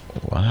 Gross.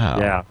 Wow.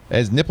 Yeah.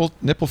 Is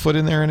Nipplefoot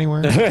in there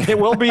anywhere? It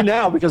will be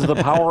now because of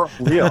the power of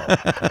Leo.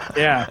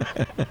 Yeah.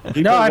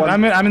 No,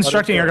 I'm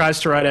instructing your guys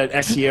to write an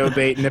SEO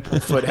bait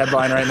Nipplefoot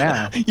headline right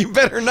now. You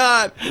better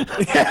not.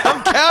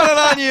 I'm counting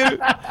on you.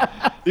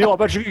 I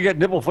bet you can get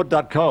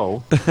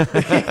nipplefoot.co.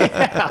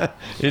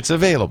 It's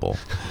available.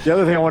 The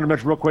other thing I wanted to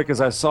mention real quick is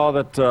I saw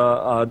that,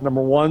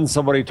 number one,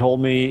 somebody told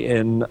me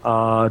in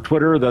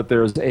Twitter that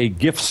there's a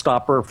GIF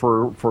stopper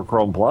for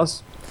Chrome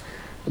Plus,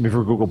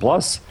 for Google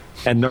Plus.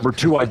 And number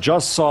two, I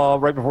just saw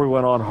right before we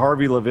went on,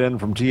 Harvey Levin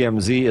from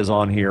TMZ is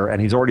on here,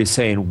 and he's already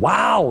saying,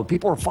 wow,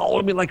 people are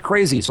following me like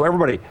crazy. So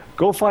everybody,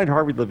 go find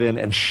Harvey Levin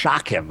and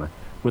shock him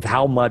with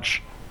how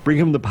much, bring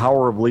him the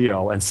power of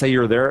Leo and say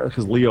you're there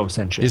because Leo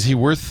sent you. Is he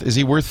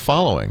worth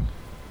following?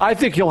 I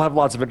think he'll have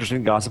lots of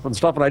interesting gossip and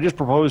stuff, and I just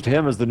proposed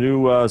him as the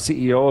new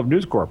CEO of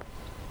News Corp.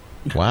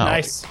 Wow.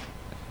 Nice.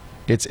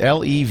 It's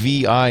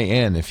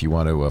Levin if you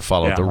want to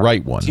follow the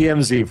right one.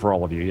 TMZ for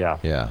all of you, yeah.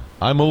 Yeah.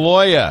 I'm a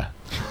lawyer.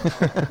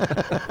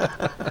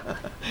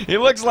 He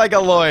looks like a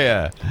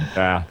lawyer.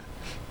 Yeah.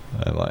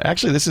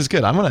 Actually, this is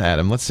good. I'm going to add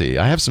him. Let's see.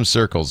 I have some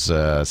circles.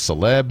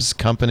 Celebs,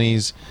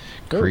 companies,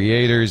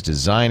 creators,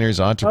 designers,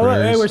 entrepreneurs.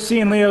 Oh, hey, we're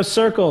seeing Leo's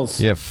circles.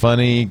 Yeah,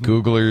 funny,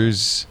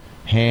 Googlers,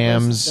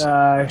 hams,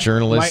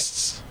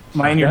 journalists.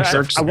 Mine your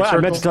search. I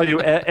meant to tell you,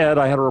 Ed,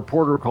 I had a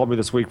reporter call me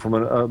this week from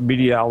a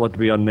media outlet to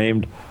be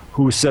unnamed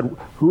who said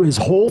his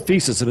whole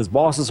thesis and his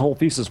boss's whole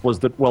thesis was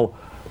that, well,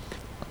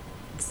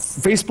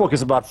 Facebook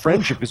is about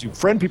friendship because you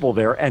friend people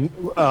there, and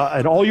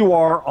all you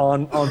are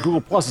on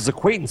Google Plus is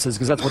acquaintances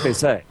because that's what they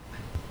say.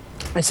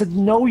 I said,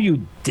 no,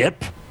 you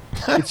dip.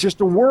 It's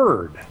just a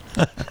word.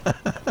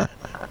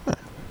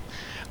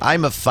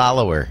 I'm a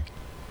follower.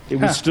 It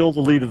was still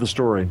the lead of the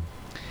story.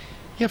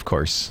 Yeah, of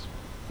course.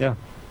 Yeah.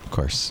 Of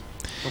course.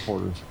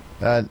 Reporters.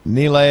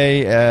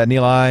 Nilay,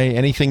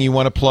 anything you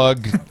want to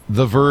plug?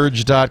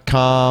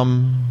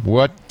 TheVerge.com.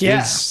 What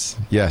is...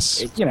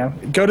 Yes.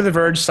 Go to The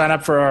Verge, sign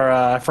up for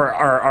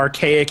our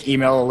archaic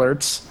email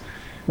alerts.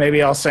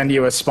 Maybe I'll send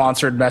you a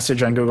sponsored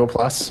message on Google+.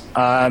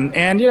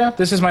 And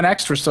this is my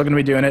next. We're still going to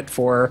be doing it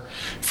for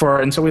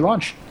until we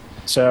launch.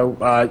 So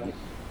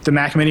the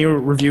Mac Mini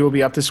review will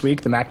be up this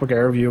week. The MacBook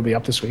Air review will be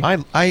up this week.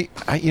 I'm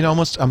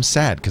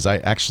sad because I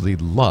actually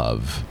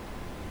love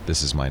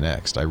This Is My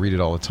Next. I read it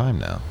all the time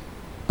now.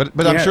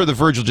 But I'm sure The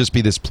Verge will just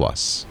be this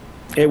plus.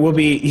 It will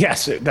be,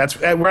 yes.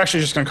 We're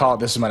actually just going to call it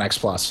 "This is my next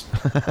plus,"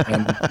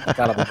 and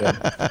that'll be good.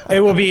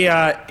 It will be.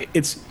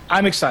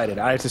 I'm excited.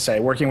 I have to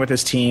say, working with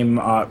this team,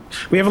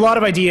 we have a lot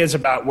of ideas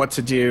about what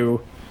to do,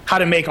 how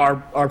to make our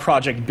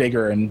project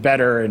bigger and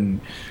better.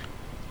 And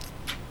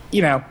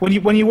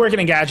when you work in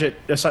a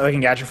site like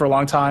Engadget for a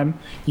long time,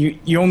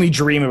 you only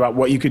dream about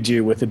what you could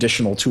do with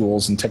additional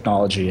tools and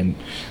technology. And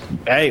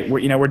hey,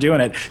 we're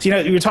doing it. So,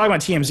 you were talking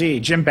about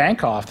TMZ. Jim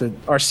Bankoff,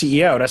 our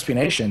CEO at SB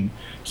Nation,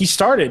 he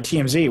started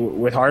TMZ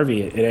with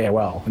Harvey at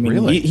AOL. I mean,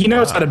 really? he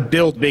knows how to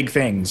build big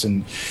things,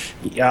 and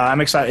I'm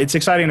excited. It's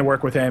exciting to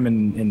work with him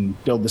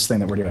and build this thing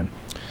that we're doing.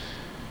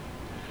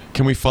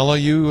 Can we follow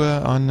you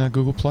on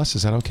Google Plus?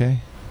 Is that okay?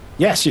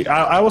 Yes,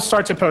 I will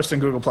start to post on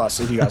Google Plus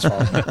if you guys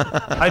follow me.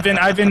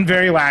 I've been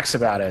very lax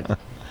about it.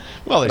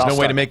 Well, there's no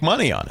way to make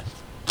money on it.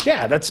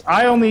 Yeah,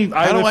 How do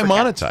I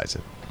monetize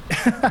it?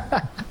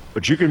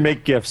 But you can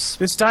make gifts.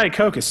 This Diet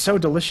Coke is so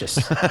delicious.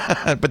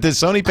 But does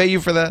Sony pay you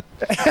for that?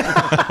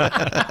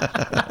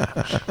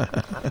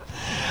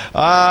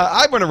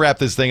 I'm going to wrap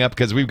this thing up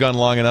because we've gone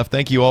long enough.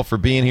 Thank you all for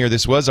being here.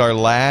 This was our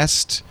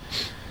last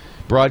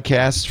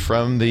broadcast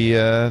from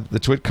the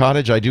Twit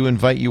Cottage. I do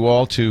invite you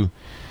all to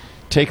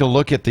take a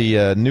look at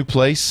the new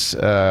place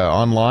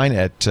online.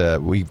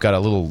 We've got a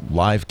little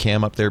live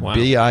cam up there, Wow.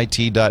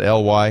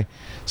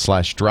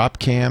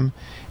 bit.ly/dropcam.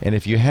 And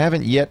if you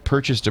haven't yet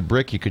purchased a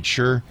brick, you could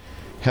sure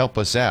help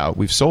us out.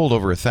 We've sold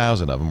over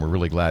 1,000 of them. We're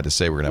really glad to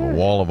say we're going to have a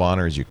wall of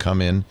honor as you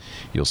come in.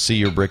 You'll see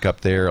your brick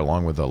up there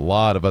along with a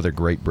lot of other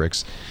great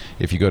bricks.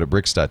 If you go to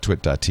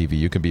bricks.twit.tv,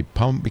 you can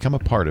become a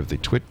part of the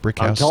Twit Brick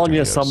House I'm telling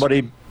you, Studios.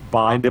 somebody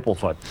buy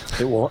Nipplefoot.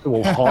 It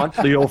will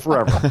haunt Leo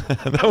forever.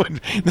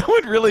 That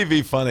would really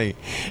be funny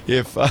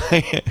if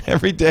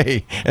every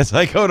day as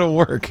I go to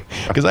work,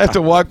 because I have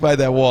to walk by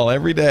that wall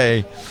every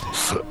day,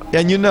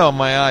 and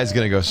my eye's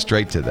going to go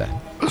straight to that.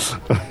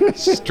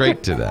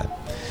 Straight to that.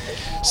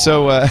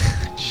 So,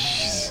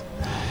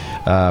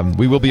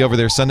 we will be over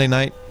there Sunday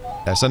night.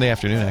 Sunday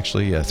afternoon,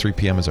 actually, 3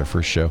 p.m. is our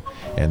first show.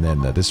 And then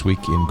this week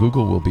in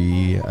Google will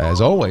be, as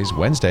always,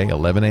 Wednesday,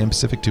 11 a.m.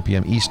 Pacific, 2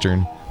 p.m.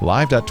 Eastern,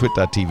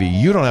 live.twit.tv.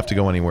 You don't have to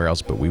go anywhere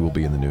else, but we will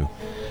be in the new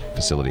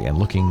facility and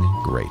looking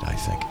great, I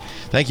think.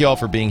 Thank you all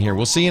for being here.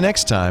 We'll see you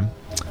next time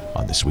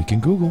on This Week in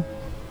Google.